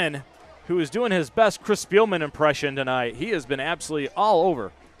Sin, who is doing his best Chris Spielman impression tonight. He has been absolutely all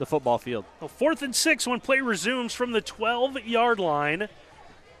over the football field. Well, 4th and 6 when play resumes from the 12-yard line.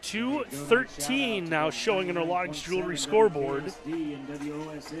 2:13 now showing in our Logs Jewelry scoreboard. and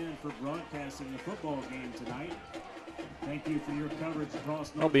WOSN for broadcasting the football game tonight. Thank you for your coverage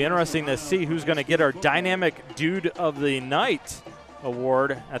across. It'll be interesting to see who's going to get our Dynamic Dude of the Night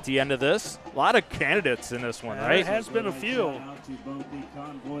award at the end of this. A lot of candidates in this one, right? There has been a few.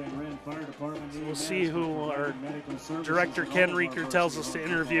 We'll see who our director Ken Reeker tells us to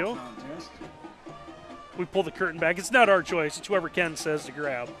interview. We pull the curtain back. It's not our choice. It's whoever Ken says to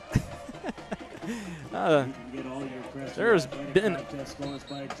grab. There's been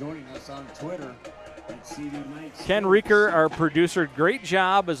Ken Reeker, our producer, great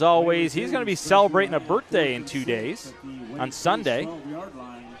job as always. He's going to be celebrating a birthday in 2 days on Sunday.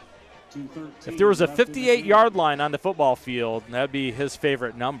 If there was a 58-yard line on the football field, that would be his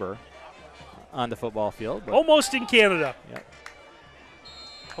favorite number on the football field. Almost in Canada. Yep.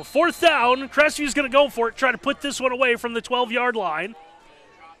 Well, 4th down. Crestview's going to go for it, try to put this one away from the 12-yard line.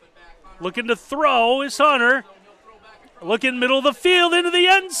 Looking to throw is Hunter. Looking middle of the field into the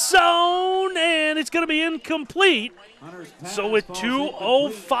end zone, and it's going to be incomplete. So with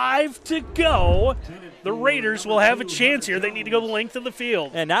 2:05 to go, the Raiders will have a chance here. They need to go the length of the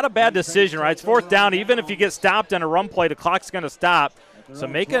field. And not a bad decision, right? It's 4th down. Even if you get stopped on a run play, the clock's going to stop. So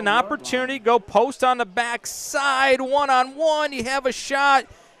make an opportunity, go post on the backside, one-on-one. You have a shot.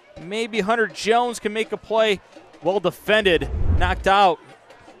 Maybe Hunter Jones can make a play. Well defended, knocked out.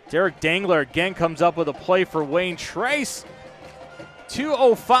 Derek Dangler again comes up with a play for Wayne Trace.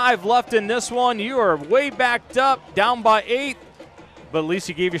 2:05 left in this one. You are way backed up, down by 8, but at least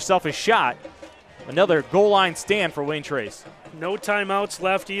you gave yourself a shot. Another goal line stand for Wayne Trace. No timeouts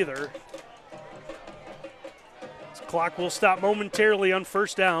left either. This clock will stop momentarily on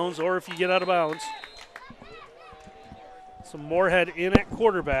 1st downs or if you get out of bounds. So Moorhead in at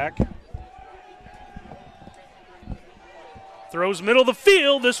quarterback. Throws middle of the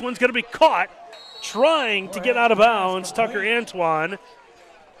field. This one's going to be caught. Trying to get out of bounds, Tucker Antoine.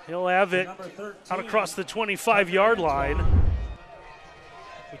 He'll have it out across the 25-yard line.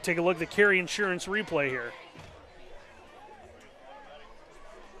 We take a look at the Carry Insurance replay here.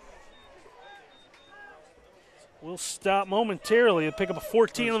 We'll stop momentarily and pick up a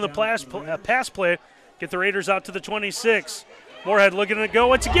 14 on the pass play. Get the Raiders out to the 26. Moorhead looking to go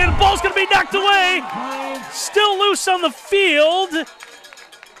once again. Ball's going to be knocked away. Still loose on the field.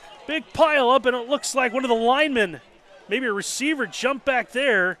 Big pile up, and it looks like one of the linemen, maybe a receiver, jumped back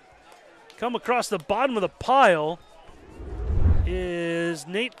there. Come across the bottom of the pile is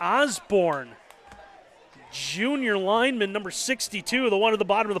Nate Osborne. Junior lineman, number 62, the one at the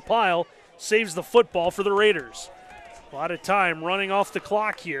bottom of the pile, saves the football for the Raiders. A lot of time running off the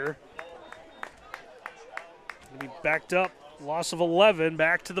clock here. Going to be backed up. Loss of 11,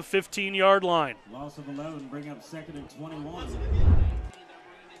 back to the 15-yard line. Loss of 11, bring up 2nd and 21.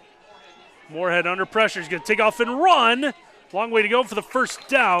 Moorhead under pressure. He's going to take off and run. Long way to go for the 1st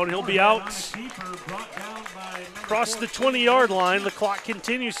down. He'll be out across the 20-yard line. The clock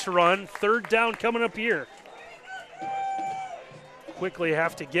continues to run. 3rd down coming up here. Quickly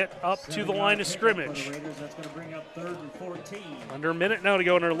have to get up to the line of scrimmage. That's going to bring up 3rd and 14. Under a minute now to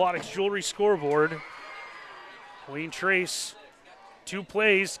go on our Lodex Jewelry scoreboard. Wayne Trace, 2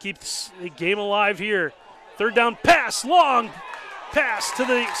 plays, keeps the game alive here. 3rd down pass, long pass to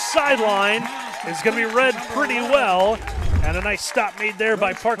the sideline is going to be read pretty well. And a nice stop made there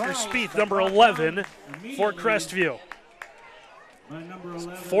by Parker Spieth, number 11 for Crestview.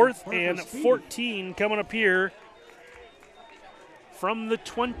 4th and 14 coming up here from the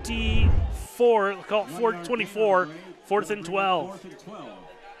 24, call it 24, 4th and 12.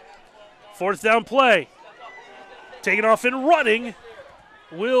 4th down play. Taking off and running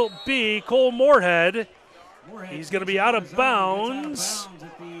will be Cole Moorhead. He's going to be out of bounds.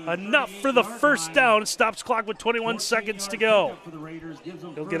 Enough for the 1st down. Stops clock with 21 seconds to go.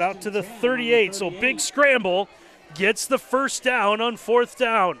 He'll get out to the 38, so big scramble. Gets the 1st down on 4th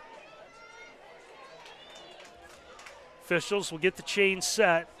down. Officials will get the chain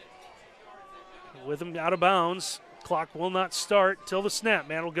set. With him out of bounds. Clock will not start till the snap.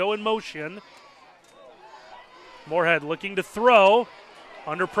 Man will go in motion. Moorhead looking to throw.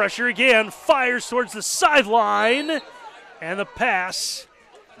 Under pressure again. Fires towards the sideline. And the pass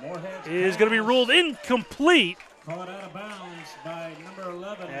is going to be ruled incomplete. Caught out of bounds by number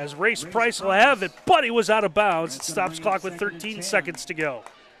 11. As Race Price will have it, but he was out of bounds. It stops clock with 13 seconds to go.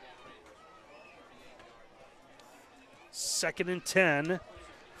 2nd and 10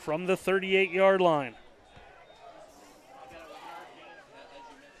 from the 38-yard line.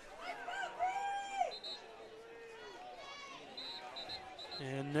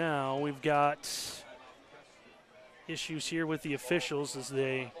 And now we've got issues here with the officials as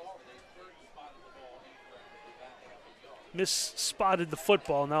they misspotted the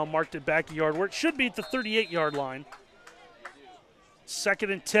football, now marked it back a yard where it should be at the 38-yard line.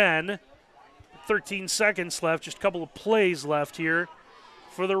 2nd and 10, 13 seconds left, just a couple of plays left here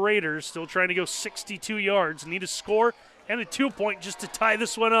for the Raiders. Still trying to go 62 yards. Need a score and a 2-point just to tie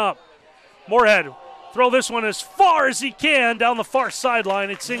this one up. Moorhead throw this one as far as he can down the far sideline.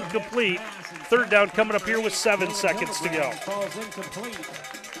 It's incomplete. 3rd down coming up here with 7 seconds to go. So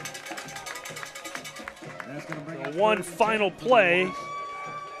one final play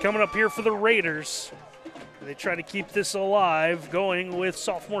coming up here for the Raiders. They try to keep this alive, going with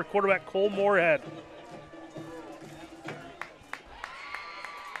sophomore quarterback Cole Moorhead.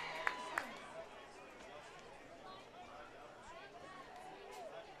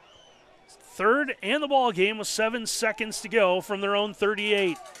 Third and the ball game with 7 seconds to go from their own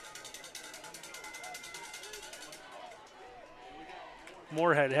 38.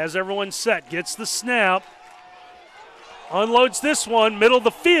 Moorhead has everyone set, gets the snap, unloads this one, middle of the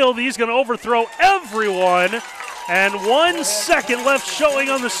field. He's going to overthrow everyone, and 1 second left showing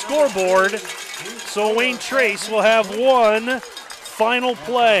on the scoreboard. So Wayne Trace will have one final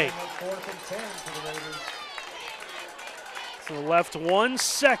play. So left 1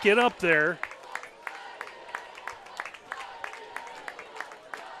 second up there.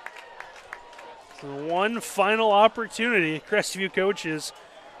 So one final opportunity. Crestview coaches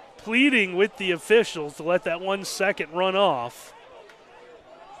pleading with the officials to let that 1 second run off.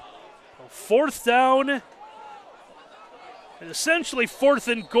 4th down, and essentially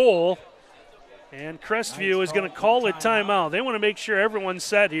 4th and goal. And Crestview is going to call a timeout. They want to make sure everyone's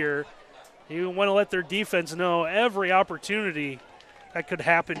set here. They want to let their defense know every opportunity that could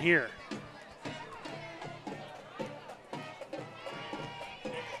happen here.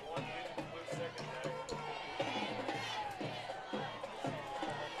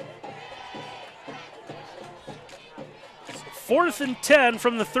 So 4th and 10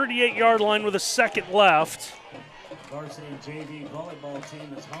 from the 38-yard line with a second left. Varsity JV volleyball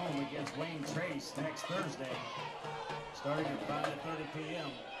team is home against Wayne Trace next Thursday, starting at 5:30 p.m.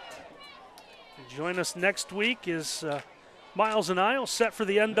 Join us next week is Miles and I will set for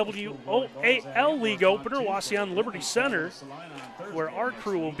the NWOAL League opener, Wasion Liberty Center, where our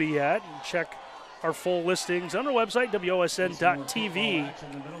crew will be at. And check our full listings on our website, WOSN.TV,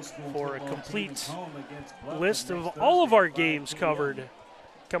 for a complete list of all of our games covered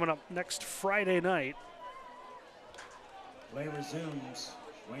coming up next Friday night. Play resumes.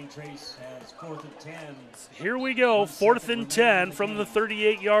 Wayne Trace has 4th and 10. Here we go, 4th and 10 from the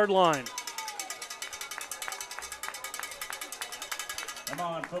 38-yard line. Come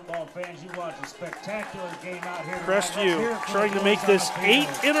on, football fans, you watch a spectacular game out here. Crestview trying to make this 8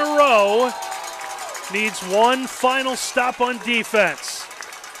 in a row. Needs one final stop on defense.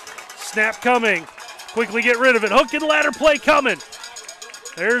 Snap coming. Quickly get rid of it. Hook and ladder play coming.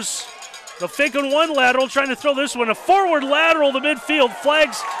 There's the fake on one lateral, trying to throw this one. A forward lateral to midfield.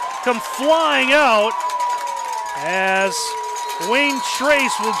 Flags come flying out as Wayne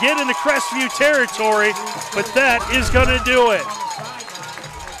Trace will get into Crestview territory, but that is going to do it.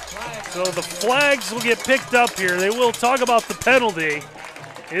 So the flags will get picked up here. They will talk about the penalty.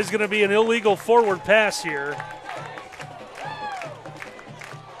 It is going to be an illegal forward pass here.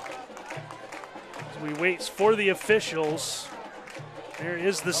 So we wait for the officials. There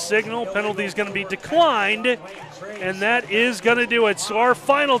is the signal. Penalty is going to be declined, and that is going to do it. So our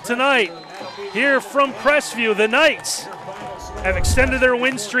final tonight here from Crestview, the Knights have extended their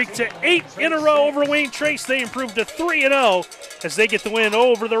win streak to 8 in a row over Wayne Trace. They improved to 3-0 as they get the win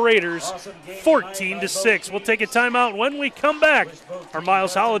over the Raiders, 14-6. We'll take a timeout. When we come back, our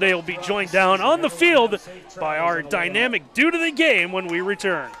Miles Holliday will be joined down on the field by our dynamic dude of the game when we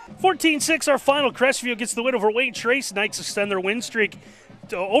return. 14-6, our final. Crestview gets the win over Wayne Trace. Knights extend their win streak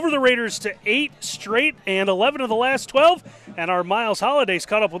over the Raiders to 8 straight and 11 of the last 12. And our Miles Holliday's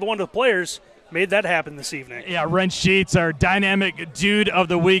caught up with one of the players. Made that happen this evening. Yeah, Wrench Sheets, our dynamic dude of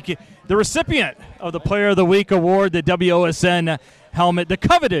the week, the recipient of the Player of the Week award, the WOSN helmet, the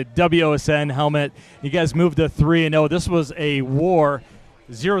coveted WOSN helmet. You guys moved to 3-0. This was a war,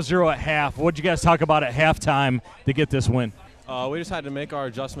 0-0 at half. What did you guys talk about at halftime to get this win? We just had to make our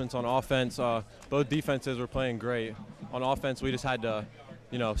adjustments on offense. Both defenses were playing great. On offense, we just had to,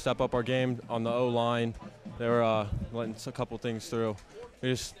 step up our game on the O-line. They were letting a couple things through. We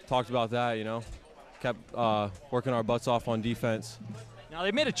just talked about that, kept working our butts off on defense, Now,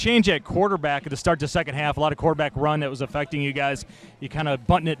 they made a change at quarterback to start the second half. A lot of quarterback run that was affecting you guys. You kind of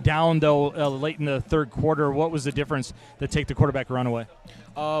buttoned it down, though, late in the third quarter. What was the difference to take the quarterback run away?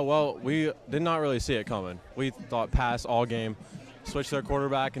 Well, we did not really see it coming. We thought pass all game, switched their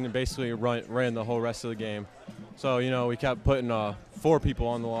quarterback, and then basically ran the whole rest of the game. So, we kept putting 4 people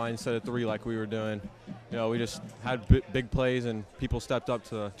on the line instead of 3 like we were doing. We just had big plays, and people stepped up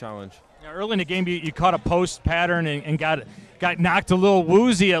to the challenge. Now, early in the game, you caught a post pattern and got knocked a little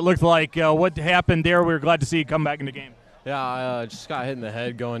woozy, it looked like. What happened there? We were glad to see you come back in the game. Yeah, I just got hit in the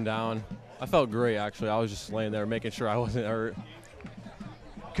head going down. I felt great, actually. I was just laying there making sure I wasn't hurt.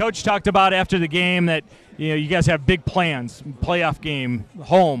 Coach talked about after the game that you guys have big plans, playoff game,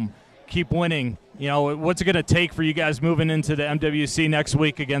 home, keep winning. What's it going to take for you guys moving into the MWC next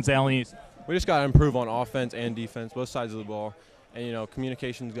week against Allen East? We just got to improve on offense and defense, both sides of the ball. And,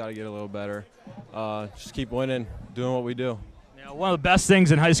 communication's got to get a little better. Just keep winning, doing what we do. One of the best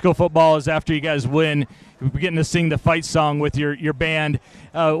things in high school football is after you guys win, you're getting to sing the fight song with your band.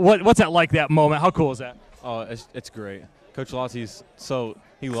 What's that like, that moment? How cool is that? Oh, it's great. Coach Lotzie's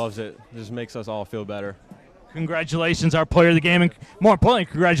he loves it. It just makes us all feel better. Congratulations, our player of the game, and more importantly,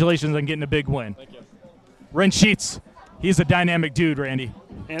 congratulations on getting a big win. Thank you. Ren Sheets, he's a dynamic dude, Randy.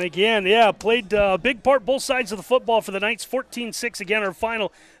 And again, played a big part both sides of the football for the Knights. 14-6 again, our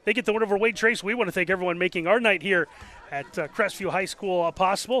final. They get the win over Wade Trace. We want to thank everyone making our night here at Crestview High School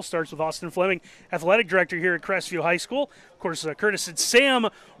possible. Starts with Austin Fleming, athletic director here at Crestview High School. Of course, Curtis and Sam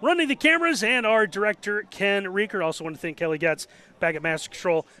running the cameras, and our director, Ken Reeker. Also want to thank Kelly Getz back at Master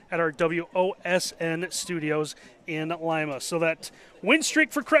Control at our WOSN studios in Lima. So that win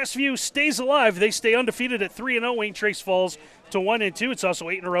streak for Crestview stays alive. They stay undefeated at 3-0. Wayne Trace falls to 1-2. It's also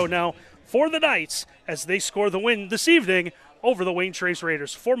 8 in a row now for the Knights as they score the win this evening over the Wayne Trace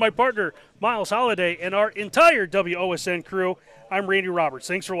Raiders. For my partner, Miles Holiday, and our entire WOSN crew, I'm Randy Roberts.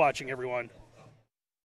 Thanks for watching, everyone.